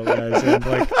nutshell, guys.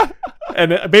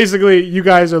 And basically, you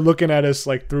guys are looking at us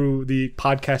like through the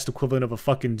podcast equivalent of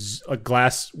a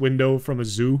glass window from a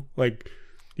zoo. Like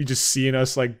you just seeing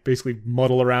us like basically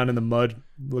muddle around in the mud,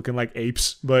 looking like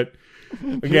apes. But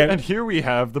again, and here we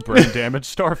have the brain damaged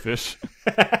starfish.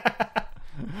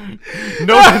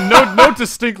 No,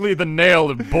 distinctly the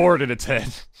nail bored in its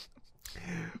head.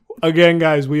 Again,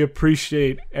 guys, we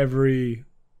appreciate every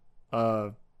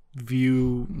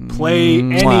view, play,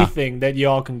 anything that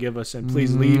y'all can give us, and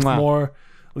please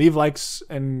leave likes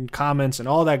and comments and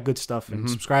all that good stuff, and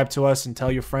subscribe to us and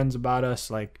tell your friends about us.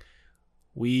 Like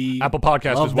Apple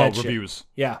Podcast as well, reviews. Shit.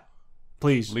 Yeah,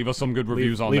 please leave us some good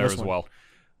reviews on there as well.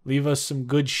 Leave us some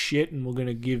good shit, and we're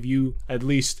gonna give you at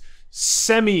least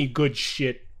semi-good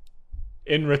shit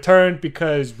in return,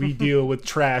 because we deal with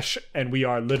trash, and we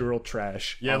are literal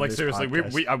trash. Yeah, like seriously,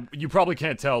 we you probably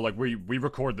can't tell, like we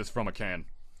record this from a can.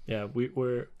 Yeah, we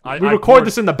record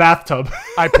this in the bathtub.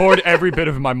 I poured every bit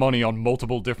of my money on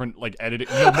multiple different like editing,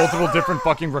 multiple different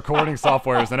fucking recording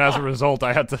softwares, and as a result,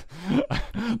 I had to.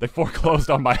 They foreclosed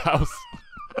on my house.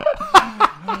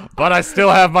 But I still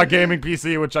have my gaming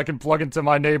PC, which I can plug into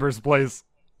my neighbor's place.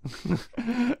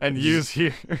 And use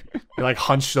here. You're like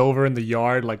hunched over in the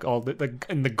yard, like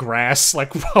in the grass,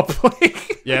 like rubbling.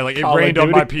 Yeah, like it rained on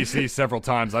my PC several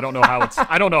times. I don't know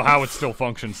how it still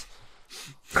functions.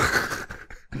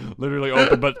 Literally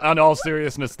open. But in all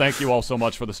seriousness, thank you all so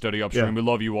much for the steady upstream. Yeah. We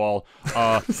love you all.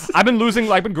 I've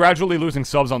been gradually losing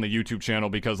subs on the YouTube channel,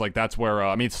 because like that's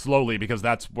where slowly, because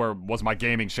that's where was my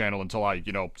gaming channel until I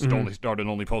started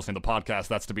only posting the podcast.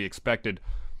 That's to be expected.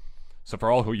 So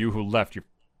for all of you who left, you're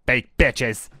fake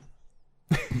bitches.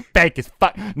 Fake as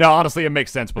fuck. No, honestly, it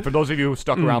makes sense. But for those of you who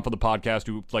stuck around for the podcast,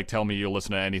 who like tell me you'll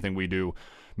listen to anything we do,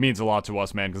 means a lot to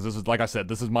us, man. Because this is, like I said,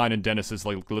 this is mine and Dennis's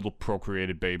like little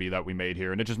procreated baby that we made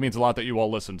here, and it just means a lot that you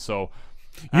all listen. So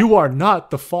you are not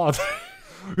the father.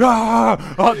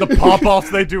 The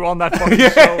pop-offs they do on that fucking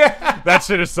show. That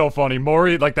shit is so funny.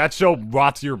 Maury, like that show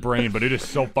rots your brain, but it is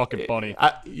so fucking funny.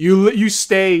 You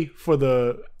stay for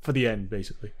the end,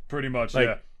 basically. Pretty much, like,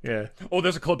 yeah. Yeah. Oh,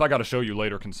 there's a clip I got to show you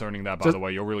later concerning that. By the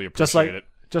way, you'll really appreciate it.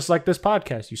 Just like this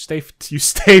podcast, you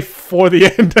stay for the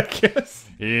end, I guess.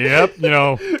 Yep.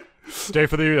 Stay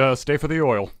for the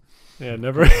oil. Yeah,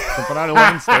 never. For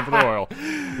 9/11, stay for the oil.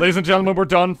 Ladies and gentlemen, we're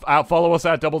done. Follow us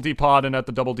at Double D Pod and at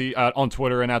the Double D on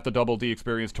Twitter, and at the Double D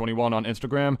Experience 21 on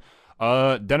Instagram.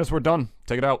 Dennis, we're done.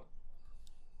 Take it out.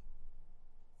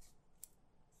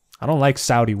 I don't like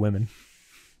Saudi women.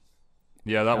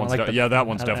 Yeah, that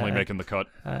one's definitely making the cut.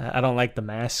 I don't like the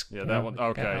mask. Yeah, that one.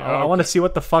 Okay. I want to see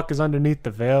what the fuck is underneath the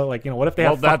veil. Like, what if they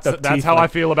have fucked up teeth? That's how I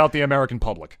feel about the American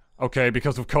public. Okay,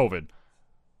 because of COVID.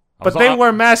 But they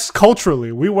wear masks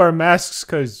culturally. We wear masks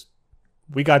because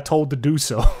we got told to do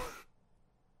so.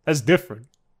 That's different.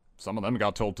 Some of them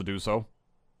got told to do so.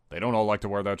 They don't all like to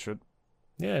wear that shit.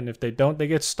 Yeah, and if they don't, they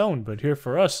get stoned. But here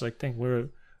for us, like, think we're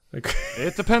like.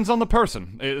 It depends on the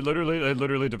person. It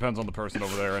literally depends on the person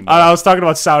over there. And I was talking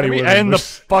about Saudi can we women. end the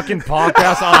fucking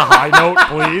podcast on a high note,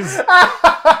 please.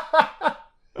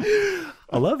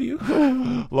 I love you.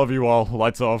 Love you all.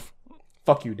 Lights off.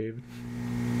 Fuck you, David.